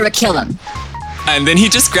wasn't here or kill them. And then he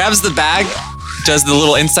just grabs the bag, does the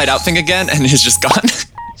little inside out thing again, and is just gone.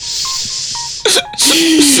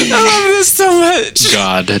 I love this so much.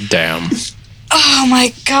 God damn. Oh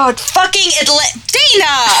my god, fucking Dana!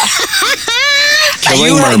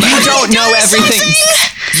 Killing mermen. You don't know everything.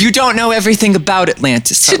 You don't know everything about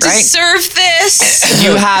Atlantis, To all right? deserve this!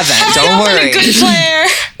 You haven't. Don't I've worry. been a good player.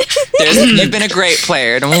 You've been a great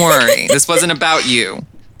player. Don't worry. This wasn't about you.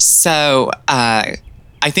 So, I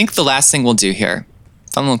think the last thing we'll do here,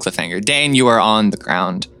 fun little cliffhanger. Dane, you are on the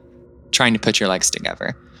ground, trying to put your legs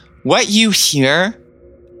together. What you hear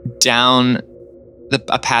down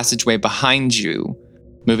a passageway behind you,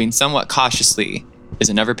 moving somewhat cautiously, is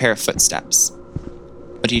another pair of footsteps.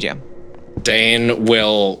 What do you do? Dane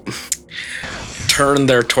will turn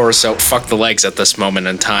their torso, fuck the legs at this moment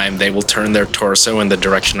in time. They will turn their torso in the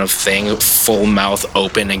direction of Thing, full mouth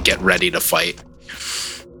open, and get ready to fight.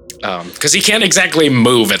 Because he can't exactly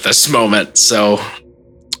move at this moment, so...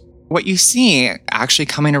 What you see actually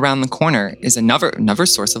coming around the corner is another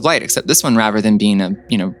source of light, except this one, rather than being a,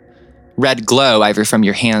 red glow either from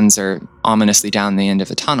your hands or ominously down the end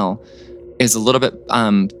of a tunnel, is a little bit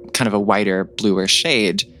kind of a whiter, bluer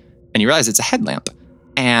shade. And you realize it's a headlamp.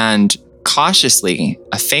 And cautiously,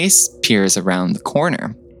 a face peers around the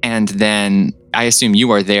corner. And then I assume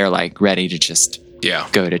you are there, ready to just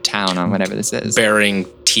go to town on whatever this is. Baring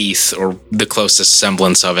teeth, or the closest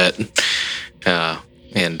semblance of it.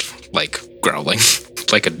 And, growling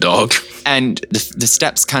like a dog. And the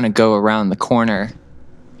steps kind of go around the corner.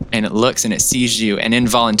 And it looks and it sees you. And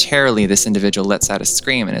involuntarily, this individual lets out a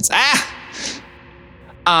scream. And it's, ah!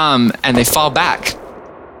 And they fall back.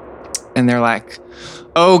 And they're like,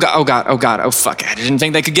 oh God, oh fuck. I didn't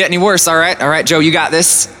think they could get any worse. All right, Joe, you got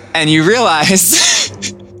this. And you realize,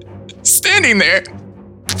 standing there,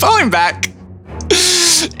 falling back,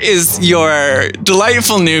 is your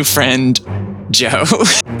delightful new friend, Joe.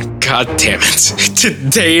 God damn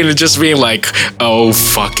it. Dane just being like, oh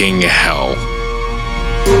fucking hell.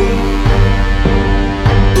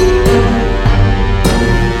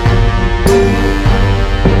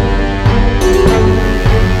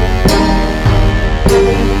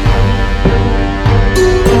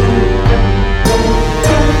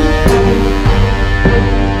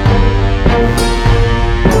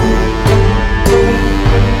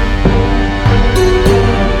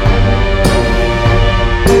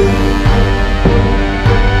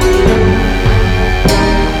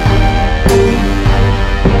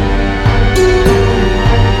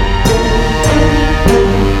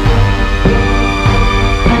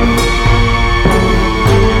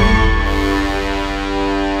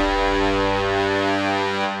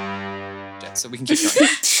 So we can keep going.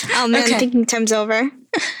 Oh man, thinking time's over.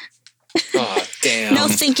 Oh, damn. No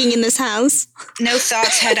thinking in this house. No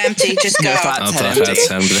thoughts, head empty. Just go.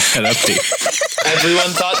 Head empty.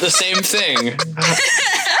 Everyone thought the same thing.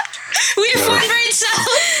 We have one brain cell.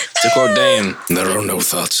 To quote Dane, There are no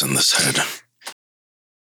thoughts in this head.